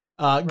age."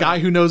 Guy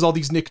who knows all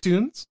these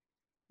Nicktoons.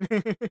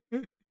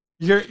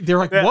 They're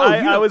like, whoa.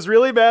 I was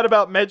really mad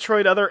about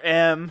Metroid Other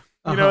M.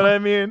 You know what I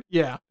mean?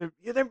 Yeah.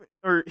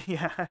 They're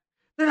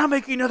not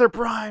making another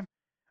Prime.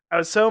 I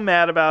was so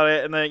mad about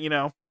it, and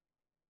then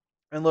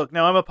and look,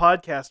 now I'm a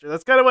podcaster.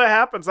 That's kind of what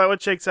happens. That's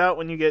what shakes out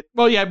when you get.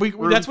 Well, yeah,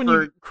 that's when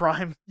you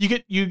crime.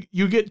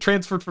 You get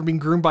transferred from being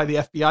groomed by the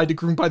FBI to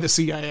groomed by the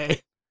CIA.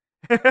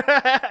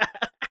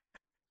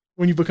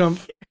 When you become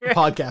a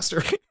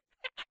podcaster.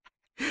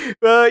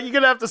 Well, you're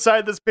gonna have to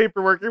sign this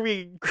paperwork. You're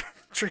being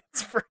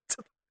transferred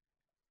to.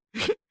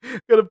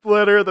 Gonna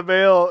letter the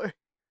mail.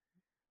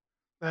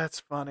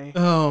 That's funny.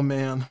 Oh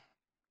man,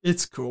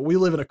 it's cool. We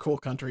live in a cool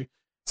country.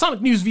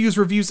 Sonic News, Views,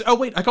 Reviews. Oh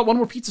wait, I got one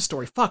more pizza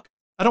story. Fuck,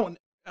 I don't.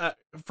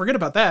 Forget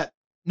about that.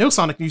 No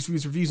Sonic News,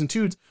 Views, Reviews, and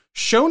Tudes.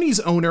 Shoney's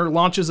owner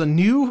launches a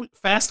new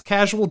fast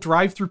casual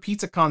drive-through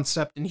pizza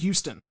concept in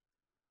Houston.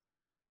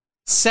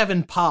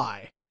 7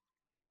 Pie.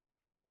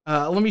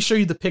 Let me show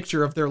you the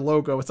picture of their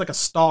logo. It's like a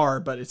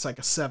star, but it's like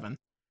a 7.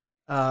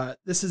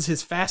 This is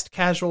his fast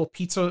casual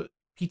pizza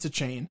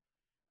chain.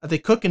 They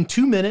cook in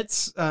 2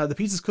 minutes. The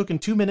pizzas cook in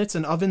 2 minutes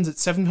in ovens at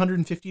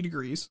 750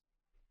 degrees.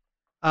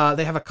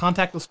 They have a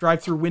contactless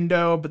drive-through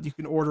window, but you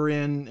can order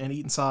in and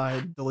eat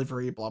inside,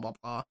 delivery, blah, blah,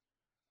 blah.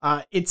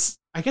 It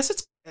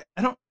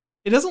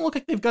doesn't look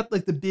like they've got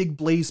like the big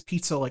Blaze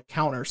pizza like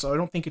counter, so I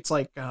don't think it's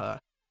like a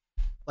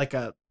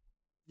Blaze /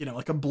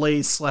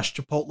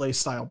 Chipotle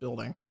style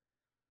building.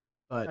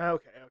 But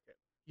okay.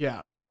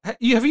 Yeah. Have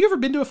you ever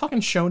been to a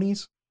fucking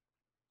Shoney's?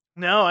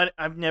 No,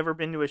 I've never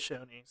been to a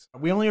Shoney's.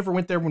 We only ever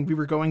went there when we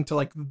were going to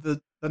like the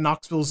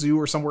Knoxville Zoo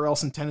or somewhere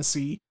else in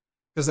Tennessee,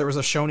 because there was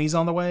a Shoney's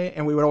on the way,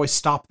 and we would always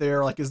stop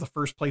there like as the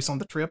first place on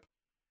the trip.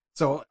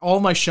 So all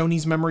my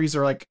Shoney's memories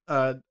are like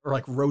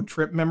road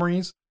trip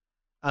memories.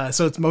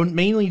 So it's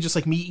mainly just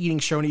like me eating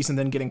Shoney's and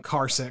then getting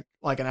car sick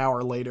like an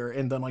hour later,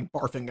 and then like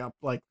barfing up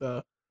like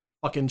the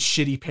fucking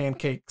shitty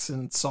pancakes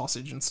and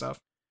sausage and stuff.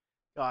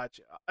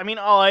 Gotcha. I mean,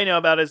 all I know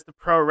about is the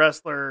pro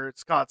wrestler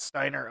Scott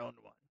Steiner owned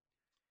one.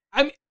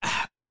 I mean,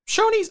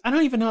 Shoney's, I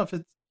don't even know if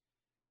it's,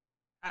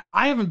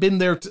 I haven't been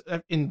there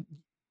in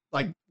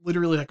like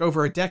literally like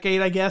over a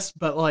decade, I guess,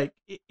 but like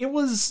it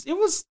was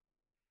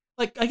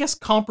like, I guess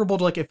comparable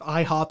to like if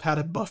IHOP had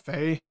a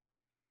buffet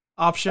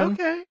option.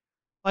 Okay.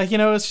 Like, you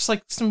know, it's just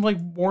like some like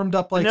warmed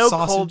up like no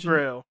sausage. cold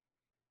brew.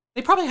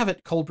 They probably have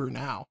it cold brew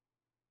now.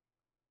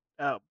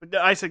 Oh, but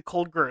I said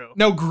cold brew.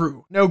 No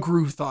Gru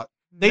thought.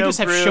 They no just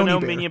have brew, Shoney no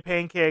Bear. minion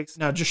pancakes.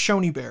 No, just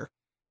Shoney Bear.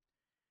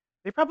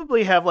 They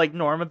probably have like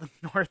Norm of the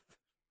North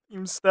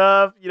theme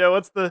stuff. You know,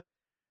 what's the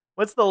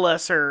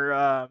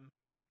lesser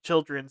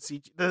children's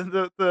CG?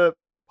 The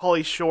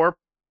Pauly Shore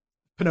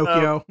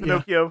Pinocchio.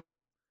 Pinocchio.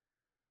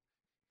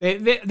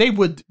 Yeah. They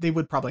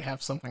would probably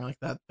have something like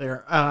that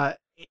there.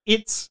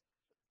 It's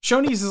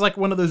Shoney's is like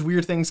one of those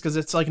weird things because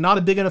it's like not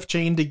a big enough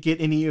chain to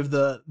get any of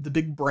the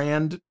big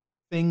brand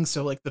things.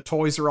 So like the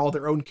toys are all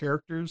their own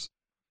characters.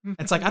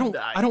 It's like I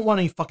don't want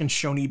any fucking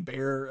Shoney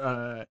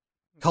Bear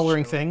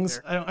coloring Shoney things.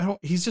 Bear. I don't.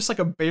 He's just like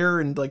a bear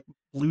in like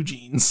blue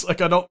jeans.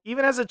 Like I don't.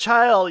 Even as a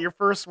child, your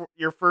first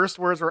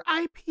words were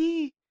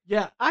IP.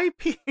 Yeah.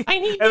 IP. I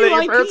need And new then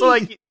your IP. parents were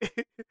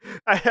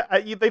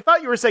like, they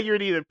thought you were saying you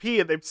needed a pee,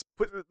 and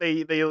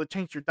they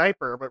changed your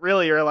diaper, but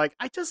really you're like,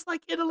 I just like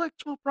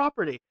intellectual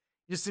property.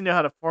 You just didn't know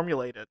how to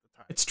formulate it at the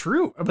time. It's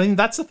true. I mean,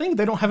 that's the thing.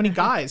 They don't have any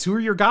guys. Who are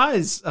your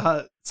guys?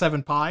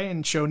 Seven Pie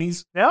and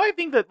Shoney's. Now I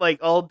think that like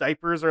all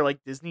diapers are like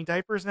Disney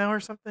diapers now or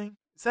something.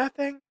 Is that a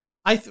thing?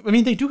 I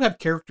mean, they do have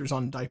characters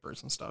on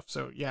diapers and stuff.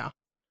 So yeah,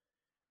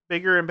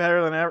 Bigger and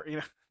better than ever. You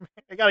know,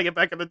 I gotta get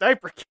back in the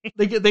diaper game.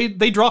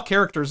 they draw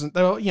characters and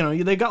you know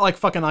they got like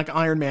fucking like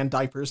Iron Man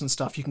diapers and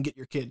stuff. You can get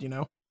your kid. You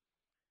know.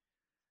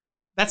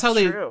 That's how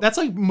True. That's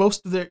like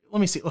most of their.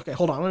 Let me see. Okay,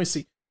 hold on. Let me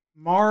see.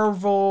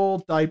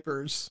 Marvel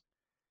diapers.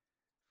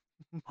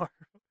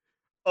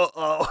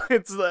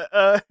 It's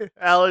the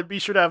Alan. Be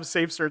sure to have a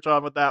safe search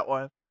on with that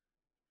one.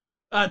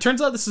 It turns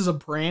out this is a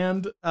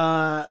brand.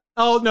 Oh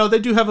no, they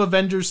do have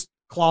Avengers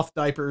cloth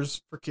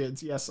diapers for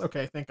kids. Yes.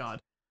 Okay. Thank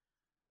God.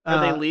 Are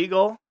they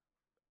legal?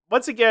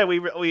 Once again,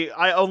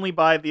 I only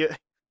buy the.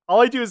 All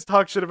I do is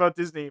talk shit about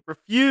Disney.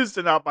 Refuse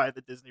to not buy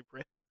the Disney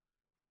print.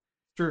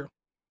 True.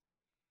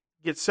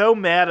 Get so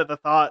mad at the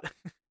thought.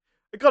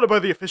 I gotta buy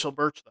the official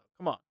merch though.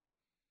 Come on.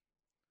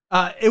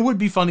 It would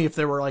be funny if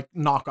there were like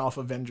knockoff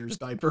Avengers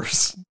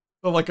diapers.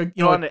 But like a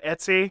Go on to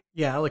Etsy.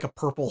 Yeah, like a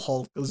purple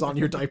Hulk is on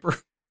your diaper.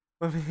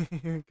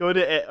 Go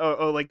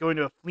to like going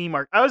to a flea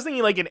market. I was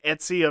thinking like an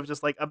Etsy of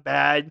just like a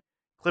bad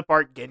clip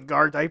art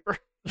Gengar diaper.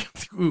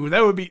 Ooh,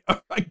 that would be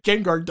a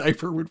Gengar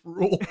diaper would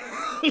rule.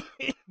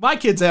 My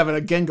kid's having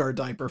a Gengar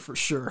diaper for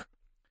sure.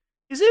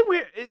 Is it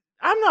weird?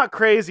 I'm not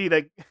crazy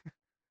that.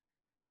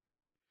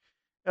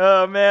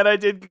 Oh man, I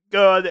did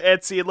go on to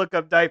Etsy and look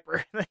up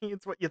diaper.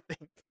 It's what you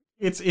think.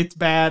 It's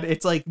bad.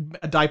 It's like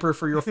a diaper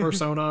for your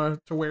fursona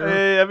to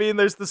wear. I mean,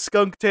 there's the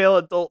skunk tail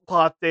adult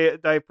cloth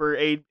diaper,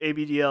 ABDL,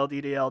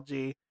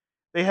 DDLG.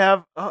 They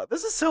have,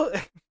 this is so,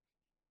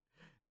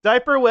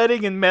 diaper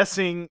wedding and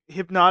messing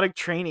hypnotic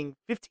training,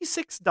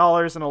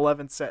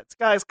 $56.11.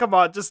 Guys, come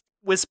on, just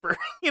whisper.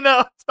 You know,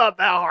 it's not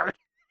that hard.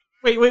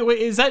 Wait,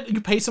 is that you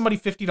pay somebody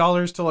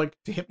 $50 to like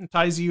to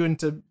hypnotize you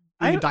into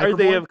being a diaper Are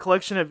they boy? a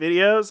collection of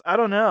videos? I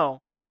don't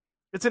know.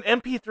 It's an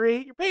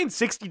MP3. You're paying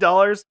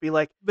 $60 to be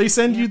like. They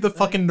send you the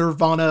fucking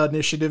Nirvana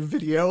Initiative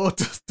video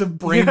to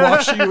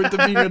brainwash you into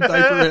being a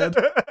diaper head.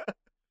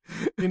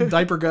 Being a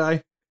diaper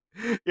guy.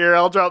 Here,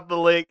 I'll drop the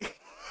link.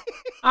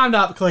 I'm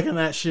not clicking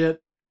that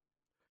shit.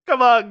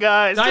 Come on,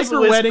 guys.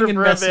 Diaper wedding and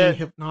messing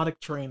hypnotic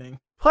training.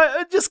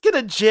 Just get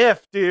a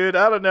GIF, dude.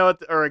 I don't know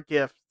or a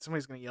GIF.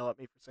 Somebody's gonna yell at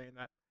me for saying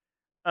that.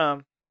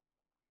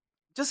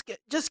 Just get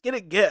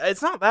it.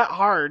 It's not that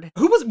hard.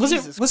 Who was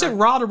Jesus it? Was it Christ.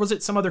 Rod or was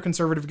it some other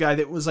conservative guy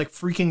that was like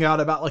freaking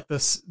out about like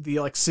the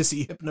like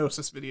sissy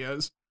hypnosis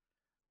videos?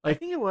 I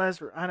think it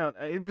was. I don't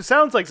know. It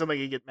sounds like something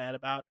you get mad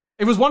about.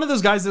 It was one of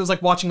those guys that was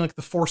like watching like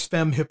the Force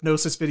Femme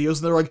hypnosis videos,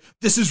 and they're like,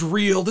 "This is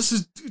real. This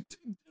is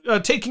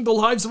taking the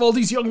lives of all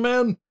these young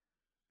men."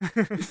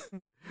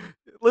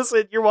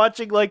 Listen, you're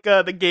watching like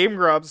the Game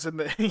Grumps,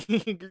 and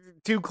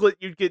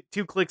you get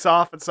 2 clicks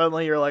off, and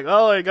suddenly you're like,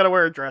 "Oh, I gotta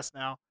wear a dress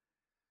now.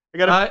 I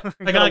gotta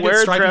get wear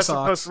a stripy dress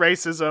socks. post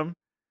racism."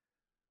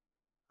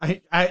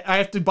 I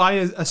have to buy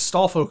a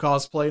Stolfo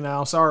cosplay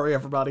now. Sorry,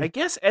 everybody. I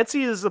guess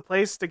Etsy is the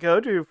place to go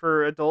to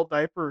for adult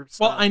diaper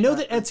stuff. Well, I know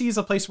that Etsy is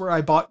a place where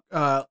I bought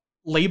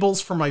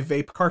labels for my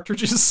vape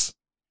cartridges.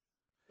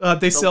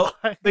 They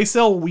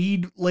sell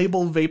weed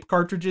label vape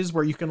cartridges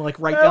where you can like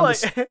write down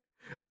the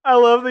I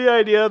love the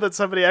idea that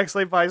somebody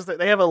actually buys that.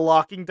 They have a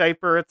locking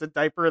diaper. It's a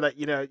diaper that,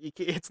 you know,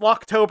 it's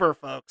Locktober,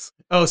 folks.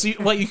 Oh, so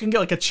you can get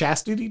like a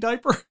chastity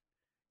diaper?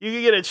 You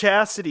can get a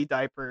chastity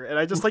diaper. And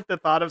I just like the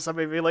thought of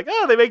somebody being like,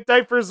 oh, they make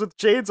diapers with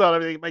chains on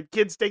them. My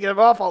kid's taking them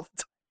off all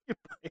the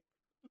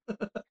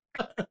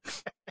time.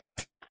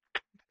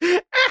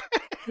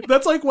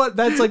 That's like what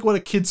a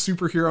kid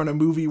superhero in a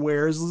movie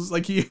wears. It's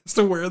like he has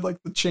to wear like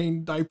the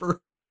chain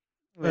diaper.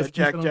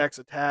 Jack's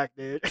attack,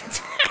 dude.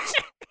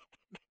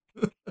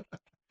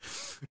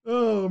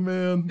 Oh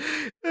man.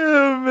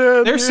 Oh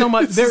man, There's dude, so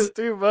much- This there- is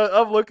too much.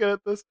 I'm looking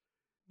at this.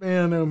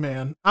 Man, oh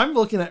man. I'm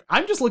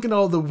just looking at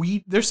all the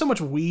weed. There's so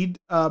much weed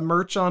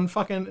merch on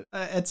fucking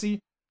Etsy.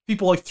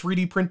 People like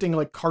 3D printing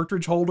like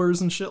cartridge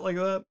holders and shit like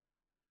that.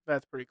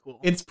 That's pretty cool.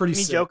 It's pretty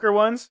Any sick. Joker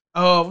ones?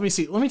 Oh, let me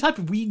see. Let me type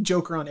weed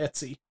Joker on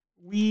Etsy.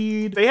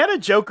 Weed. They had a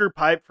Joker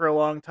pipe for a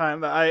long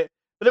time, but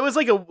it was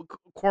like a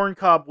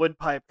corncob wood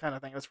pipe kind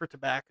of thing. It was for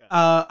tobacco.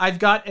 I've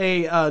got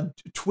a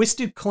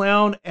twisted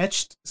clown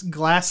etched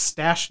glass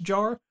stash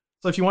jar.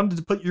 So if you wanted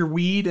to put your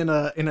weed in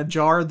a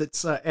jar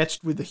that's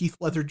etched with the Heath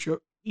Ledger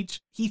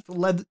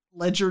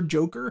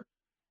Joker.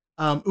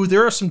 Ooh,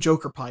 there are some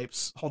Joker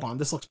pipes. Hold on,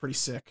 this looks pretty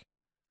sick.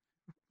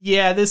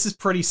 Yeah, this is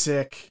pretty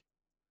sick.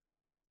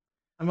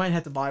 I might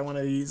have to buy one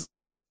of these.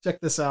 Check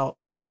this out.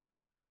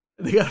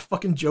 They got a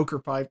fucking Joker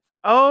pipe.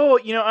 Oh,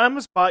 I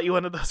almost bought you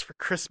one of those for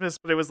Christmas,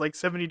 but it was like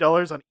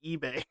 $70 on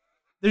eBay.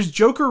 There's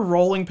Joker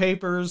rolling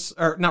papers,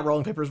 or not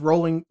rolling papers,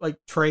 rolling like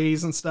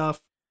trays and stuff.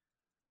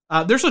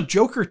 There's a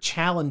Joker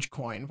challenge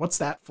coin. What's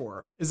that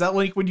for? Is that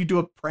like when you do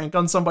a prank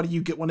on somebody, you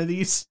get one of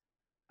these?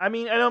 I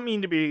mean, I don't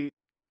mean to be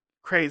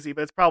crazy,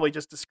 but it's probably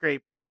just to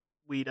scrape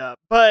weed up.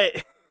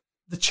 But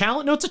The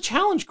challenge? No, it's a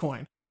challenge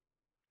coin.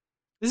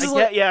 This is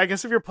like, I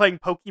guess if you're playing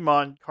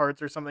Pokemon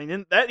cards or something,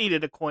 then that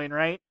needed a coin,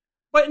 right?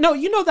 but no,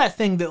 you know that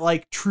thing that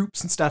like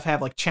troops and stuff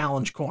have like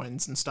challenge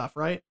coins and stuff,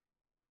 right?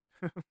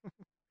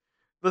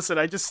 Listen,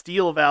 I just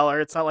steal Valor.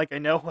 It's not like I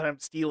know what I'm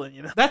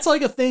stealing, That's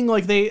like a thing.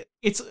 Like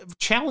it's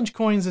challenge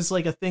coins is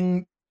like a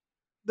thing.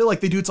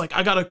 They do. It's like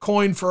I got a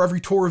coin for every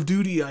tour of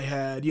duty I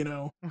had,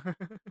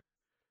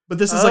 But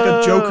this is like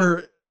a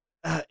Joker.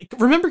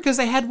 Remember, because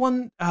they had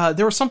one.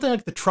 There was something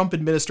like the Trump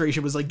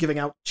administration was like giving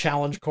out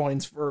challenge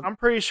coins for. I'm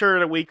pretty sure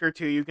in a week or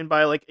two you can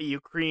buy like a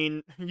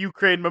Ukraine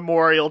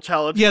memorial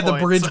challenge. Yeah, coin, the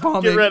bridge so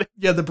bombing. Get ready.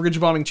 Yeah, the bridge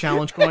bombing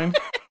challenge coin.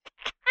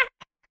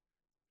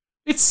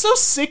 It's so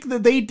sick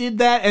that they did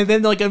that, and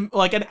then like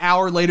an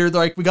hour later,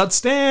 they're like, "We got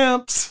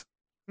stamps."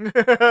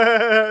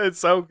 It's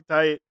so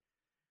tight.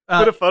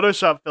 Put a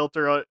Photoshop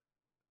filter on it.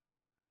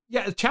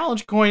 Yeah, the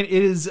challenge coin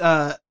is.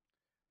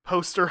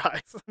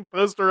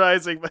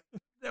 Posterizing.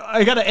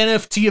 I got an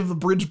NFT of the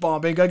bridge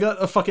bombing. I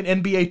got a fucking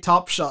NBA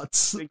Top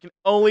Shots. It can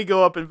only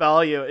go up in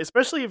value,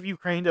 especially if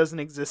Ukraine doesn't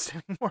exist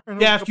anymore. in a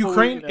Yeah, couple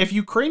weeks. if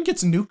Ukraine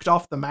gets nuked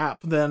off the map,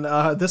 then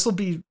this will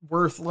be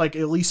worth like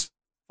at least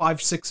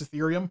 5-6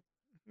 Ethereum.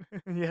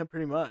 Yeah,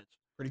 pretty much.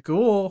 Pretty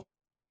cool.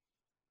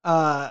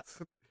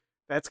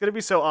 That's gonna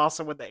be so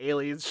awesome when the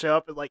aliens show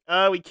up and like,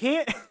 we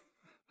can't,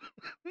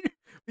 we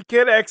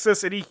can't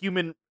access any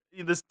human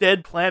this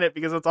dead planet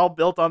because it's all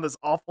built on this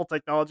awful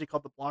technology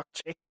called the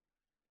blockchain.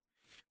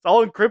 It's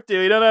all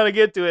encrypted. We don't know how to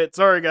get to it.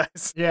 Sorry,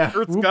 guys. Yeah,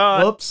 Earth's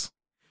gone. Whoops.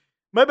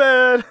 My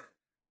bad.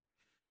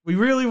 We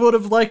really would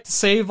have liked to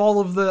save all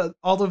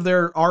of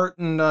their art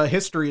and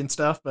history and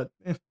stuff, but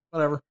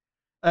whatever.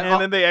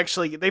 And then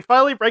they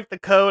finally break the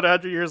code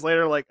 100 years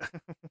later. Like,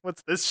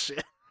 what's this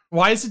shit?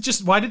 Why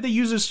did they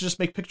use this to just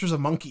make pictures of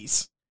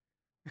monkeys?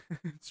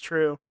 It's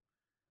true.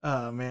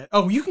 Oh man.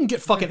 Oh, you can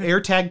get fucking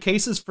AirTag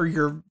cases for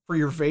your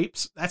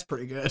vapes. That's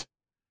pretty good.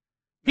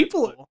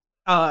 People,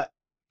 Cool.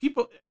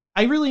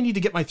 I really need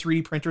to get my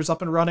 3D printers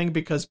up and running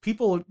because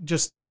people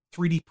just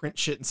 3D print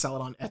shit and sell it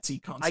on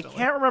Etsy I constantly.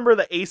 can't remember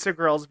the Acer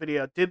Girls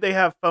video. Did they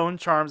have phone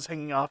charms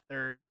hanging off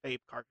their vape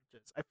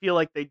cartridges? I feel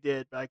like they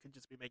did, but I could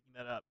just be making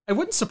that up. It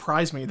wouldn't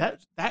surprise me.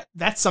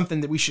 That's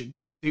something that we should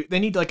do. They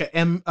need like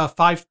we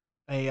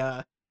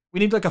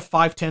need like a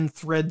 510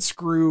 thread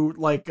screw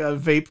like a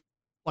vape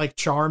like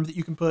charm that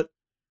you can put,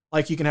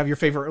 like you can have your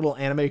favorite little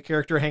anime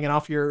character hanging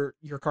off your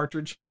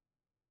cartridge.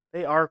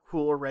 They are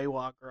cool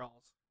Reiwa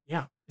girls.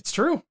 Yeah, it's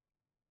true.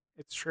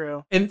 It's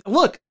true. And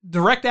look,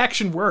 direct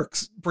action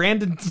works.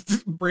 Brandon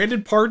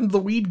pardoned the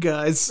weed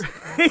guys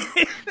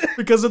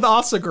because of the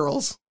Asa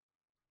girls.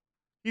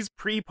 He's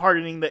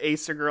pre-pardoning the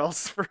Acer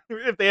Girls for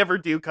if they ever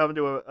do come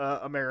to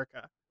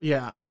America.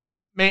 Yeah,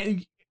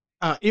 man.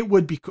 It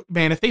would be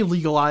man if they do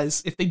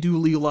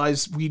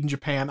legalize weed in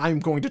Japan. I'm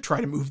going to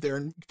try to move there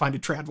and find a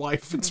trad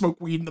wife and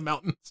smoke weed in the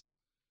mountains.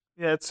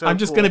 Yeah, it's so I'm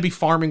just cool. going to be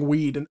farming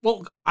weed, and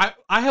well, I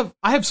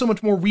have so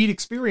much more weed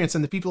experience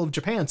than the people of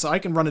Japan, so I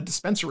can run a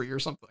dispensary or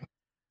something.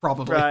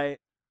 Probably. Right.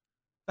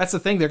 That's the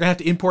thing. They're gonna have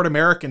to import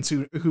Americans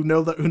who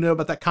know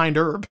about that kind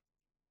herb.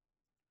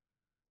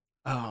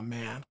 Oh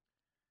man,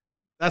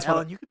 that's Alan,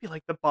 what. you could be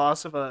like the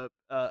boss of a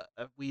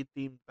weed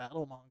themed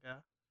battle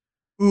manga.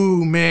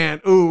 Ooh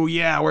man. Ooh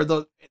yeah. Where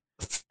the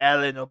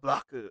Alan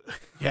Oblaku.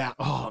 yeah.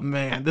 Oh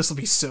man, this will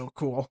be so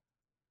cool.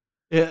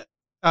 It.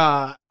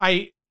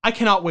 I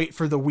cannot wait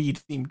for the weed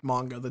themed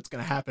manga that's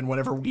gonna happen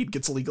whenever weed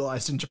gets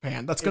legalized in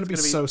Japan. That's gonna be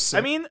so sick.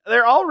 I mean,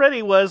 there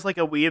already was like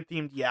a weed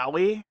themed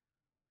yaoi.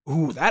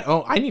 Ooh, that.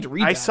 Oh, I need to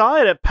read. I that. saw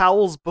it at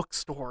Powell's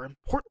bookstore in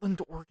Portland,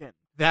 Oregon.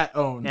 That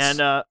owns.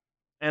 And I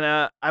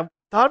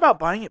thought about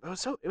buying it, but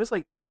it was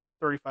like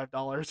 $35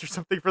 or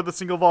something for the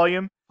single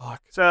volume.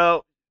 Fuck.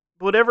 So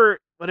whatever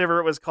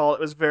it was called,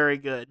 it was very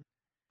good.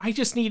 I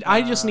just need.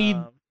 I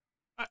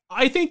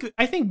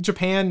think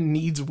Japan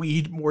needs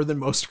weed more than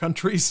most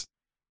countries.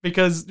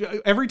 because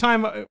every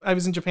time I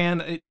was in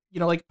Japan,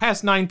 like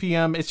past 9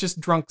 p.m., it's just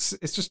drunks.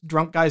 It's just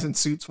drunk guys in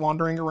suits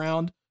wandering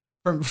around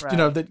from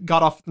Right. that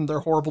got off from their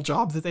horrible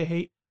job that they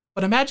hate.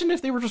 But imagine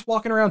if they were just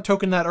walking around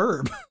toking that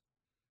herb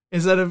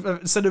instead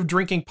of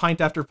drinking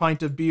pint after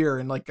pint of beer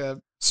in like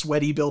a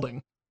sweaty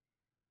building.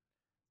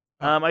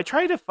 I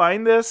tried to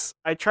find this.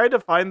 I tried to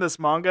find this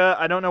manga.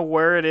 I don't know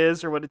where it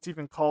is or what it's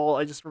even called.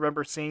 I just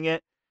remember seeing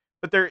it.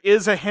 But there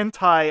is a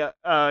hentai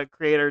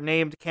creator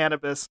named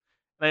Cannabis,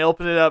 and I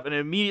opened it up, and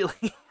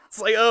immediately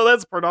it's like, oh,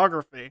 that's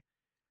pornography.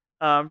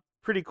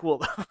 Pretty cool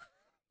though.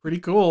 Pretty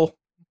cool.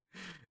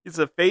 It's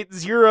a Fate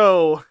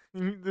Zero.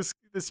 This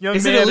young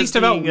Is man it at least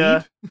about being,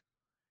 weed?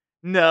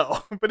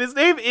 No, but his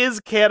name is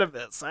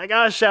Cannabis. I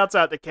got shouts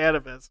out to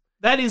Cannabis.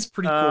 That is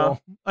pretty cool.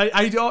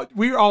 I don't.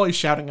 We're always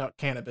shouting out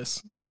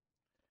Cannabis.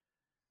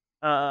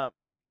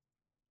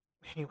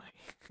 Anyway.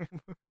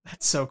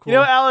 That's so cool.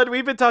 Alan,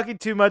 we've been talking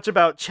too much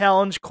about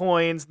challenge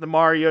coins, the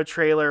Mario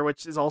trailer,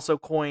 which is also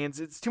coins.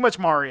 It's too much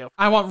Mario.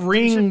 I want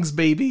rings,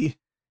 baby.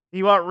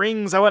 You want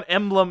rings, I want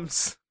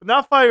emblems. But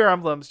not fire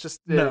emblems,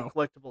 just No.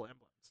 collectible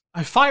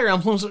emblems. Fire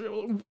emblems.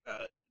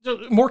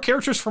 More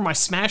characters for my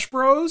Smash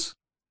Bros.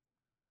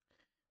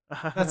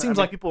 That seems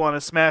like people want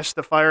to smash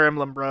the Fire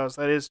Emblem Bros.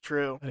 That is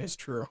true. That is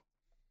true.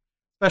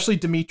 Especially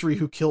Dimitri,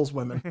 who kills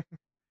women.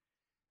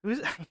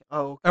 Who's?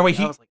 Oh wait,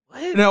 I was like,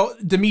 what? No,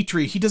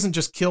 Dimitri. He doesn't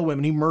just kill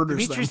women; he murders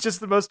Dimitri's them. just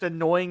the most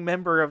annoying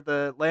member of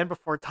the Land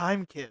Before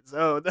Time kids.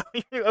 Oh, no,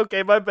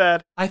 okay, my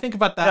bad. I think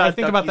about that. No, I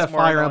think about Ducky's that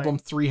more Fire annoying. Emblem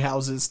Three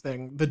Houses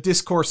thing. The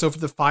discourse over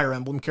the Fire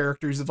Emblem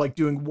characters of like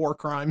doing war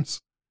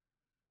crimes.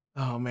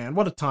 Oh man,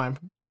 what a time!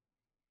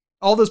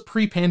 All those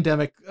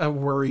pre-pandemic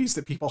worries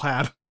that people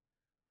had.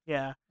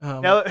 Yeah.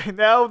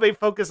 Now they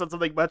focus on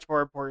something much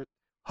more important.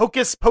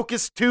 Hocus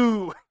Pocus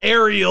 2.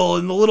 Ariel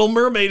and the Little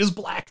Mermaid is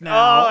black now.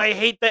 Oh, I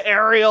hate the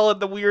Ariel and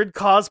the weird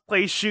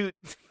cosplay shoot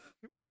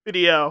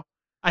video.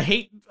 I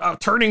hate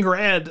Turning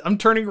Red. I'm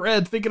turning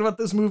red thinking about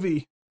this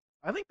movie.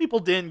 I think people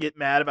didn't get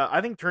mad about.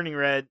 I think Turning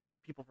Red,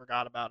 people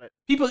forgot about it.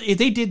 People, they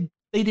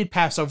did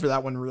pass over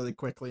that one really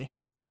quickly.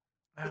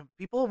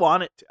 People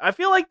want it. I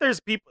feel like there's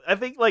people. I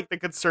think like the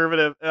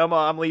conservative.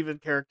 I'm leaving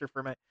character for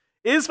a minute.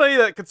 It is funny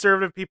that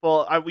conservative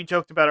people. We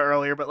joked about it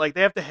earlier, but like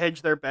they have to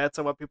hedge their bets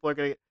on what people are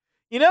gonna get.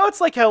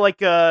 It's like how like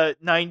 90s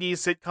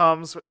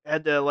sitcoms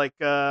had to like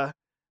the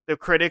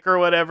critic or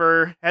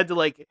whatever had to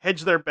like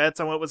hedge their bets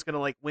on what was gonna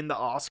like win the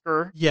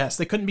Oscar. Yes,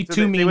 they couldn't be So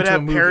too mean. They would to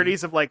have a movie.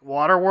 parodies of like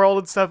Waterworld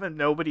and stuff, and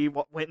nobody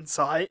went and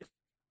saw it.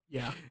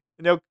 Yeah,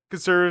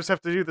 Conservatives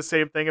have to do the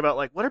same thing about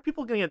like what are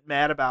people gonna get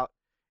mad about,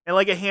 and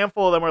like a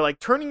handful of them are like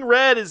Turning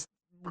Red is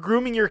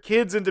grooming your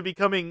kids into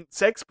becoming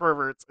sex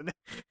perverts, and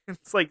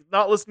it's like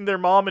not listening to their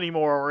mom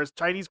anymore, or it's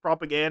Chinese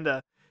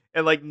propaganda.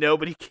 And like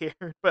nobody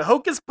cared, but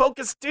Hocus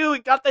Pocus 2,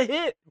 it got the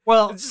hit.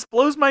 well, It just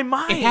blows my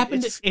mind. it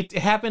happened. It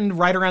happened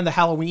right around the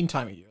Halloween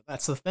time of year.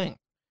 That's the thing.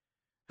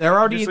 They're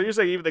already. So you're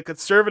saying even the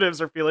conservatives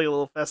are feeling a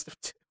little festive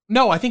too,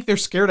 No, I think they're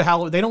scared of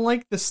Halloween. They don't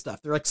like this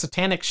stuff. They're like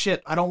satanic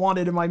shit. I don't want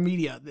it in my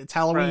media. It's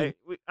Halloween.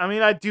 right? I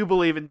mean, I do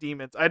believe in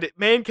demons. I did,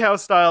 man cow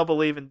style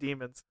believe in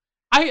demons.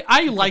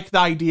 I like the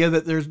idea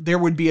that there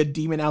would be a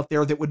demon out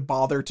there that would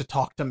bother to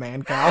talk to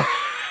Man Cow.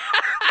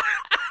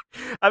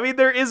 I mean,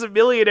 there is a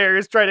millionaire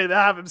who's trying to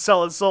have him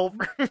sell his soul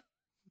for.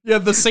 Yeah,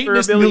 the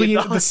Satanist $1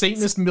 million. the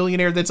Satanist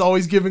millionaire that's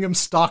always giving him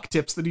stock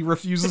tips that he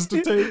refuses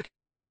to take.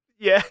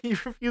 Yeah, he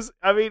refused.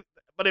 I mean,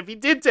 but if he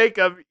did take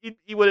him,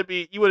 he wouldn't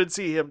be. You wouldn't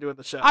see him doing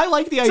the show. I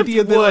like the Except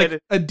idea he that like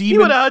would. a He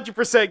would demon.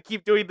 100%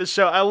 keep doing the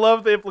show. I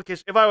love the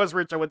implication. If I was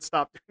rich, I would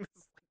stop doing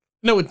this.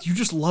 No, you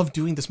just love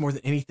doing this more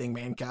than anything,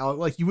 Man Cow.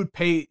 Like you would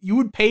pay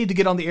to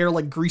get on the air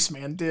like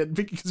Greaseman did,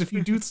 because if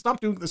you do stop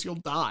doing this, you'll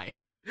die.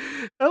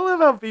 I love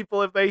how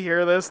people, if they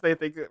hear this, they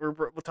think that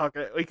we're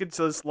talking. We could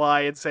just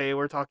lie and say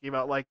we're talking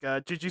about like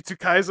Jujutsu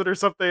Kaisen or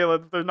something.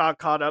 And they're not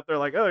caught up. They're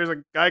like, oh, there's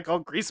a guy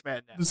called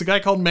Greaseman now. There's a guy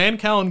called Man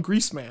Cow and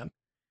Greaseman.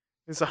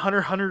 There's a Hunter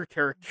x Hunter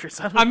characters.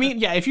 I mean,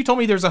 yeah, if you told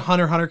me there's a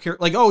Hunter character,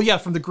 like, oh yeah,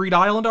 from the Greed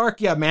Island arc,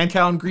 yeah, Man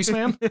Cow and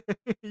Greaseman.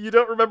 You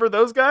don't remember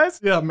those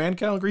guys? Yeah, Man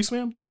Cow and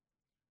Greaseman.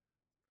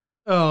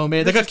 Oh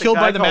man, they There's got just a killed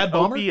guy by the called Mad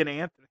Bomber. Opie and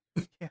Anthony.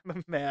 Yeah,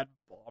 the Mad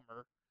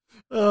Bomber.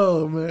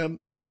 Oh man,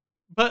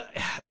 but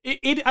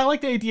I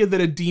like the idea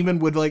that a demon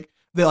would like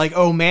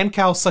oh, Man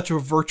Cow's such a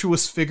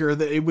virtuous figure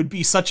that it would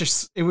be such a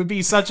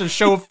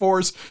show of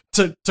force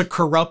to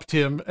corrupt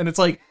him, and it's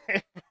like,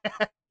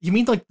 you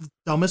mean like the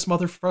dumbest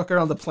motherfucker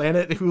on the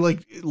planet who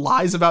like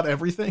lies about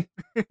everything?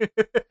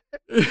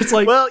 It's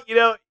like, Well,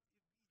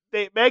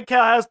 Mad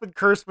Cow has been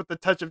cursed with the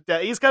touch of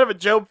death. He's kind of a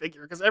Job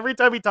figure because every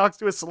time he talks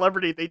to a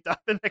celebrity, they die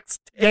the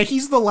next day. yeah,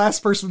 he's the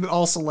last person that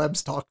all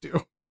celebs talk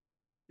to.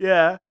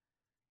 Yeah.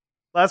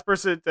 Last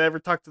person to ever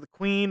talk to the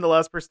Queen. The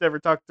last person to ever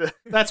talk to.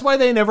 That's why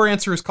they never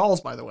answer his calls,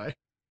 by the way.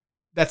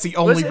 That's the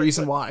only Was it-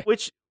 reason why.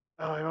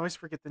 I always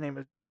forget the name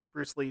of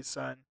Bruce Lee's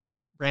son.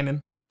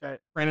 Brandon. Okay.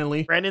 Brandon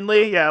Lee. Brandon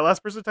Lee. Yeah,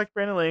 last person to talk to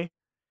Brandon Lee.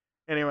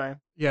 Anyway,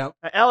 Yeah.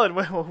 Alan.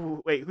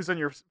 Wait, who's on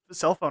your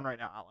cell phone right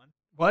now, Alan?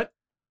 What?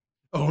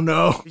 Oh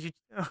no. Did you?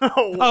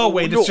 Oh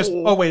wait, it's just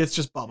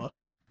Bubba.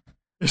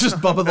 It's just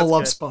Bubba the That's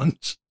Love good.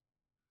 Sponge.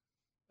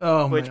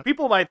 Oh, which man.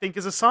 people might think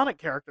is a Sonic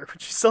character, but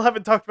you still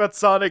haven't talked about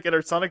Sonic and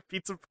our Sonic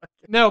Pizza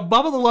podcast. No,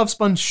 Bubba the Love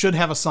Sponge should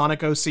have a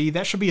Sonic OC.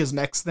 That should be his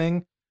next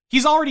thing.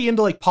 He's already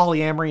into like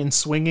polyamory and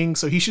swinging,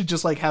 so he should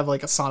just like have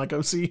like a Sonic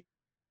OC.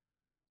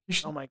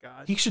 Oh my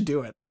god. He should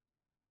do it.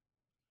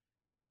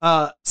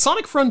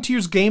 Sonic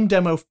Frontiers game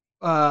demo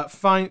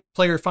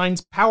player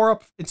finds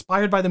power-up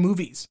inspired by the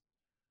movies.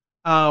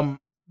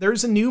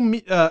 There's a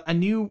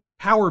new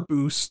power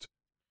boost.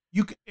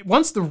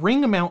 Once the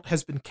ring amount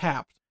has been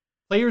capped,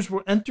 players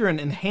will enter an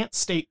enhanced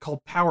state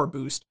called Power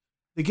Boost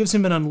that gives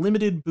him an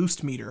unlimited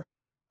boost meter.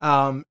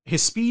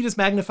 His speed is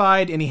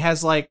magnified, and he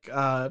has like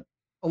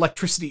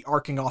electricity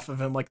arcing off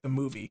of him like the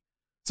movie.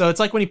 So it's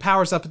like when he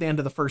powers up at the end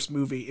of the first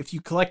movie. If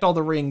you collect all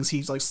the rings,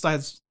 he's like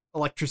has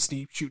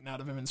electricity shooting out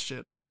of him and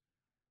shit.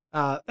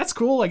 That's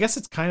cool. I guess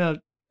it's kind of...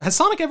 Has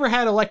Sonic ever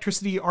had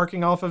electricity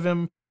arcing off of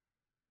him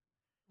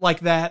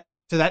like that,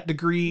 to that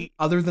degree,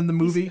 other than the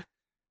movie?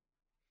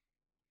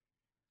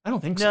 I don't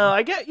think so. No,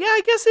 I guess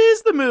it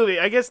is the movie.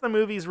 I guess the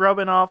movie's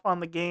rubbing off on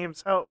the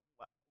games.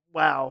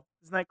 Wow.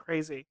 Isn't that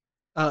crazy?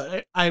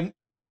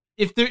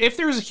 If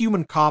there's a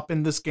human cop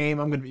in this game,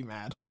 I'm gonna be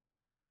mad.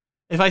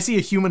 If I see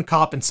a human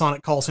cop and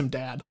Sonic calls him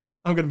dad,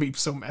 I'm gonna be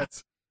so mad.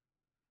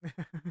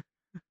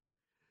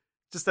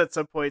 Just at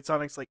some point,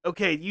 Sonic's like,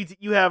 "Okay,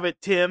 you have it,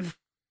 Tim."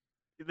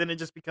 And then it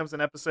just becomes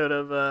an episode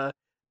of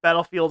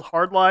Battlefield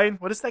Hardline.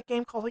 What is that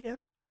game called again?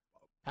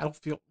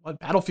 Battlefield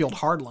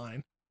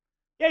Hardline.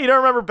 Yeah, you don't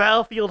remember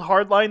Battlefield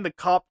Hardline, the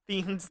cop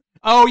themed?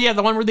 Oh yeah,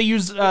 the one where they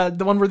use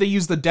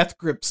the Death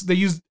Grips. They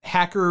used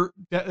Death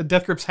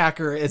Grips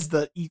Hacker as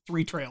the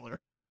E3 trailer.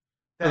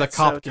 That's the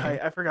cop so game.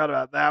 tight. I forgot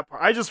about that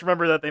part. I just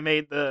remember that they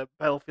made the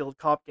Battlefield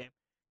cop game.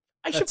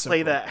 I should That's so play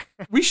cool. that.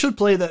 We should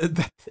play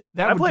that.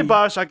 I played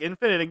Bioshock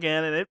Infinite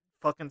again, and it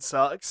fucking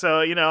sucks.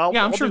 So I'm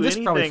I'll sure do this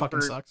probably anything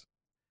fucking sucks.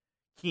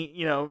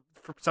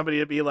 For somebody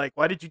to be like,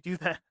 "Why did you do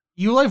that?"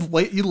 You love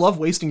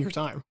wasting your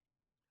time.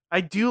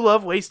 I do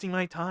love wasting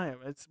my time.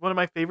 It's one of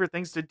my favorite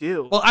things to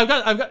do. Well, I've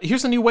got.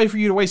 Here's a new way for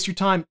you to waste your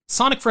time.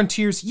 Sonic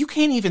Frontiers. You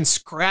can't even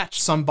scratch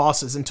some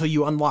bosses until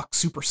you unlock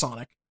Super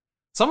Sonic.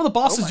 Some of the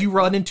bosses you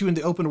run into in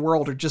the open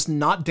world are just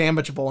not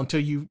damageable until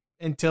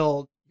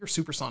you're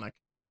Super Sonic.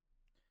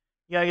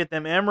 You gotta get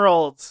them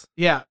emeralds.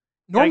 Yeah.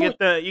 You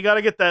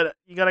gotta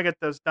get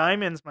those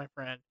diamonds, my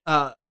friend.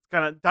 Kind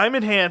of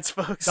diamond hands,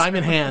 folks.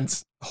 Diamond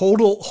hands.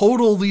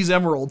 Hodl these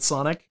emeralds,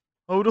 Sonic.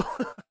 Hodl.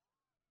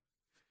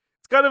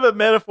 It's kind of a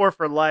metaphor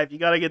for life. You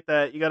gotta get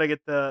that. You gotta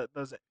get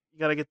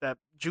that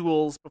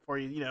jewels before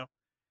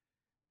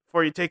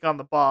you take on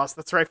the boss.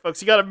 That's right,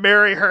 folks. You gotta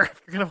marry her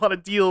if you're gonna want to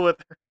deal with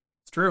her.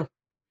 It's true.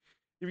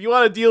 If you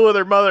want to deal with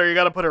her mother, you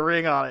gotta put a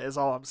ring on it. Is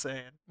all I'm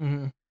saying.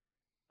 Mm-hmm.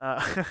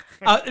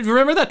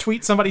 Remember that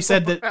tweet somebody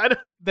said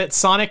that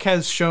Sonic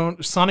has shown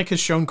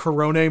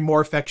Corone more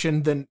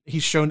affection than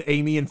he's shown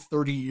Amy in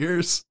 30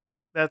 years.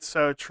 That's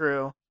so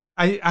true.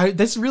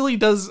 This really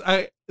does.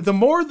 The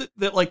more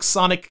that like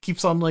Sonic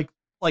keeps on like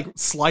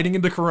sliding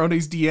into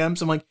Corone's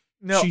DMs, I'm like,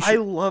 no, I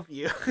love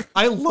you.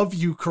 I love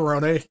you,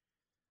 Corone.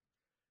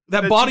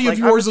 That body of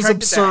yours is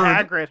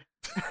absurd.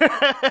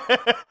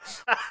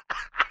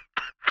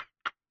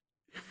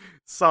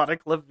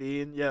 Sonic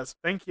Levine, yes,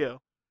 thank you.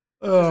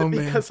 Oh,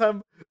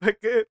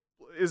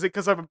 is it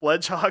because I'm a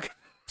Bledgehog?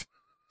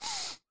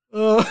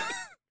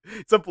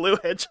 It's a blue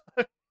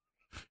hedgehog.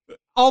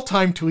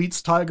 All-time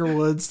tweets, Tiger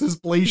Woods. This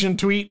Blasian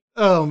tweet.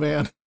 Oh,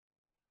 man.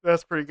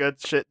 That's pretty good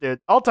shit,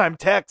 dude. All-time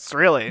texts,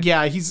 really.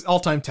 Yeah, he's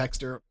all-time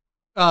texter.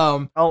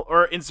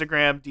 Or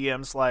Instagram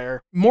DM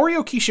Slayer.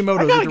 Morio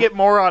Kishimoto. I gotta get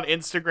more on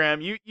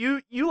Instagram.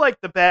 You like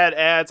the bad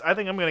ads. I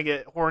think I'm gonna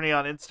get horny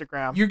on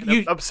Instagram.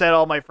 You upset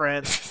all my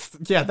friends.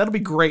 Yeah, that'll be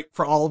great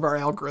for all of our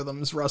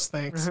algorithms, Russ.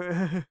 Thanks.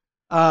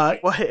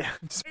 What?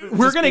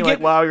 We're gonna get like,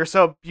 wow, you're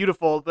so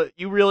beautiful. That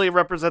you really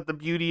represent the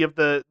beauty of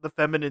the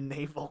feminine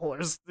navel,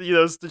 or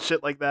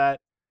shit like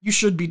that. You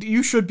should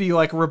be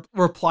like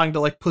replying to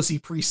like Pussy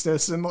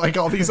Priestess and like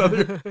all these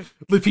other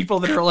the people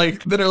that are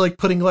like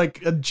putting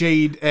like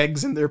jade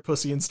eggs in their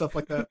pussy and stuff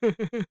like that.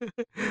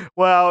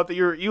 Wow,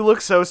 you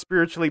look so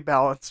spiritually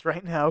balanced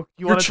right now.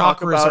 Your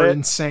chakras are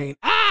insane.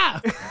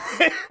 Ah!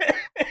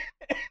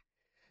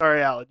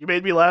 Sorry, Alan. You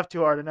made me laugh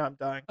too hard and now I'm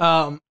dying.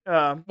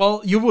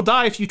 Well, you will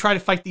die if you try to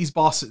fight these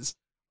bosses.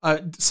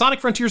 Sonic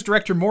Frontiers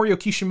director Morio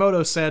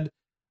Kishimoto said,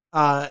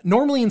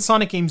 normally in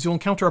Sonic games, you'll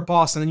encounter a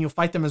boss and then you'll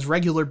fight them as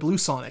regular Blue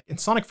Sonic. In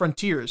Sonic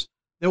Frontiers,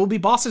 there will be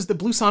bosses that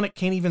Blue Sonic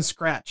can't even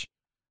scratch.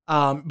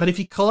 But if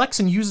he collects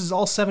and uses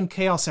all 7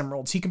 Chaos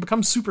Emeralds, he can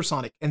become Super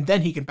Sonic, and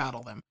then he can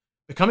battle them.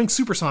 Becoming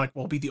Super Sonic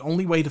will be the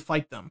only way to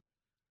fight them.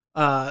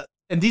 And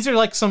these are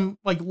like some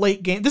like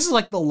late game. This is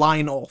like the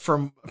Lionel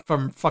from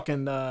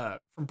fucking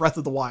from Breath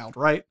of the Wild,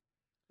 right?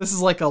 This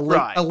is like a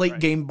late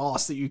game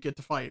boss that you get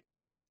to fight.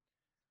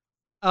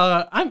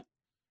 When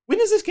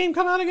does this game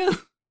come out again?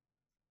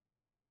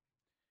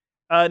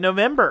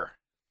 November.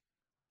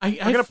 We're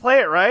gonna play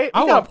it, right?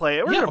 We gotta play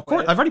it. Of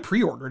course. I've already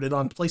pre-ordered it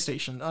on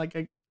PlayStation.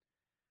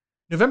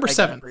 November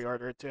 7th.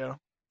 Pre-order it too.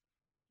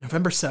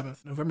 November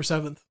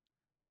 7th.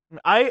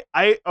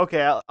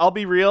 Okay. I'll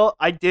be real.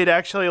 I did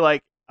actually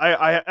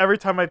I every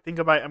time I think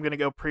about it, I'm gonna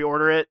go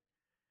pre-order it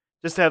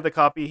just to have the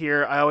copy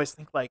here. I always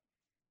think like,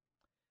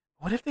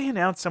 what if they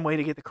announce some way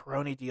to get the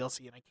Corona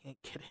DLC and I can't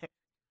get it?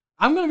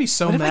 I'm gonna be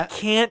so What if mad. I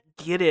can't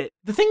get it?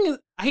 The thing is,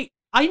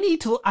 I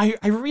need to. I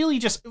really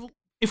just.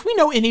 If we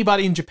know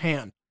anybody in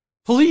Japan,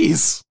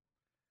 please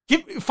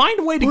find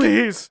a way to get.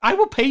 Please. I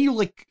will pay you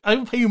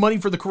money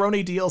for the Corona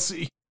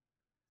DLC.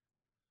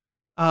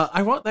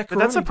 I want that. But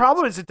that's the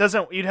problem is it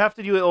doesn't. You'd have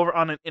to do it over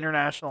on an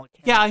international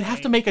account. Yeah, I'd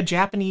have to make a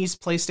Japanese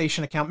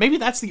PlayStation account. Maybe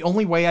that's the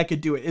only way I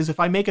could do it, is if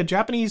I make a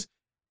Japanese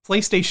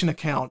PlayStation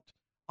account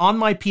on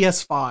my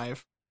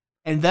PS5,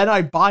 and then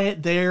I buy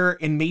it there,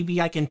 and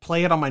maybe I can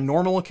play it on my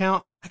normal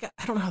account. I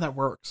don't know how that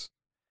works.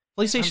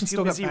 PlayStation I'm still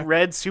too got busy back.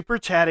 red super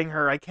chatting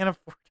her. I can't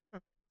afford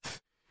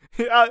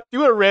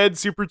do a red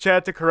super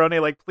chat to Corona,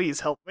 like, please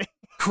help me.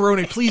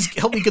 Corona, please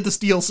help me get this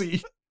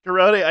DLC.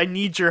 Corona, I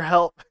need your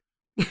help.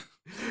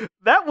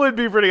 That would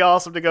be pretty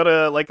awesome to go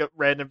to like a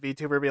random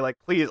VTuber and be like,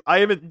 please, I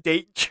am in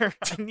danger.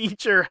 I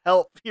need your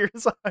help.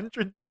 Here's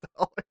 $100.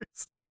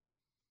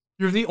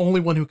 You're the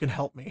only one who can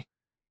help me.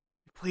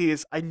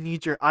 Please, I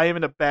am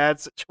in a bad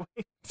situation.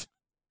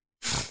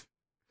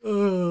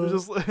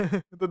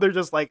 They're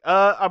just like,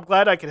 I'm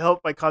glad I can help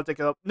my contact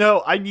help.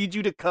 No, I need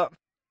you to come.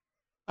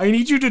 I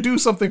need you to do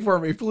something for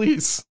me,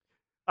 please.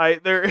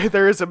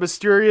 There is a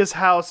mysterious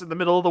house in the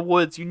middle of the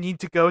woods. You need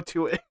to go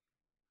to it.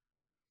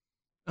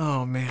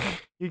 Oh man,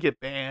 You get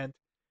banned.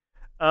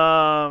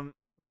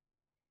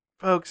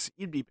 Folks,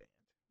 you'd be banned.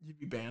 you'd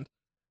be banned.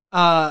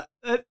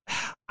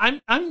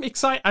 I'm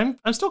excited.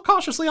 I'm still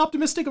cautiously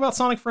optimistic about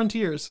Sonic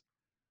Frontiers.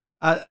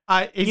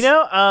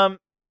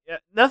 Yeah,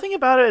 nothing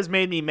about it has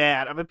made me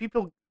mad. I mean,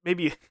 people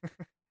maybe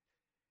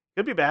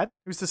could be bad.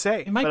 Who's to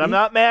say? It might But be. I'm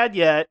not mad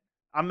yet.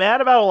 I'm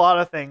mad about a lot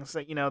of things,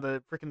 like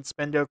the freaking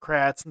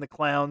spendocrats and the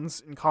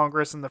clowns in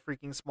Congress and the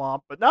freaking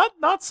swamp, but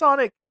not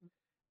Sonic.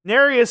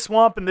 Nary a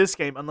swamp in this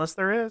game, unless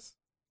there is.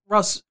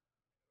 Russ,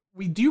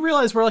 we do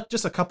realize we're like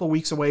just a couple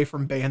weeks away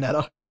from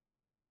Bayonetta.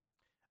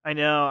 I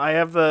know. I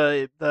have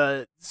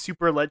the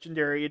Super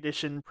Legendary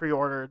Edition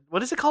pre-ordered.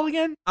 What is it called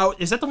again? Oh,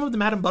 is that the one with the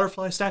Madame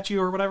Butterfly statue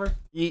or whatever?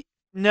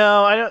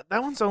 No, I don't.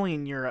 That one's only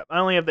in Europe. I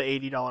only have the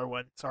 $80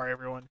 one. Sorry,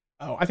 everyone.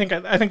 Oh, I think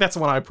that's the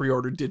one I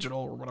pre-ordered digital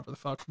or whatever the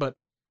fuck. But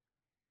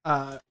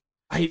I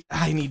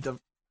need to.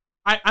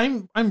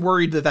 I'm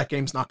worried that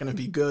game's not going to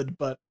be good.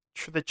 But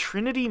The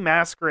Trinity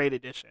Masquerade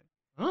Edition.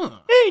 uh,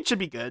 It should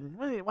be good.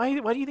 Why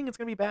do you think it's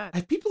gonna be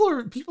bad? people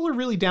are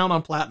really down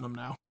on Platinum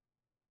now.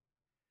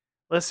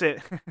 Listen,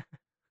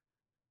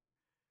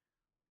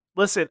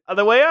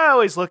 the way I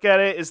always look at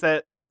it is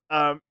that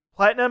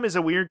Platinum is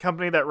a weird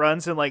company that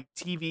runs in like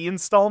TV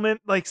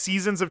installment, like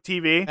seasons of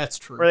TV, That's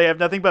true. where they have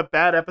nothing but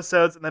bad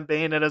episodes, and then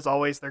Bayonetta is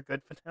always their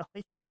good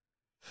finale.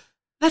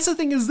 That's the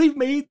thing is they've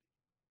made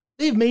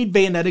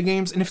Bayonetta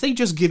games, and if they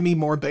just give me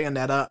more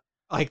Bayonetta,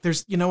 like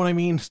there's, you know what I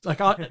mean? Like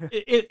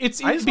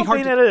it's I it'd just be want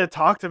hard to. Bayonetta to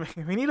talk to me.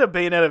 We need a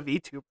Bayonetta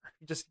VTuber.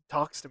 He just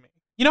talks to me.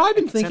 You know, I've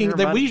been Send thinking her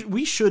that money.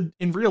 we should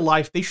in real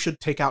life they should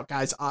take out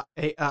guys'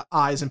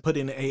 eyes and put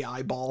in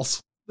AI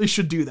balls. They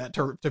should do that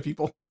to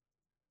people.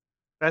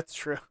 That's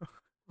true.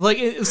 Like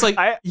it's like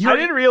I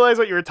didn't realize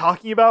what you were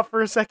talking about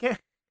for a second.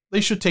 they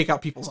should take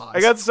out people's eyes.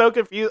 I got so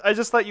confused. I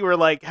just thought you were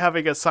like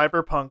having a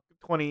Cyberpunk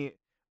 20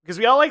 because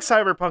we all like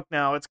Cyberpunk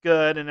now. It's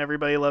good and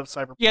everybody loves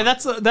Cyberpunk. Yeah,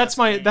 that's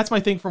my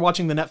thing for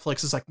watching the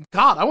Netflix is like,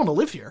 God, I want to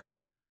live here.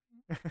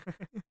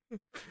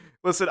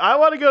 Listen, I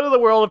want to go to the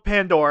world of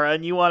Pandora,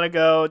 and you want to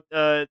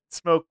go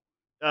smoke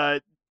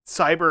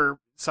cyber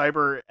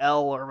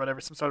L or whatever,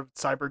 some sort of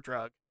cyber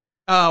drug.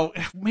 Oh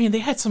man, they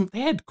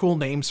had cool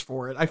names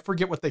for it. I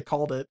forget what they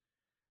called it.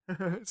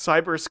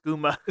 Cyber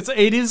skooma.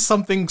 It is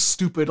something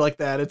stupid like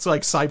that. It's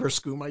like cyber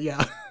skooma.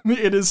 Yeah,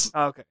 it is.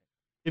 Okay.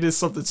 It is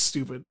something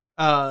stupid.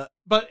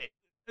 But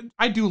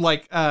I do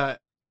like. It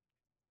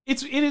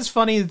is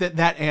funny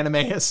that anime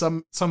has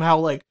somehow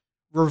like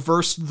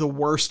reversed the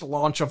worst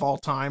launch of all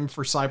time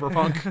for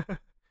Cyberpunk.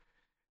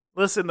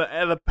 Listen,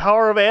 the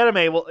power of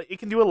anime. Well, it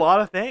can do a lot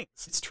of things.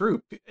 It's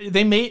true.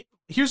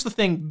 Here's the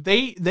thing.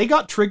 They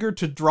got triggered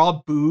to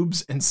draw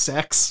boobs and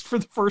sex for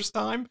the first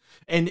time,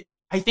 and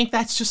I think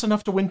that's just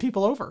enough to win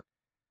people over.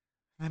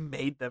 I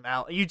made them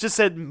out. You just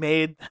said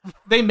made them.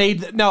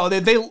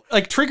 They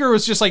like Trigger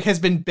was just like has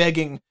been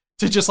begging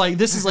to just like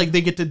this is like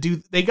they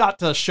got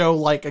to show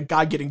like a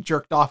guy getting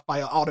jerked off by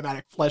an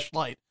automatic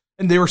fleshlight,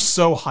 and they were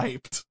so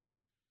hyped.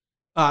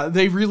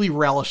 They really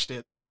relished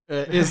it.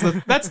 That's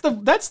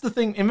the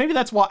thing, and maybe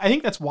that's why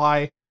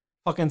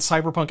fucking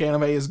Cyberpunk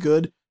anime is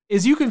good.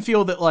 Is you can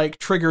feel that like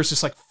Trigger's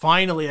just like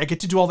finally I get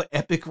to do all the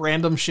epic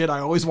random shit I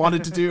always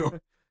wanted to do.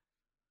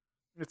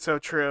 It's so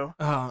true.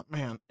 Oh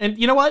man, and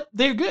you know what?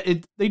 They're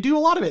good. They do a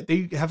lot of it.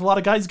 They have a lot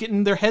of guys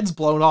getting their heads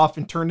blown off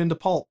and turned into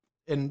pulp.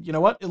 And you know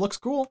what? It looks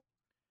cool.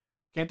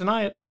 Can't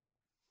deny it.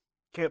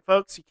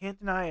 Folks, you can't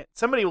deny it.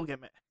 Somebody will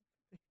get mad.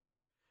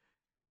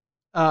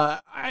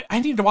 I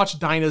need to watch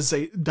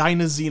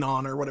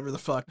Dynazenon or whatever the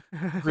fuck.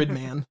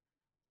 Gridman.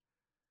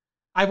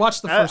 I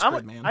watched the first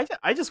Gridman.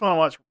 I just want to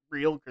watch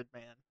real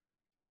Gridman.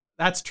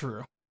 That's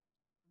true.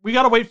 we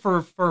gotta wait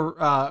for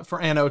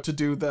Anno to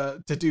do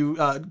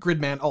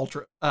Gridman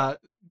Ultra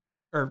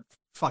or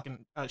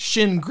fucking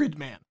Shin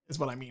Gridman is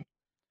what I mean.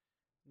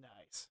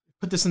 Nice.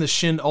 Put this in the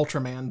Shin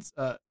Ultraman's.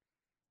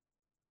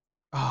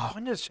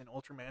 When does Shin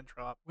Ultraman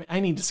drop? Wait, I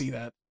need to see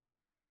that.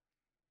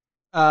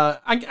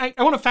 I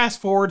want to fast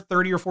forward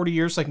 30 or 40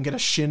 years so I can get a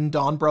Shin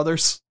Dawn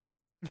Brothers.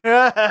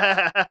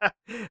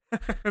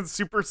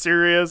 Super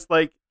serious,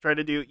 like trying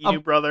to do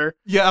Inu brother.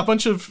 Yeah, a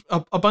bunch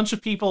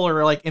of people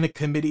are like in a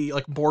committee,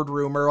 like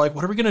boardroom, or like,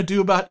 what are we gonna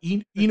do about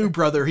Inu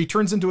brother? He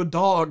turns into a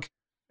dog.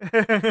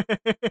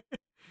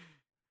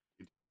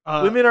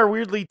 Women are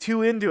weirdly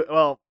too into it.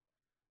 Well,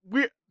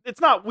 it's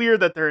not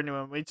weird that they're into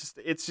him.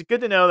 It's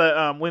good to know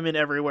that women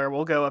everywhere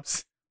will go up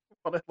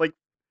like,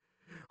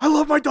 I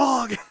love my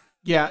dog.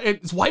 Yeah,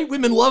 it's white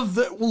women love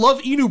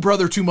Inu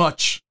brother too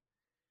much.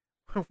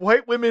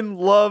 White women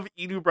love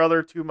Inu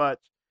brother too much.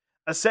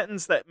 A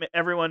sentence that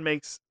everyone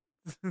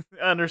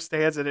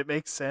understands and it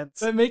makes sense.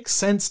 That makes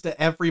sense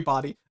to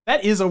everybody.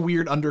 That is a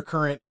weird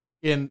undercurrent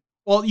in.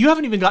 Well, you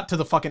haven't even got to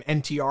the fucking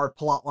NTR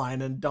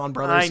plotline and Dawn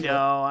Brothers.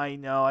 I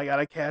know. I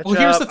gotta catch up. Well,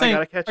 here's the thing.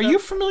 Are you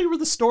familiar with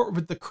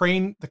the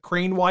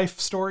crane wife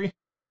story?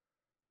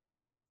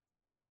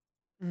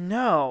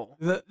 No.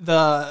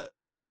 The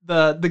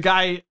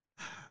guy,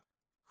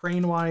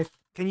 crane wife.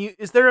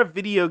 Is there a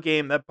video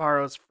game that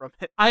borrows from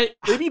it?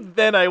 Maybe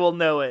then I will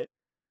know it.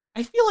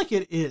 I feel like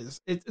it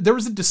is. There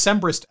was a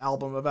Decemberist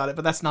album about it,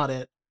 but that's not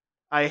it.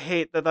 I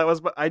hate that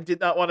was. I did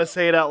not want to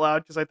say it out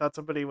loud because I thought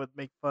somebody would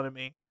make fun of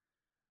me.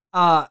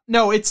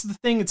 No, it's the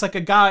thing. It's like a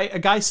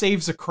guy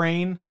saves a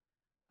crane.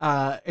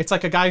 It's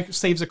like a guy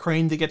saves a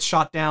crane that gets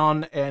shot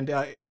down, and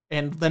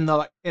then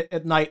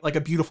at night, like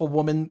a beautiful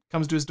woman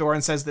comes to his door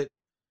and says that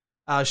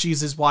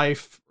she's his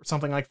wife or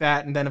something like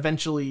that, and then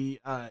eventually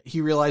he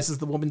realizes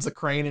the woman's a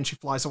crane and she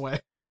flies away.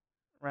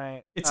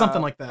 Right. It's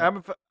something like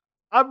that.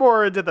 I'm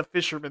more into the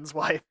fisherman's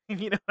wife.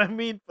 You know what I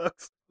mean,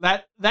 folks?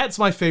 That's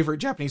my favorite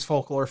Japanese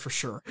folklore for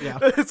sure. Yeah.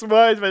 That's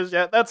my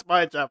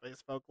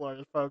Japanese folklore,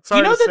 folks. Do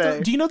you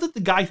know that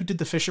the guy who did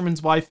the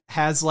fisherman's wife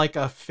has like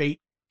a fate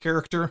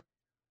character?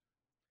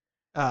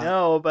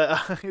 No,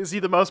 but is he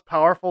the most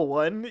powerful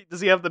one?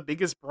 Does he have the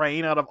biggest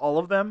brain out of all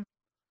of them?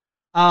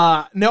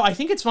 No, I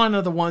think it's one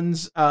of the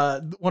ones,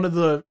 one of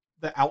the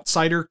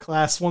outsider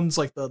class ones,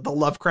 like the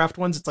Lovecraft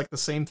ones. It's like the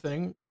same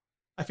thing,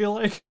 I feel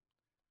like.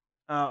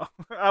 Oh,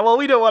 well,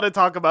 we don't want to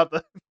talk about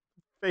the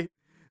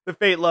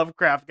Fate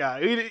Lovecraft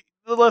guy.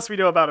 The less we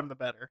know about him, the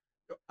better.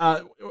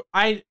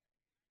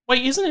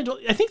 Wait, isn't it?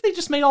 I think they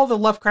just made all the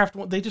Lovecraft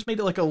one. They just made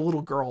it like a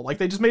little girl. Like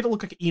they just made it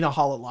look like Ina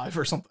Hololive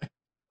or something.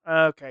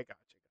 Okay, gotcha.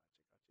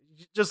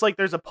 Just like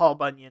there's a Paul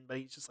Bunyan, but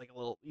he's just like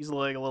he's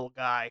like a little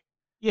guy.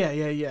 Yeah.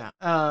 Yeah,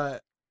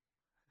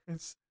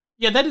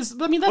 that is.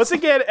 I mean, that's once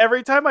again,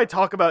 every time I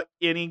talk about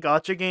any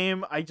gacha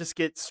game, I just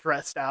get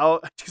stressed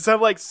out because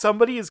I'm like,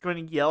 somebody is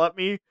going to yell at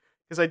me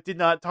because I did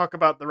not talk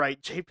about the right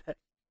JPEG,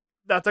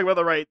 not talking about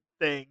the right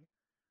thing.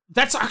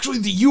 That's actually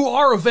the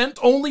UR event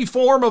only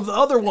form of the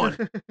other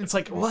one. It's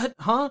like, what?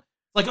 Huh?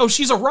 Like, oh,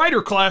 she's a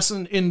rider class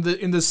in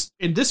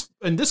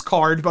this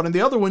card, but in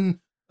the other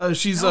one,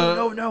 she's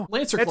no.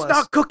 Lancer it's class. It's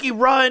not Cookie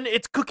Run.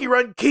 It's Cookie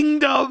Run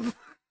Kingdom.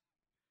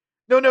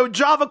 No,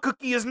 Java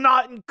Cookie is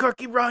not in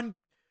Cookie Run.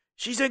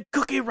 She's in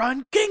Cookie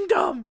Run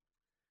Kingdom.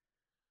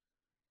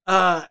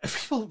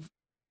 People.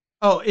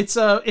 Oh, it's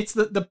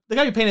the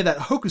guy who painted that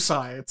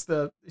Hokusai. It's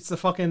the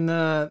fucking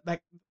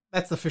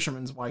that's the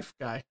fisherman's wife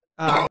guy.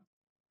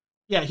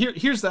 Yeah,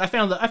 here's I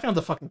found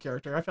the fucking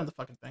character. I found the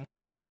fucking thing.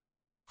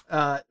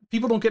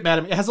 People don't get mad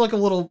at me. It has like a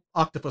little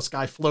octopus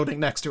guy floating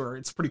next to her.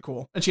 It's pretty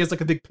cool, and she has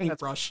like a big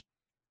paintbrush.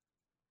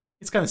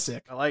 It's kind of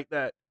sick. I like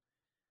that.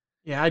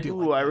 Yeah, I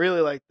do. Ooh, I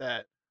really like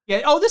that.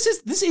 Yeah. Oh, this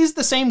is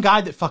the same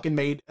guy that fucking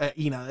made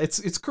Ina. It's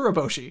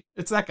Kuroboshi.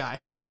 It's that guy.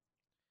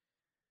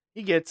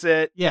 He gets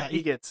it. Yeah,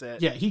 he gets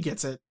it. Yeah, he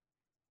gets it.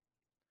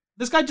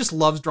 This guy just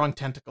loves drawing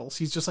tentacles.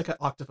 He's just like an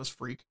octopus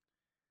freak.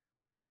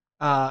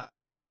 Oh,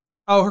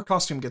 her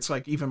costume gets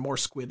like even more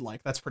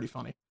squid-like. That's pretty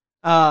funny.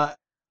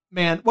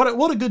 Man,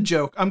 what a good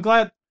joke. I'm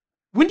glad.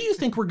 When do you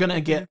think we're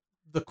gonna get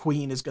the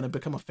Queen is gonna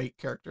become a Fate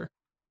character?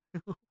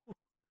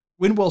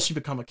 When will she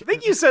become a character? I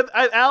think you said,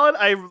 Alan,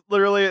 I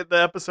literally, the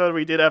episode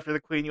we did after the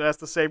Queen, you asked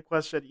the same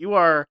question. You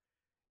are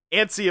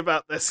antsy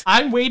about this.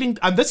 I'm waiting.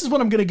 This is when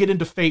I'm going to get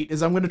into Fate,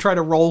 is I'm going to try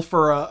to roll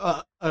for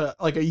a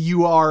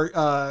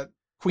UR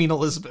Queen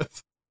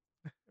Elizabeth.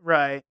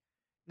 Right.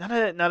 Not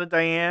a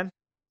Diane?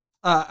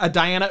 A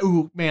Diana.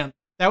 Ooh, man.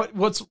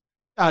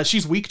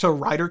 She's weak to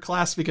rider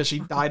class because she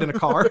died in a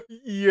car.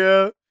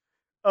 Yeah.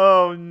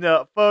 Oh,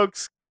 no.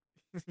 Folks,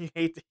 you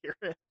hate to hear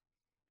it.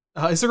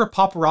 Is there a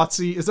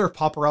paparazzi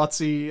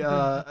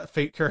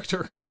Fate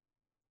character?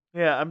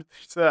 Yeah, I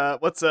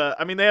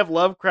mean, they have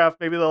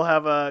Lovecraft. Maybe they'll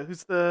have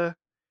who's the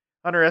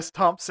Hunter S.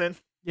 Thompson?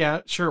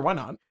 Yeah, sure, why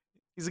not?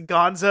 He's a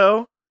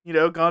Gonzo,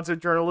 Gonzo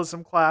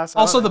journalism class.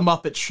 Also, the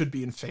Muppets should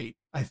be in Fate,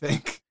 I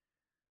think.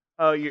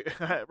 Oh, you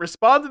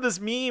respond to this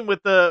meme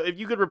with if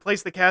you could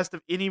replace the cast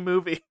of any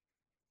movie.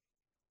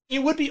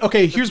 It would be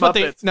okay. Here's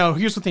Muppets.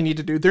 here's what they need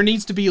to do. There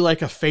needs to be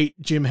like a Fate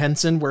Jim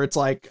Henson where it's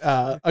like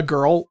a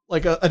girl,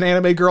 like an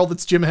anime girl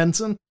that's Jim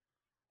Henson,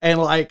 and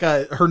like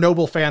her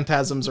noble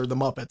phantasms are the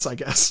Muppets, I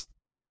guess.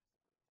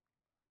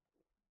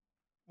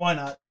 Why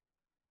not?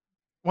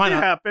 Why It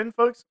not? happened,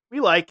 folks. We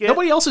like it.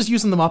 Nobody else is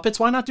using the Muppets.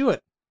 Why not do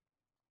it?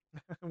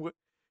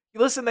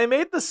 Listen, they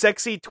made the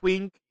Sexy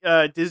Twink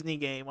Disney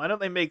game. Why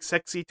don't they make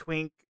Sexy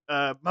Twink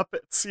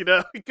Muppets? You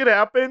know, it could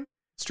happen.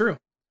 It's true.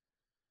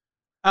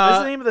 What's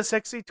the name of the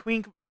Sexy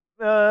Twink?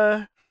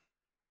 I'm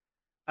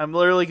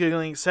literally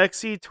googling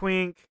Sexy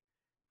Twink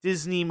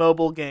Disney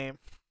mobile game.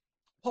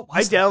 What I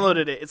was that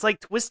downloaded it. It's like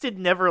Twisted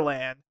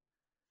Neverland.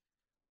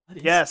 thing? What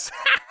is Yes,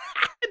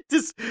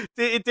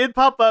 it did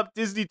pop up.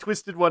 Disney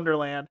Twisted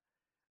Wonderland.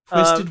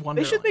 Twisted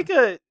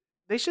Wonderland.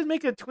 They should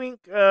make a Twink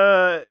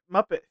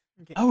Muppet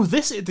game. Oh,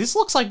 this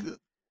looks like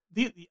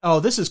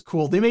this is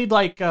cool. They made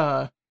like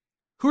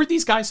who are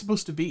these guys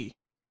supposed to be?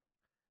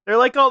 They're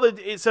like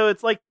so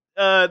it's like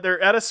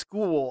they're at a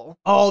school.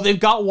 Oh, they've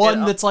got one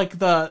Yeah. that's like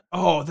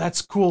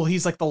that's cool.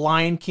 He's like the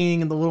Lion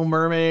King and the Little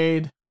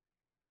Mermaid.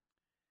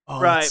 Oh,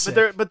 Right, that's but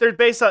sick. they're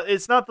based on.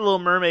 It's not the Little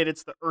Mermaid.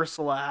 It's the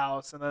Ursula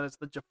house, and then it's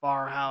the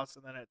Jafar house,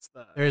 and then it's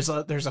the.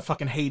 There's a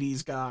fucking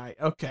Hades guy.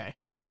 Okay.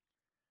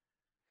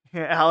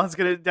 Yeah, Alan's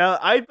gonna down.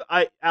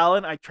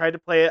 Alan, I tried to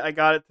play it. I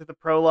got it to the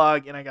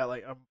prologue, and I got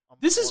like. I'm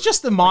This is bored.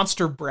 just the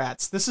Monster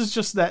Brats. This is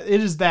just that.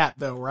 It is that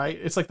though, right?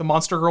 It's like the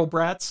Monster Girl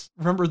Brats.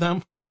 Remember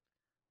them?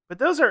 But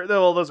those are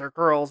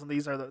girls, and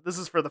this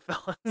is for the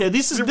fellas. Yeah.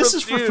 This is for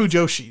dudes.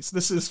 Fujoshis.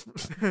 This is.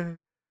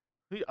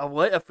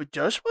 What a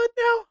Fujosh what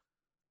now?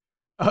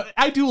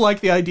 I do like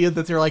the idea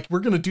that they're like, we're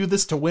gonna do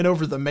this to win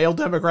over the male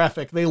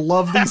demographic. They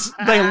love these.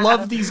 They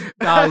love these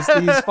guys.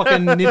 These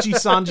fucking Niji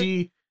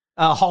Sanji,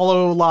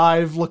 Hollow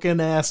Live looking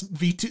ass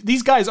V2.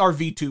 These guys are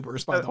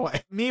VTubers, by the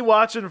way. Me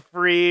watching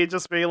Free,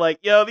 just being like,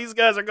 yo, these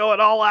guys are going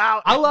all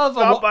out. I love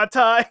Got my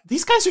tie.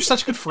 these guys are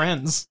such good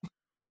friends.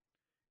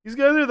 These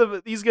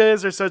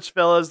guys are such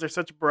fellas. They're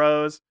such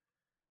bros.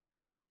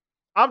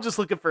 I'm just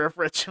looking for a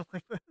friendship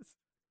like this.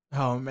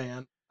 Oh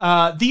man,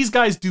 these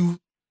guys do.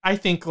 I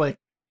think like.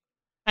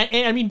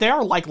 I mean, they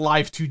are like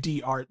live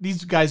 2D art.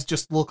 These guys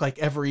just look like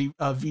every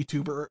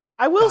VTuber.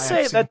 I will guy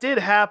say I've that did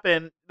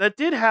happen. That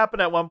did happen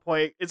at one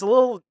point. It's a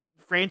little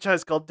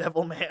franchise called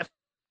Devilman.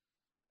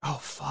 Oh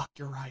fuck,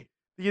 you're right.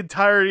 The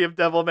entirety of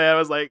Devilman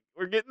was like,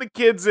 we're getting the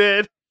kids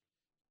in.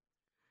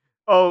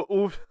 Oh,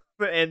 oops,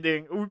 the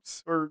ending.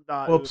 Oops, or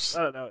not. Whoops. Oops.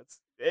 I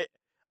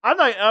don't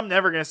know. I'm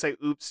never gonna say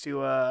oops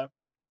to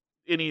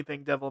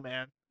anything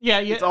Devilman. Yeah.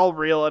 It's all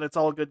real and it's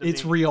all good to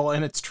It's me. real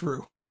and it's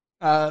true.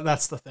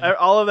 That's the thing.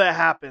 All of that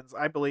happens.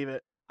 I believe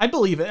it. I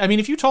believe it. I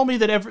mean, if you told me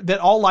that that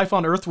all life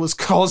on Earth was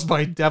caused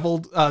by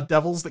devils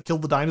that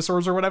killed the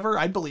dinosaurs or whatever,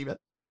 I'd believe it.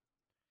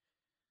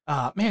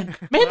 Man,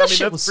 I that shit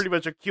that's was pretty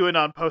much a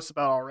QAnon post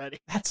about already.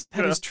 that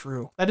is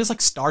true. That is like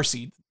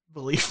Starseed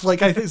belief.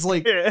 Like it's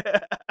like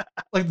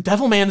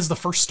Devilman is the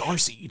first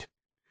Starseed.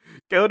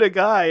 Go to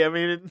Guy. I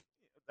mean,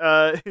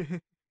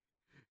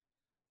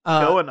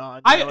 going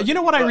on. You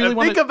know what I really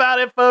want think about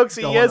it, folks.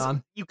 He Going has.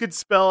 on. You could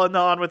spell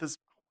anon with his.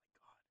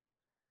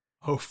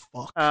 Oh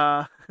fuck.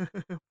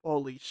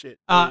 Holy shit.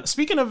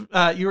 Speaking of,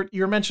 you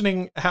were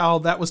mentioning how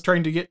that was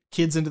trying to get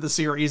kids into the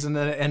series, and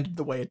then it ended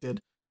the way it did.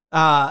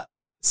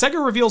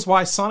 Sega reveals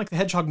why Sonic the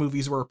Hedgehog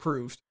movies were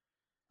approved.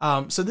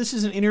 So this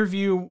is an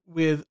interview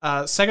with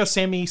Sega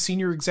Sammy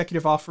Senior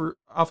Executive Officer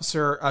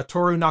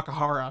Toru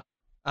Nakahara,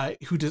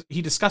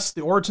 he discussed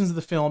the origins of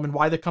the film and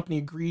why the company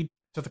agreed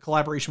to the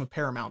collaboration with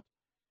Paramount.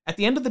 At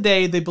the end of the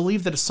day, they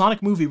believed that a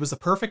Sonic movie was the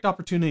perfect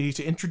opportunity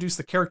to introduce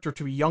the character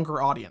to a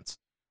younger audience.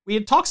 We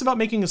had talks about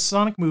making a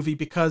Sonic movie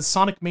because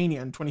Sonic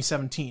Mania in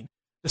 2017.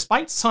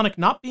 Despite Sonic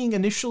not being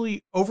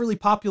initially overly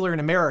popular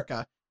in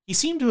America, he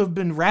seemed to have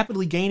been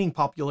rapidly gaining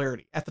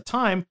popularity. At the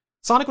time,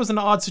 Sonic was in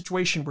an odd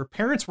situation where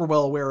parents were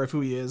well aware of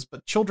who he is,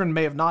 but children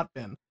may have not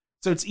been.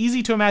 So it's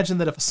easy to imagine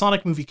that if a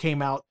Sonic movie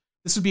came out,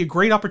 this would be a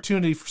great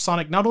opportunity for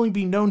Sonic not only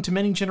be known to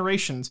many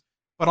generations,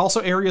 but also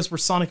areas where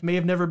Sonic may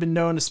have never been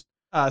known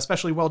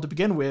especially well to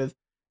begin with,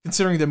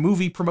 considering the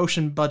movie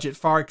promotion budget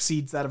far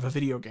exceeds that of a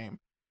video game.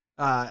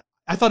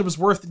 I thought it was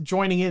worth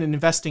joining in and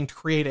investing to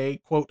create a,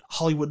 quote,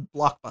 Hollywood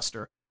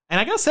blockbuster. And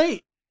I gotta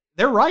say,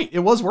 they're right. It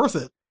was worth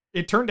it.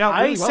 It turned out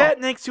really well. I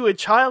sat next to a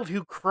child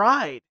who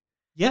cried.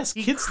 Yes,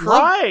 He kids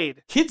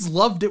cried. kids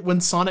loved it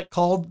when Sonic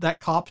called that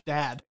cop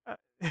dad.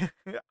 You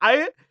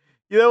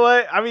know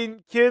what? I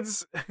mean,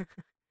 kids.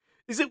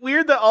 Is it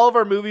weird that all of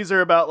our movies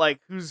are about like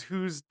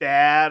who's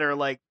dad or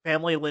like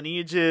family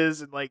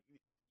lineages and like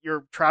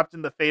you're trapped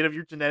in the fate of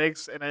your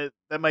genetics and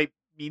that might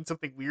mean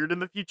something weird in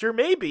the future?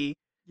 Maybe.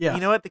 Yeah.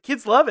 You know what? The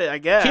kids love it, I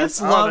guess.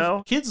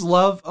 Kids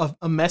love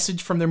a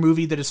message from their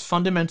movie that is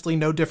fundamentally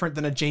no different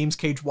than a James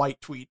Cage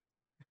White tweet.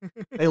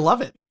 They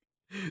love it.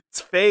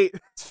 It's fate.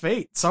 It's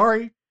fate.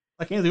 Sorry.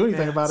 I can't do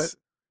anything about it.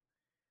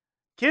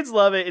 Kids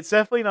love it. It's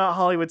definitely not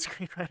Hollywood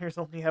screenwriters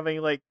only having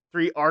like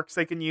 3 arcs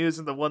they can use,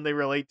 and the one they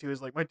relate to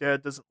is like, my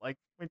dad doesn't like.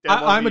 My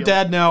dad I'm a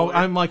dad now. lawyer.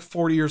 I'm like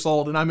 40 years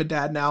old, and I'm a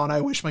dad now, and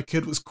I wish my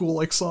kid was cool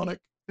like Sonic.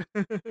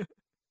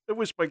 I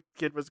wish my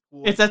kid was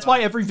cool. That's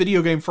why every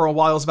video game for a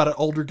while is about an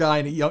older guy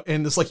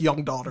and this like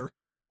young daughter.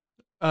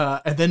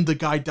 And then the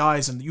guy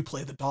dies and you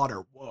play the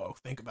daughter. Whoa,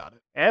 think about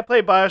it. And I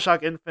played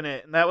BioShock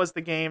Infinite, and that was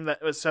the game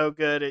that was so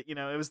good.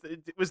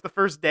 It was the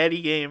first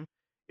daddy game,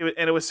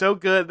 and it was so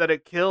good that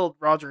it killed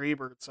Roger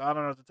Ebert. So I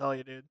don't know what to tell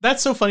you, dude.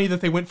 That's so funny that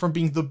they went from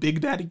being the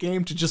big daddy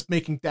game to just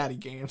making daddy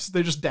games.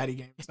 They're just daddy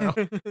games now.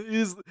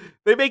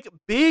 They make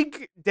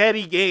big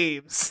daddy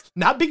games.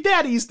 Not big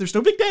daddies. There's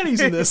no big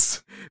daddies in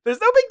this. There's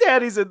no big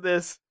daddies in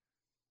this.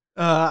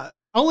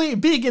 Only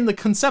big in the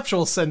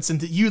conceptual sense,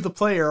 and you, the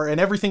player, and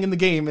everything in the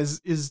game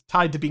is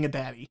tied to being a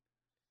daddy.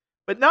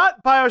 But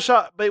not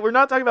BioShock. But we're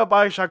not talking about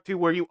BioShock 2,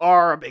 where you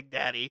are a big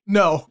daddy.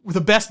 No,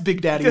 the best big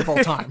daddy of all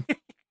time.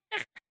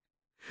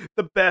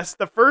 The best,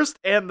 the first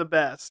and the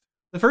best.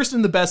 The first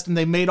and the best, and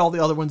they made all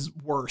the other ones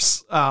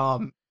worse.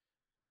 BioShock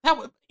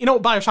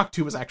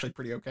 2 was actually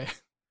pretty okay.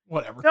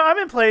 Whatever. No, I've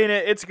been playing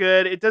it. It's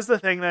good. It does the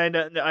thing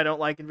that I don't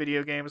like in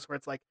video games, where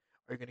it's like,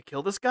 are you going to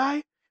kill this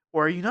guy?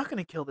 Or are you not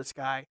going to kill this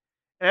guy?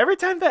 And every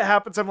time that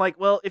happens, I'm like,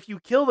 well, if you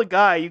kill the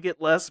guy, you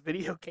get less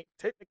video game,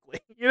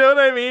 technically. You know what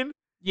I mean?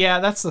 Yeah,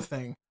 that's the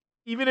thing.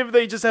 Even if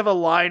they just have a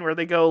line where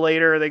they go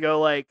later, they go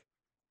like,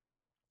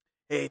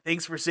 hey,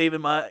 thanks for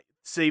saving my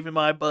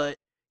butt.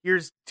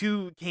 Here's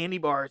 2 candy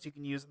bars you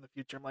can use in the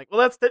future. I'm like,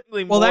 well, that's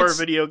technically more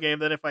video game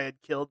than if I had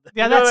killed them.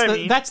 Yeah, you know what I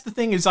mean? That's the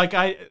thing is like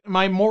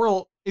my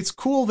moral. It's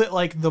cool that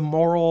like the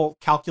moral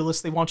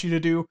calculus they want you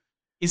to do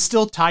is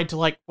still tied to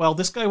like, well,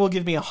 this guy will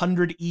give me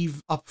 100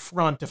 Eve up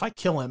front if I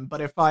kill him,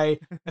 but if I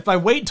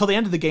wait until the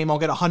end of the game, I'll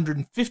get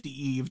 150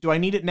 Eve. Do I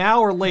need it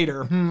now or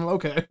later?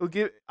 Okay.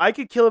 I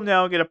could kill him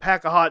now and get a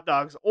pack of hot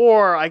dogs,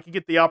 or I could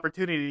get the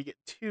opportunity to get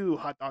 2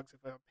 hot dogs if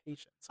I have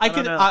patience. I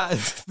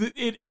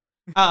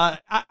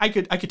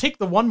could take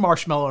the 1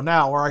 marshmallow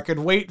now, or I could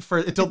wait for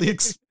until the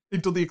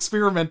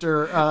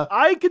experimenter.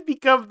 I could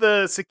become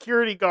the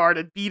security guard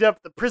and beat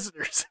up the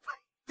prisoners.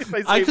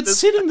 I could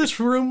sit in this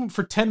room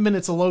for 10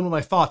 minutes alone with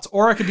my thoughts,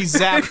 or I could be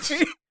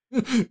zapped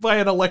by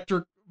an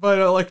electric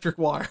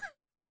wire.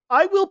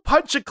 I will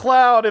punch a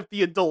clown if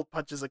the adult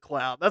punches a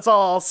clown. That's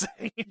all I'll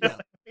say. Yeah.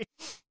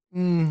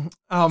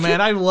 Oh man,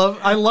 I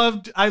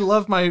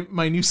love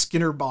my new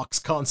Skinner box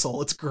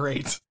console. It's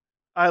great.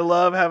 I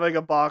love having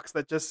a box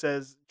that just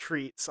says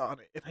treats on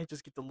it, and I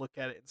just get to look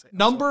at it and say,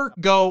 number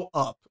go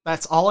up.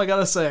 That's all I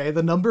gotta say.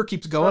 The number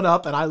keeps going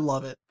up, and I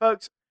love it.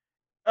 Folks,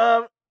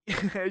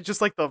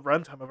 just like the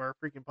runtime of our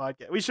freaking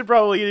podcast. We should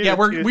probably... Yeah,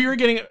 we were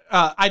getting...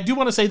 I do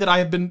want to say that I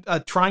have been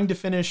trying to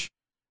finish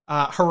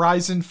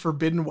Horizon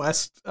Forbidden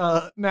West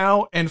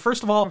now, and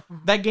first of all,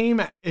 that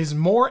game is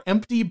more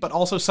empty, but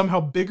also somehow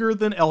bigger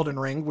than Elden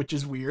Ring, which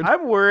is weird.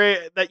 I'm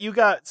worried that you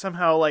got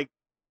somehow, like,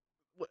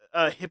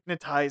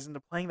 hypnotized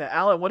into playing that.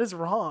 Alan, what is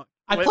wrong?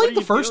 I played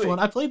the first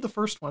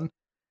one.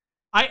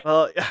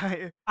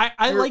 I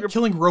like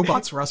killing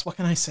robots, Russ. What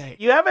can I say?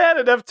 You haven't had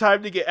enough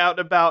time to get out and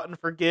about and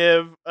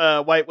forgive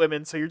white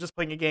women, so you're just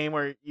playing a game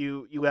where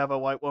you have a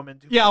white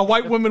woman. A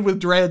white woman with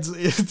dreads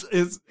is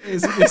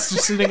just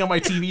sitting on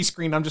my TV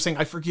screen. I'm just saying,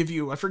 I forgive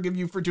you for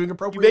doing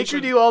appropriation. You make her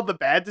do all the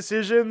bad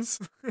decisions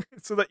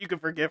so that you can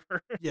forgive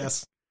her.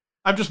 Yes.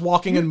 I'm just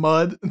walking in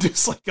mud,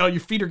 just like, oh,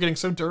 your feet are getting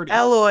so dirty.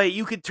 Aloy,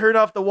 you could turn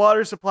off the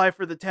water supply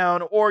for the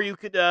town, or you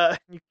could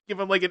give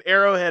them like an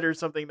arrowhead or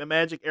something, the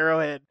magic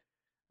arrowhead.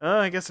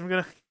 I guess I'm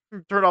gonna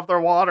turn off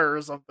their water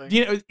or something.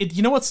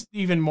 You know what's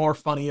even more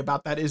funny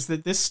about that is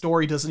that this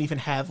story doesn't even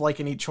have like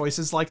any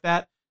choices like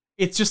that.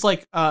 It's just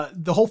like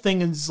the whole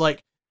thing is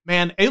like,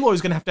 man,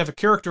 Aloy's gonna have to have a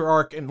character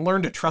arc and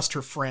learn to trust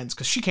her friends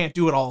because she can't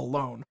do it all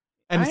alone.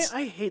 And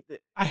I hate that.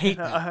 I hate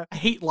that. I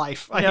hate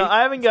life.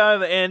 I haven't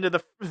gotten to the end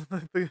of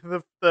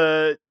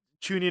the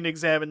Chunin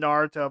exam in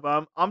Naruto,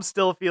 but I'm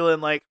still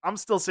feeling like I'm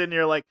still sitting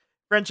here like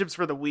friendships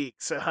for the weak.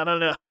 So I don't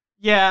know.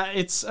 Yeah,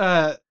 it's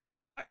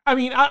I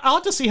mean, I'll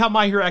have to see how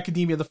My Hero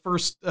Academia, the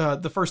first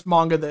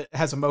manga that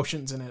has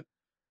emotions in it.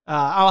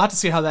 I'll have to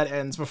see how that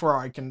ends before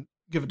I can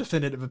give a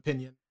definitive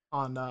opinion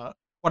on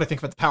what I think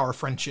about the power of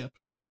friendship.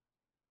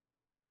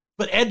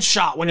 But Ed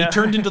shot when he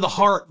turned into the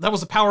heart. That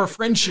was the power of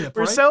friendship.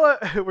 We're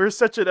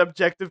such an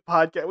objective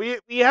podcast. We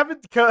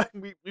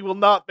will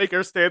not make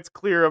our stance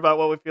clear about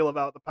what we feel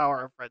about the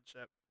power of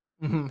friendship.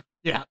 Mm-hmm.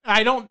 Yeah,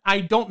 I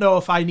don't know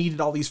if I needed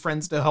all these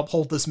friends to help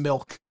hold this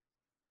milk.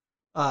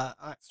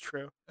 That's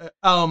true.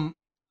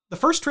 The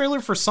first trailer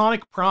for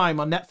Sonic Prime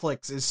on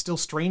Netflix is still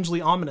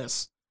strangely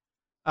ominous.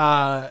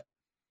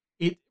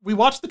 We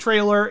watched the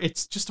trailer.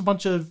 It's just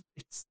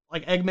it's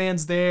like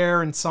Eggman's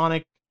there and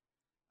Sonic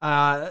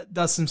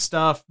does some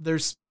stuff.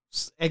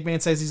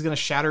 Eggman says he's going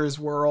to shatter his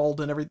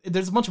world and everything.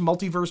 There's a bunch of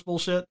multiverse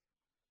bullshit.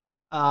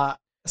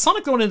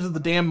 Sonic going into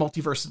the damn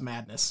multiverse of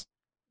madness.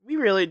 We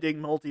really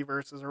dig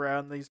multiverses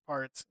around these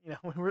parts. You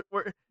know,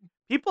 we're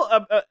people.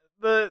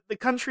 The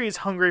country is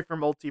hungry for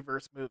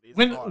multiverse movies.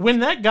 When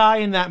that guy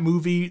in that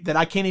movie that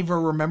I can't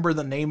even remember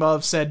the name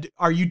of said,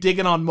 "Are you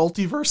digging on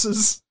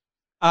multiverses?"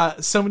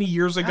 So many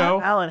years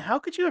ago, Alan, how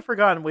could you have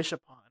forgotten Wish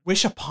Upon?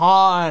 Wish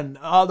Upon,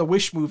 the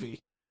Wish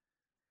movie.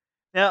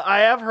 Now I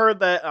have heard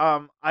that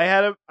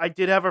I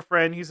did have a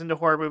friend who's into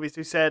horror movies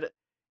who said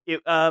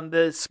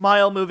The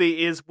Smile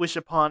movie is Wish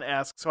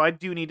Upon-esque, so I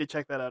do need to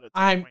check that out. At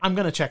some I'm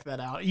gonna check that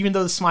out, even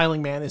though the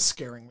smiling man is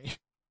scaring me.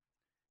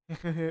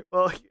 point.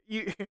 Well,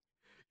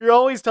 you're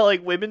always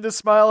telling women to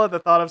smile, and the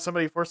thought of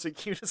somebody forcing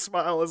you to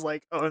smile is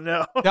like, oh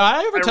no. Did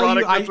I ever tell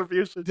you?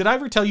 retribution. Did I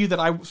ever tell you that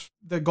I was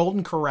the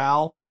Golden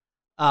Corral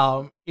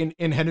in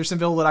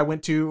Hendersonville that I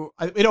went to?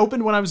 It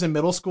opened when I was in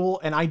middle school,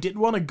 and I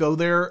didn't want to go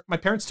there. My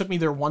parents took me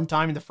there one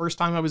time, and the first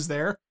time I was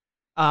there,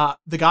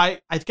 the guy,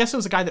 I guess it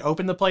was the guy that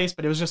opened the place,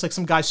 but it was just like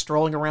some guy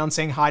strolling around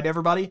saying hi to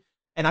everybody.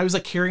 And I was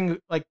like carrying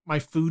like my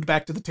food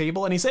back to the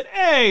table, and he said,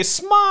 "Hey,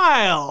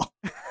 smile."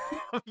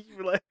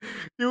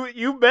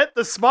 You met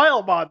the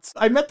smile monster.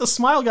 I met the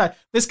smile guy.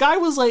 This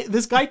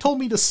guy told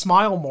me to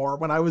smile more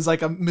when I was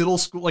like a middle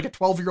school, like a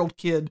 12-year-old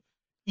kid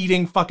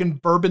eating fucking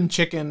bourbon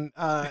chicken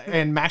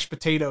and mashed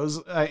potatoes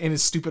in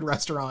his stupid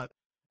restaurant.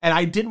 And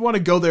I didn't want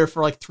to go there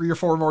for like 3 or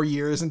 4 more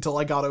years until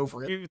I got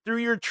over it. You threw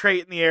your tray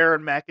in the air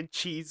and mac and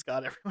cheese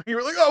got everywhere. You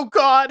were like, "Oh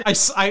God,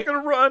 I'm gonna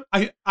run."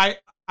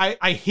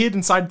 I hid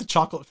inside the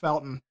chocolate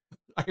fountain.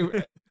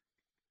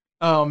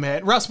 Oh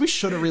man, Russ, we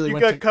should have really you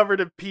went. got covered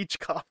in peach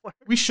cobbler.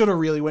 We should have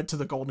really went to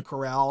the Golden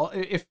Corral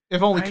if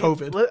only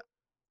COVID.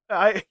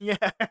 I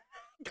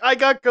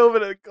got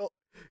COVID at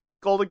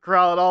Golden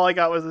Corral, and all I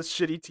got was a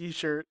shitty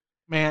T-shirt.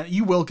 Man,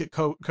 you will get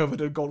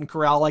COVID at Golden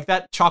Corral. Like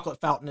that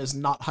chocolate fountain is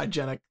not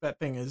hygienic. That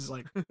thing is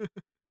like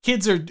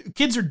kids are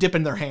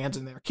dipping their hands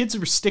in there. Kids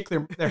are stick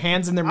their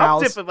hands in their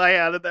mouths. I'm dipping my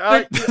hand in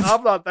there.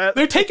 I'm not that.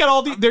 They're taking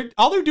all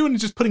they're doing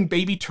is just putting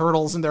baby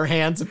turtles in their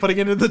hands and putting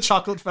it into the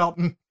chocolate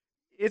fountain.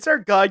 It's our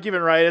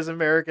God-given right as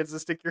Americans to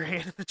stick your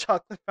hand in the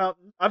chocolate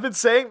fountain. I've been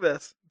saying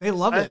this. They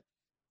love it.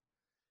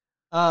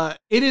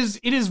 It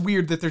is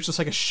weird that there's just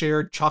like a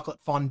shared chocolate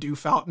fondue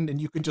fountain,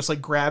 and you can just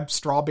like grab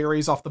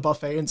strawberries off the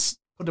buffet and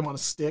put them on a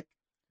stick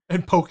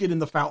and poke it in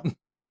the fountain.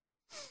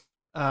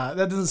 That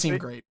doesn't seem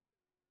great.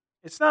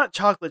 It's not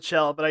chocolate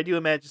shell, but I do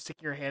imagine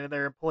sticking your hand in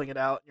there and pulling it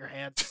out, and your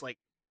hand's just like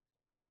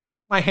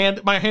my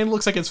hand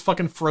looks like it's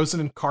fucking frozen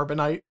in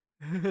carbonite.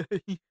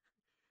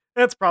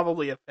 That's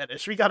probably a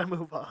fetish. We gotta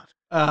move on.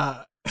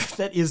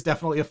 That is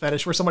definitely a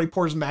fetish where somebody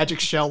pours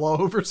magic shell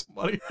all over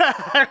somebody.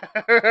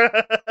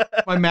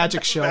 My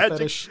magic shell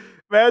fetish.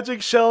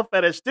 Magic shell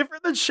fetish.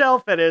 Different than shell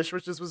fetish,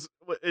 which is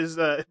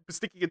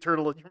sticking a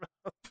turtle in your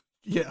mouth.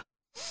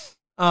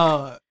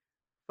 Yeah.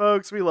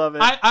 Folks, we love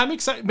it. I'm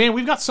excited. Man,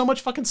 we've got so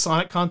much fucking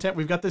Sonic content.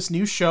 We've got this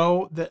new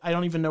show that I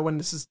don't even know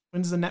when's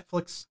the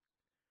Netflix.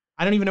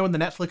 I don't even know when the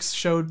Netflix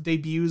show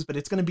debuts, but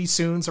it's going to be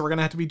soon, so we're going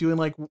to have to be doing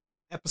like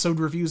episode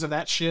reviews of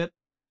that shit.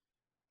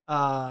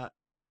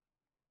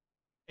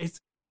 It's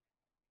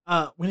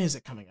when is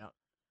it coming out?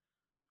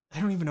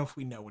 I don't even know if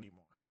we know anymore.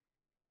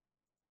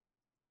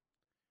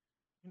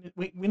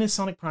 When is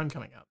Sonic Prime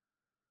coming out?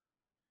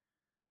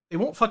 They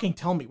won't fucking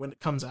tell me when it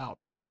comes out.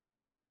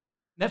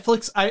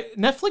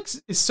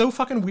 Netflix is so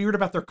fucking weird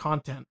about their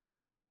content.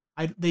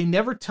 They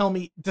never tell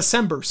me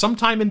December,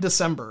 sometime in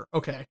December.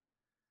 Okay.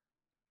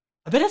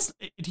 I bet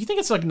do you think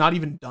it's like not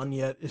even done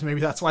yet?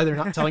 Maybe that's why they're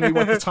not telling you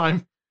what the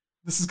time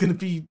this is going to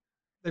be.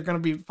 They're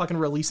going to be fucking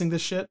releasing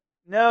this shit.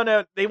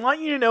 No. They want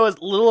you to know as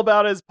little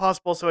about it as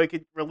possible so it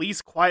could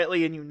release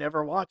quietly and you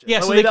never watch it. Yeah,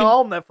 the so way that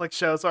all Netflix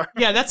shows are.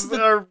 Yeah, that's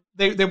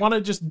they want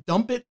to just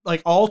dump it,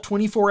 like all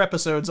 24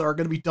 episodes are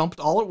going to be dumped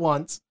all at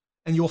once,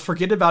 and you'll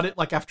forget about it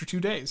like after 2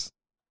 days.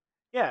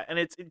 Yeah, and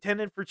it's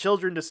intended for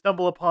children to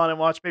stumble upon and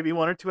watch maybe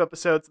 1 or 2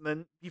 episodes and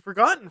then be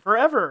forgotten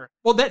forever.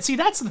 Well, that's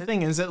the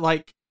thing is that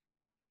like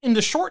in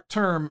the short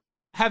term,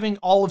 having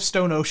all of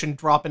Stone Ocean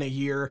drop in a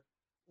year,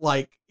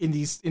 like in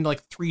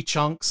like 3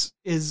 chunks,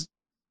 is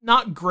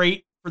not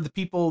great for the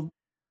people,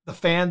 the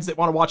fans that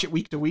want to watch it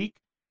week to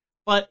week.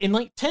 But in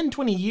like 10,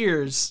 20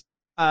 years,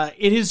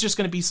 it is just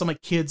going to be some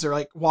like kids are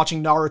like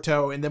watching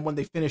Naruto, and then when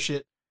they finish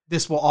it,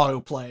 this will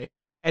autoplay,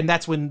 and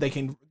that's when they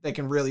can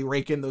really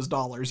rake in those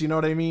dollars. You know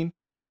what I mean?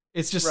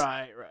 It's just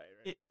right.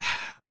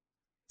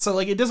 So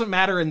like it doesn't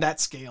matter in that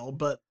scale,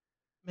 but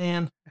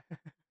man,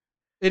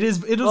 it is.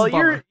 Well,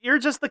 you're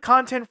just the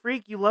content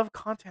freak. You love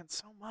content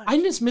so much. I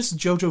just miss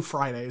JoJo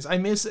Fridays. I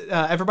miss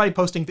everybody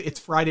posting the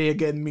 "It's Friday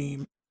Again"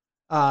 meme,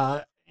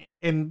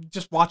 and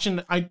just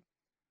watching. I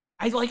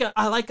like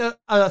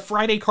a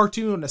Friday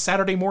cartoon, a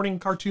Saturday morning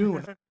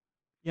cartoon.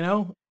 You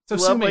know, so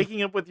you love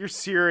waking up with your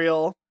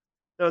cereal.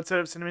 So instead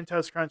of Cinnamon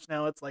Toast Crunch,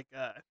 now it's like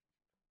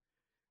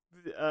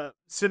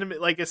cinnamon,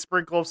 like a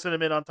sprinkle of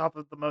cinnamon on top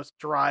of the most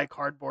dry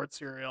cardboard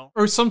cereal,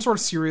 or some sort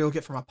of cereal you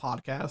get from a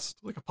podcast,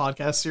 like a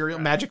podcast cereal,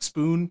 right. Magic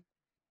Spoon.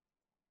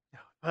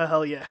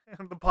 Hell yeah,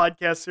 the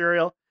podcast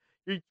cereal.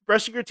 You're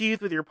brushing your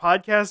teeth with your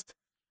podcast.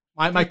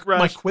 My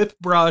Quip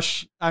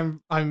brush.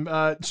 I'm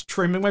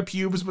trimming my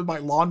pubes with my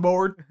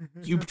lawnmower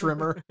pube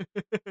trimmer.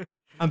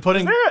 I'm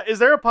putting. Is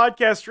there a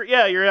podcast?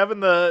 Yeah, you're having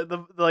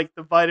the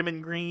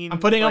vitamin green. I'm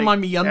putting on my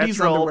MeUndies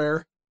natural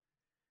underwear.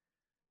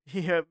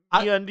 Yeah,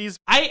 MeUndies.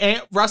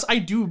 Russ, I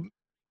do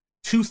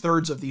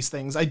 2/3 of these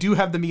things. I do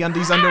have the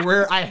MeUndies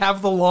underwear. I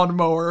have the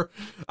lawnmower.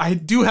 I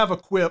do have a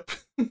Quip.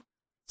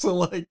 So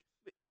like,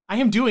 I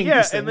am doing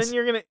these things. And then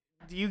you're gonna.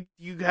 Do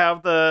you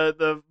have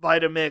the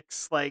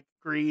Vitamix like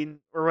green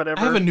or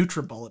whatever? I have a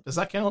NutriBullet. Does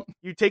that count?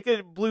 You take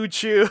a blue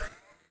chew.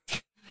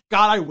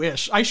 God, I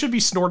wish. I should be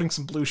snorting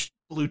some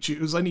blue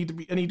chews. I need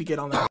to get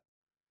on that.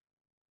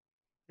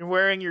 You're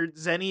wearing your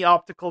Zenni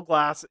optical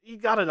glass. You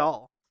got it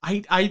all.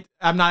 I'm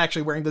not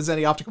actually wearing the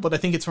Zenni optical, but I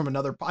think it's from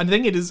another. I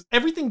think it is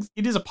everything.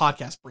 It is a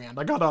podcast brand.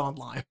 I got it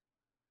online.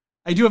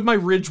 I do have my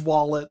Ridge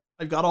wallet.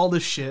 I've got all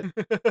this shit.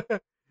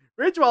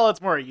 Ridge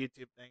wallet's more a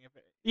YouTube thing.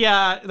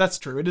 Yeah, that's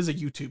true. It is a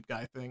YouTube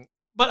guy thing.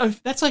 But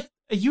that's like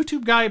a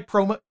YouTube guy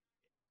promo.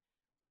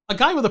 A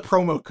guy with a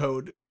promo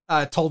code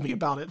told me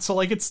about it. So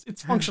like it's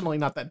functionally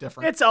not that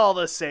different. It's all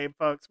the same,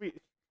 folks.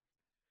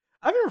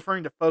 I've been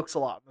referring to folks a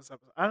lot in this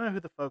episode. I don't know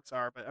who the folks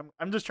are, but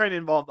I'm just trying to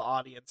involve the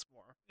audience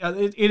more. Yeah,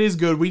 it is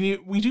good.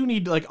 We do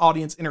need like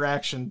audience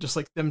interaction, just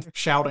like them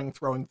shouting,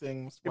 throwing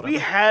things. If Whatever. we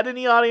had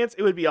any audience,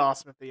 it would be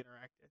awesome if they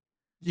interacted.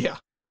 Yeah.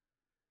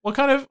 What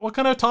kind of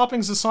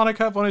toppings does Sonic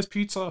have on his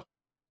pizza?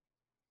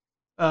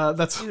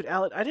 That's Dude,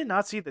 Alec, I did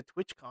not see the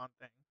TwitchCon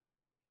thing.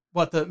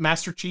 what, the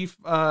Master Chief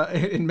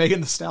in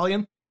Megan Thee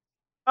Stallion?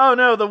 Oh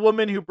no, the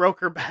woman who broke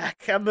her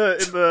back in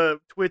the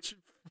Twitch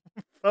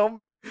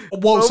film.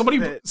 Whoa,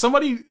 foam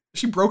somebody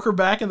she broke her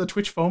back in the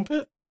Twitch foam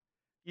pit?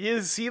 You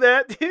didn't see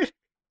that, dude?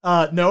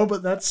 No,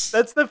 but that's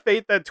the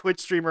fate that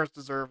Twitch streamers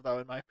deserve, though,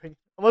 in my opinion.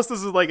 Unless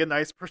this is like a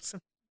nice person.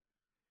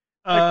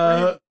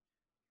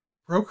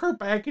 broke her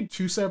back in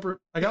two separate.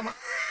 I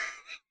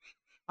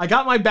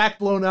got my back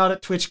blown out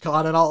at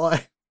TwitchCon, and all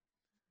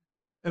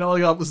I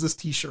got was this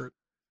T-shirt.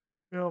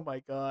 Oh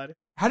my god!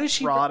 How did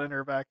she rod in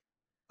her back?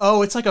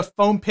 Oh, it's like a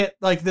foam pit.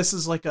 Like this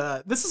is like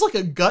a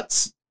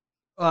guts,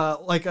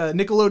 like a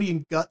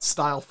Nickelodeon Guts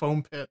style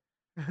foam pit.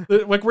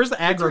 Like where's the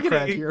aggro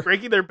crag here?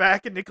 Breaking their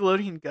back in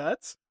Nickelodeon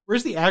Guts?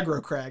 Where's the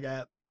aggro crag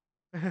at?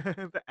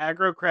 The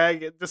aggro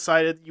crag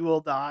decided you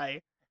will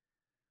die.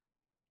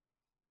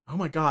 Oh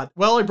my god.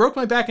 Well, I broke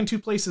my back in two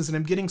places and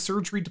I'm getting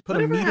surgery to put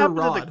a meter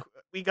rod.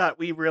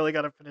 We really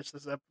got to finish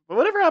this up. But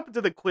whatever happened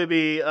to the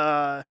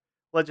Quibi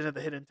Legend of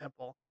the Hidden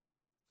Temple?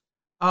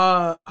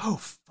 Oh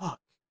fuck.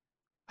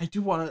 I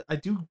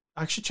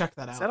should check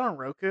that out. Is that on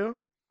Roku?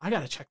 I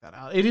gotta check that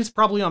out. It is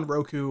probably on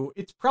Roku.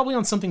 It's probably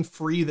on something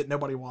free that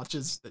nobody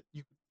watches that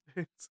you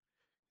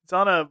It's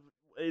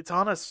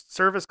on a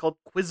service called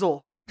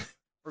Quizzle.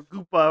 Or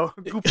Goopo.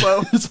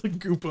 Goopo. It's like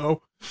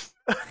Goopo.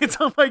 It's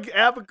on my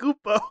app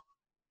Goopo.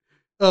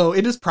 Oh,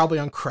 it is probably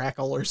on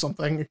Crackle or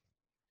something.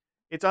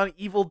 It's on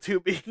Evil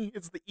Tubi.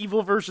 It's the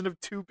evil version of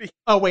Tubi.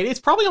 Oh wait,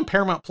 it's probably on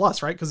Paramount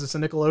Plus, right? Because it's a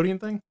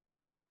Nickelodeon thing.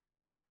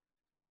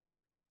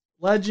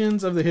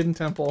 Legends of the Hidden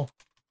Temple.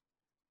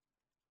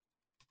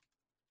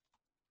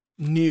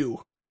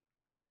 New.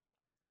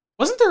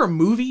 Wasn't there a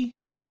movie?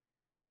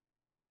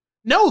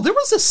 No, there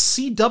was a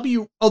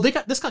CW. Oh,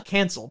 this got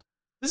canceled.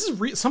 This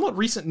is somewhat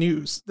recent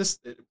news. This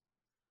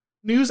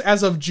news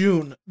as of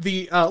June.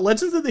 The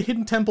Legends of the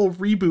Hidden Temple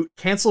reboot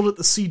canceled at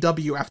the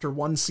CW after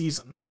one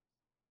season.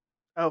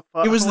 Oh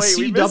fuck! It was the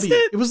Wait, CW.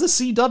 It was the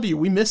CW.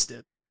 We missed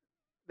it.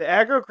 The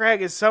aggro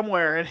crag is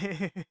somewhere,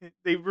 and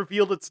they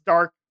revealed its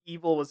dark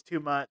evil was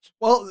too much.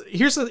 Well,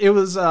 it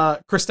was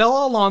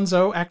Cristela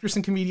Alonso, actress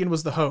and comedian,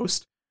 was the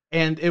host,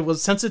 and it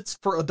was, since it's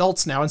for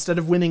adults now, instead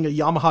of winning a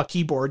Yamaha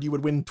keyboard, you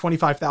would win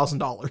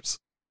 $25,000.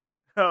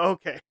 Oh,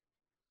 okay.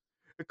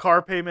 A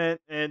car payment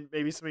and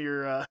maybe some of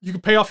your. You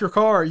can pay off your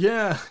car,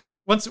 yeah.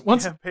 Once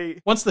pay.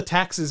 Once the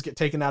taxes get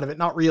taken out of it,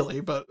 not really,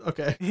 but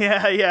okay.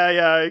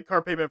 Yeah.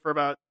 Car payment for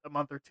about a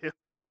month or two.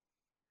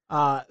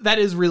 That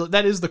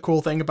is the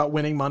cool thing about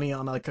winning money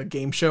on like a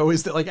game show,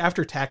 is that like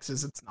after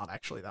taxes, it's not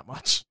actually that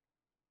much.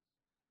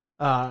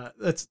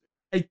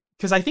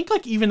 Because I think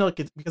like even like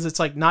because it's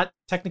like not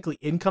technically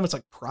income, it's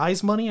like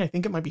prize money. I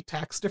think it might be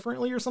taxed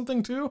differently or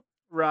something too.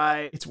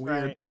 Right. It's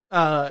weird.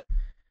 Right.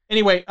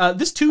 Anyway,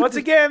 this too. Once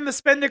again, the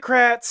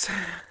spendocrats.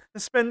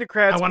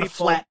 I want a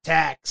flat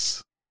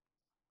tax.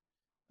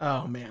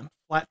 Oh man,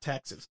 flat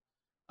taxes.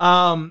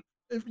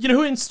 You know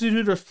who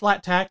instituted a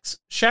flat tax?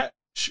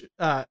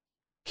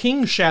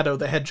 King Shadow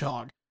the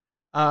Hedgehog.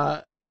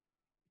 Can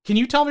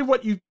you tell me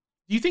do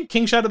you think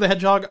King Shadow the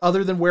Hedgehog,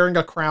 other than wearing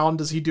a crown,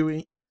 does he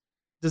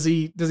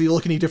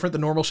look any different than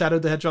normal Shadow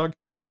the Hedgehog?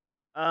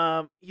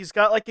 He's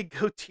got like a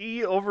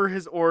goatee over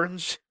his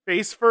orange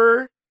face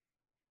fur.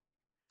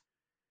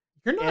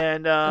 You're not.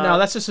 And no,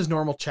 that's just his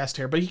normal chest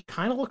hair, but he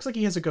kind of looks like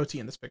he has a goatee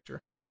in this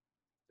picture.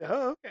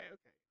 Oh,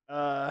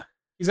 okay.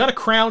 He's got a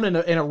crown and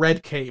a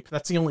red cape.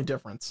 That's the only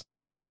difference.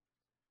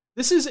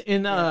 This is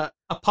in a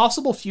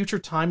possible future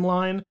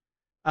timeline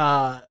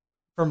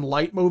from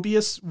Light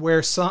Mobius,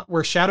 where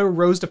Shadow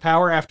rose to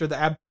power after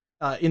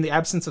in the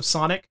absence of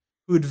Sonic,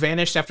 who had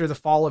vanished after the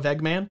fall of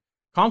Eggman.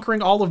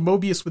 Conquering all of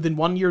Mobius within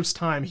 1 year's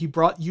time, he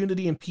brought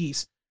unity and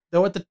peace,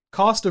 though at the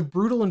cost of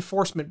brutal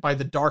enforcement by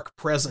the Dark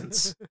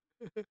Presence.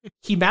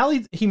 He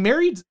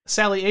married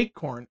Sally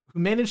Acorn, who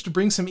managed to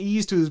bring some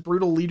ease to his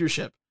brutal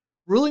leadership.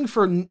 Ruling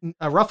for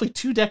roughly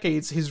 2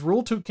 decades, his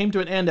rule came to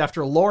an end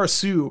after Laura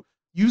Sue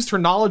used her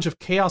knowledge of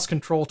chaos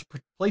control to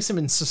place him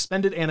in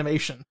suspended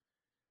animation.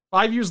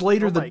 5 years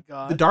later, Oh my the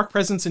God. Dark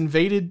Presence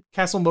invaded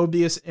Castle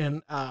Mobius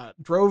and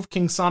drove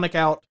King Sonic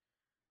out.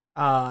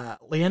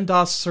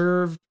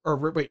 Leandos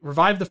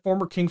revived the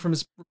former king from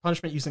his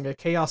punishment using a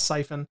Chaos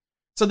Siphon.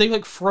 So they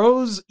like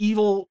froze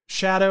Evil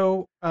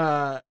Shadow.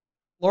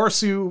 Laura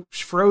Sue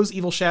froze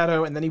Evil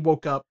Shadow, and then he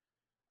woke up.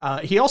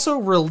 He also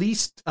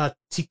released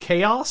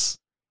T-Chaos,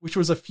 which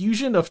was a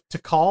fusion of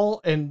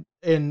Tikal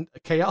and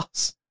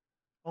Chaos.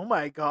 Oh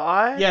my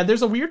God. Yeah,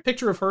 there's a weird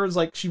picture of her as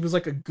like she was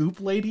like a goop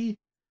lady.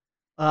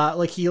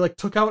 Like he like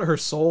took out her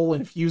soul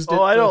and fused it.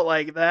 Oh, I don't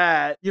like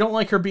that. You don't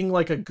like her being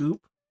like a goop?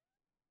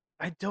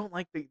 I don't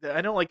like a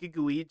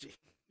Guiji.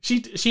 She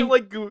I don't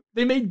like Gu.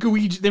 they made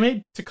Guiji. They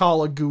made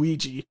Tikal a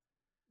Guiji.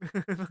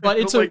 But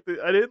it's I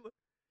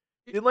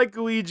didn't like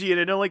Guiji, and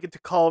I don't like a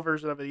Tikal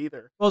version of it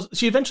either. Well,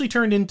 she eventually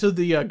turned into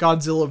the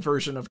Godzilla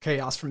version of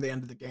Chaos from the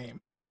end of the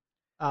game.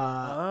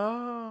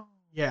 Oh.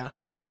 Yeah.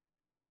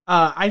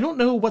 I don't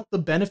know what the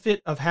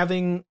benefit of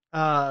having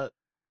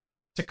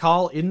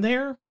Tikal in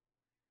there.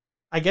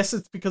 I guess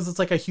it's because it's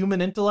like a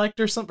human intellect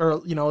or something, or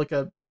like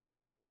a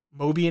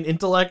Mobian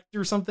intellect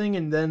or something,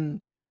 and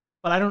then,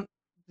 but I don't.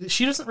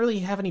 She doesn't really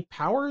have any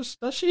powers,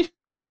 does she?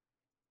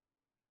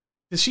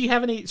 Does she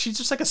have any? She's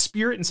just like a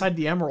spirit inside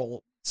the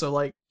emerald. So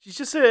like, She's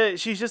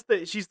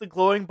the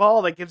glowing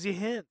ball that gives you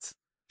hints.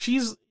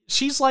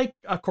 she's like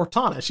a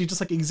Cortana. She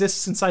just like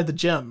exists inside the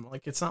gem.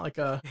 Like it's not like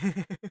a.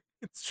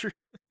 It's true.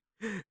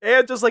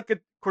 And just like a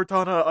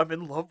Cortana, I'm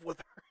in love with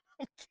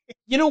her.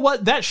 You know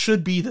what? That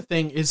should be the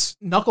thing. Is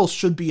Knuckles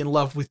should be in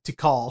love with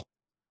Tikal.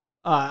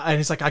 And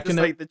he's like, I Just can.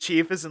 like the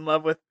chief is in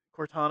love with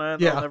Cortana,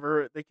 and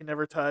Yeah. they can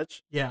never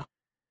touch. Yeah,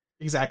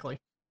 exactly.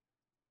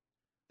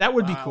 That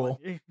would be Wow.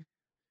 cool.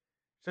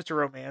 Such a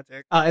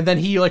romantic. And then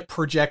he like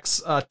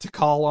projects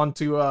Tikal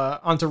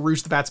onto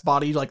Rouge the Bat's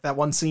body, like that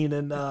one scene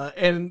in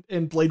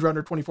Blade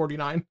Runner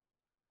 2049.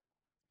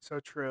 So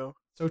true.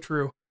 So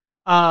true.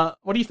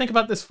 What do you think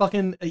about this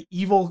fucking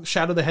evil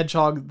Shadow the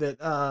Hedgehog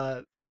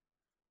that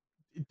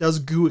does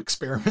goo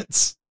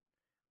experiments?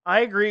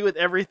 I agree with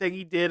everything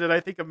he did, and I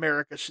think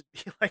America should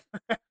be like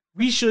that.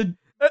 We should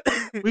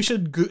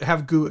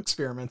have goo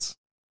experiments.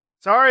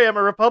 Sorry, I'm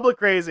a Republic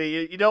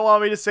crazy. You don't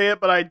want me to say it,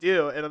 but I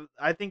do, and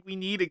I think we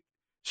need a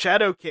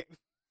Shadow King.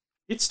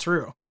 It's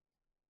true.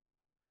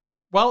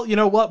 Well, you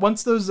know what?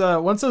 Once those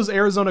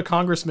Arizona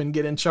congressmen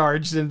get in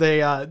charge, and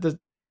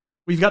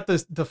we've got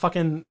the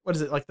fucking, what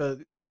is it, like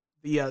the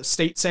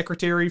state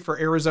secretary for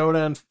Arizona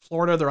and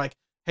Florida. They're like,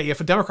 hey, if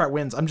a Democrat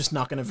wins, I'm just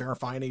not going to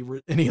verify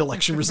any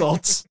election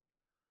results.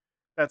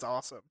 That's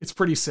awesome. It's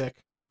pretty sick.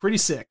 Pretty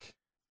sick.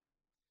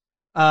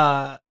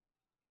 What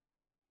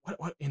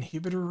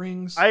inhibitor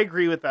rings? I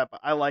agree with that, but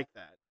I like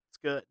that. It's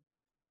good.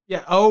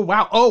 Yeah. Oh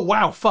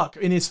wow. Fuck.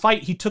 In his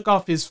fight, he took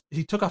off his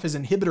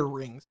inhibitor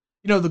rings.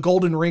 You know, the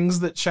golden rings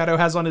that Shadow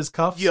has on his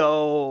cuffs.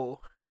 Yo.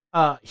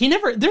 That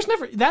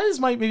is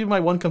maybe my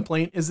one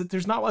complaint, is that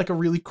there's not like a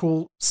really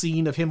cool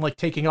scene of him like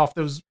taking off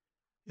his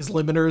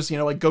limiters,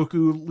 like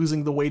Goku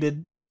losing the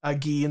weighted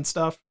gi and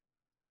stuff.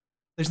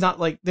 There's not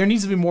like, there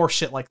needs to be more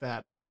shit like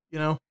that,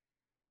 well.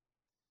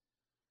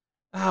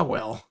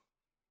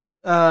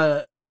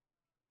 Apparently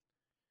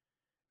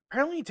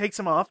he takes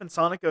him off in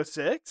Sonic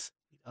 06.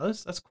 He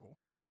does? That's cool.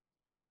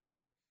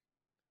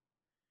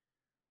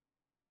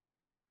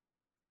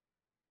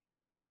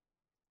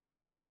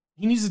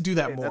 He needs to do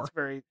that more.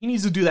 He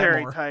needs to do that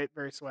very more. Tight,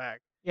 very swag.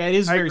 Yeah, it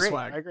is I very agree,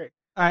 swag. I agree.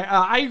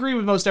 I agree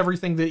with most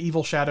everything that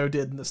Evil Shadow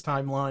did in this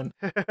timeline.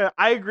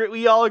 I agree.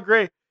 We all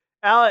agree.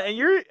 Alan,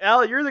 you're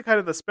the kind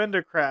of the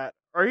spendocrat.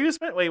 Are you a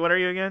spend? Wait, what are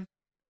you again?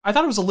 I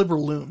thought it was a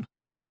liberal loon.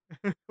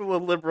 A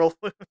liberal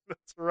loon.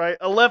 That's right.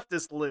 A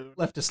leftist loon.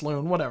 Leftist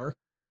loon, whatever.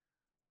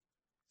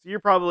 So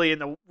you're probably in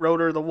the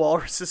Rotor the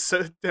Walrus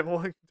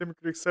Democratic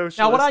Socialist.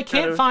 Now, what I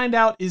can't find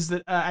out is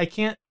that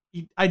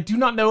I do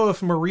not know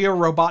if Maria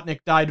Robotnik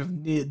died of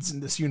NIDS in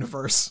this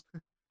universe.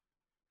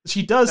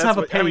 She does have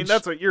a page. I mean,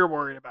 that's what you're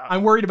worried about.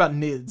 I'm worried about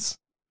NIDS.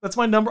 That's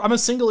my number. I'm a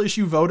single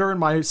issue voter, and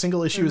my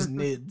single issue is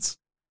NIDS.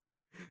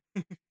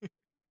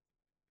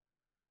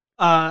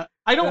 I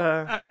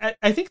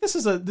think this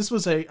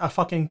was a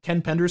fucking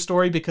Ken Pender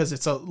story, because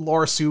it's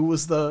Laura Sue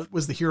was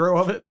the hero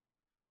of it.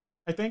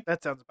 I think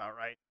that sounds about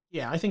right.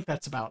 Yeah, I think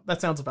that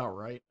sounds about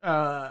right.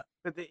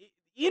 But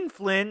Ian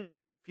Flynn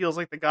feels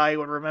like the guy who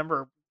would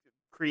remember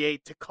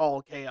create to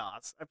call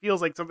chaos. It feels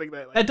like something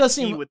that does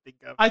he seem, would think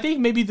of. I think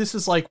maybe this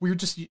is like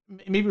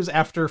maybe it was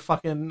after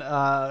fucking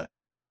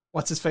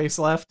what's his face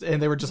left,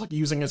 and they were just like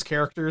using his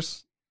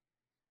characters.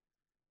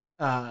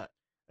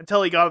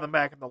 Until he got them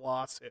back in the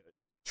lawsuit.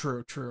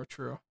 True.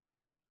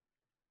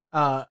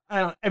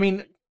 I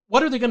mean,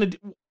 what are they gonna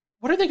do?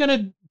 What are they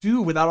gonna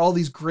do without all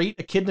these great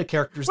Echidna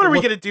characters? What are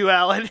we gonna do,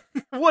 Alan?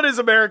 What is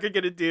America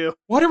gonna do?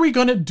 What are we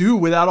gonna do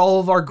without all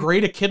of our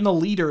great Echidna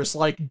leaders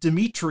like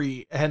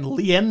Dimitri and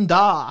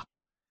Lienda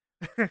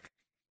and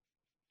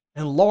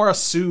Laura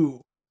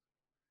Sue?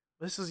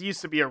 This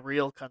used to be a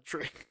real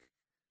country.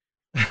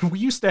 We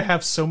used to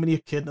have so many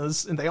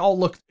Echidnas, and they all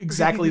looked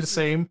exactly the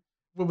same,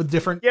 with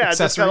different accessories.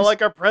 Just kind of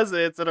like our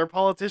presidents and our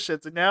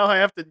politicians, and now I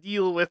have to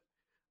deal with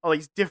all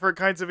these different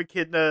kinds of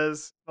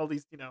echidnas, all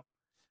these,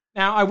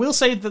 Now, I will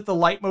say that the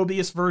Light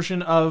Mobius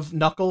version of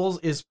Knuckles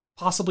is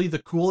possibly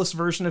the coolest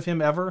version of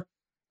him ever,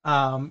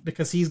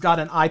 because he's got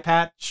an eye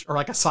patch, or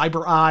like a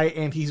cyber eye,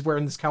 and he's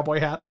wearing this cowboy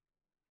hat.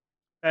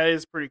 That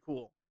is pretty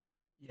cool.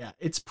 Yeah,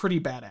 it's pretty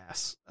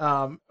badass.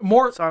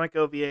 More Sonic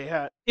OVA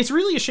hat. It's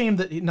really a shame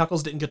that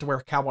Knuckles didn't get to wear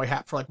a cowboy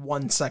hat for like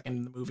 1 second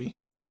in the movie.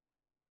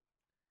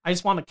 I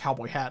just want a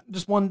cowboy hat,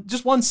 just 1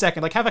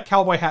 second, like have a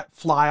cowboy hat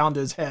fly onto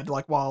his head,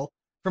 like while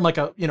from like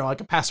a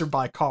like a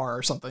passerby car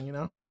or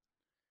something,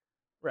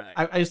 Right.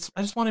 I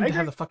just want him to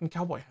have the fucking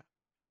cowboy hat.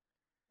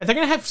 If they're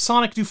gonna have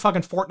Sonic do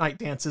fucking Fortnite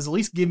dances, at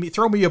least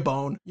throw me a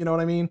bone. You know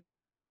what I mean?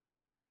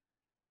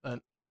 But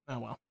oh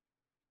well.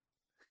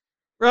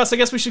 Russ, I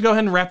guess we should go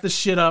ahead and wrap this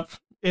shit up.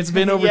 It's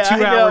been over 2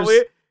 hours.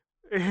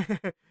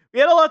 We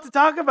had a lot to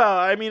talk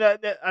about. I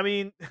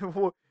mean,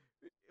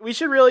 we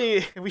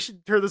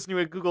should turn this into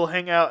a Google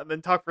Hangout and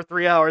then talk for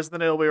 3 hours, and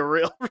then it'll be a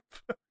real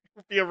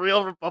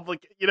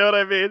Republican. You know what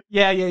I mean?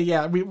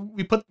 Yeah. We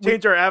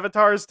change our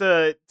avatars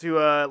to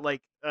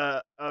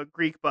a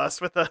Greek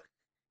bus with a.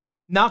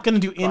 Not going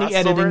to do any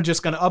editing, over.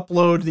 just going to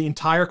upload the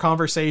entire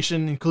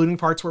conversation, including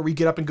parts where we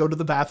get up and go to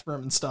the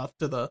bathroom and stuff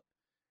to the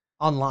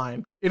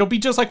online. It'll be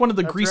just like one of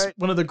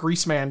the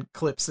Grease Man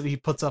clips that he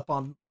puts up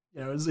on,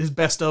 his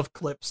best of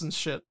clips and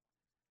shit.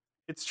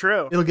 It's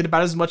true. It'll get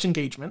about as much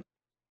engagement,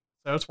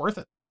 so it's worth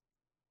it.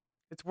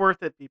 It's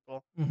worth it,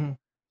 people. Mm-hmm.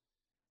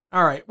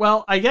 All right.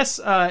 Well, I guess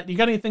you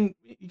got anything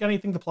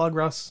to plug,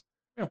 Russ?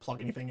 I don't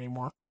plug anything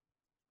anymore.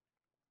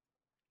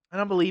 I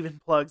don't believe in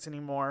plugs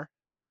anymore.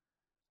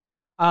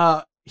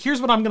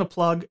 Here's what I'm gonna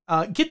plug.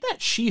 Get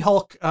that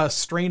She-Hulk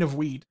strain of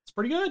weed. It's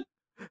pretty good.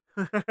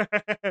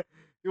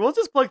 We'll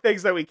just plug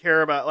things that we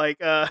care about, like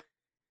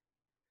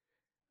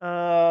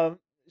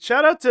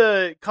shout out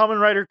to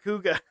Kamen Rider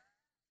Kuga.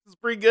 It's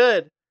pretty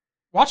good.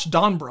 Watch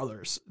Don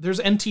Brothers.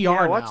 There's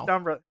NTR watch now.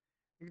 Don Brothers.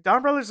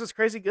 Don Brothers is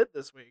crazy good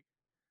this week.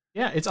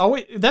 Yeah, it's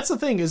always, that's the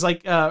thing, is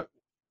like,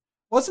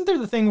 wasn't there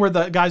the thing where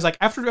the guy's like,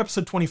 after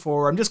episode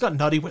 24, I'm just got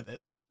nutty with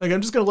it. Like,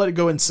 I'm just gonna let it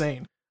go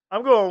insane.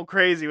 I'm going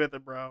crazy with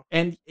it, bro.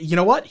 And you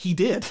know what? He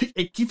did.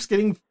 It keeps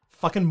getting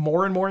fucking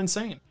more and more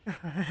insane.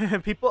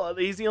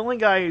 He's the only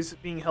guy who's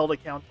being held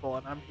accountable,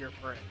 and I'm here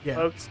for it,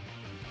 folks.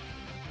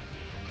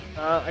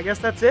 I guess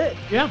that's it.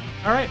 Yeah.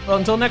 All right. Well,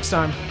 until next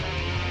time,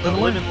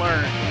 live and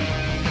learn.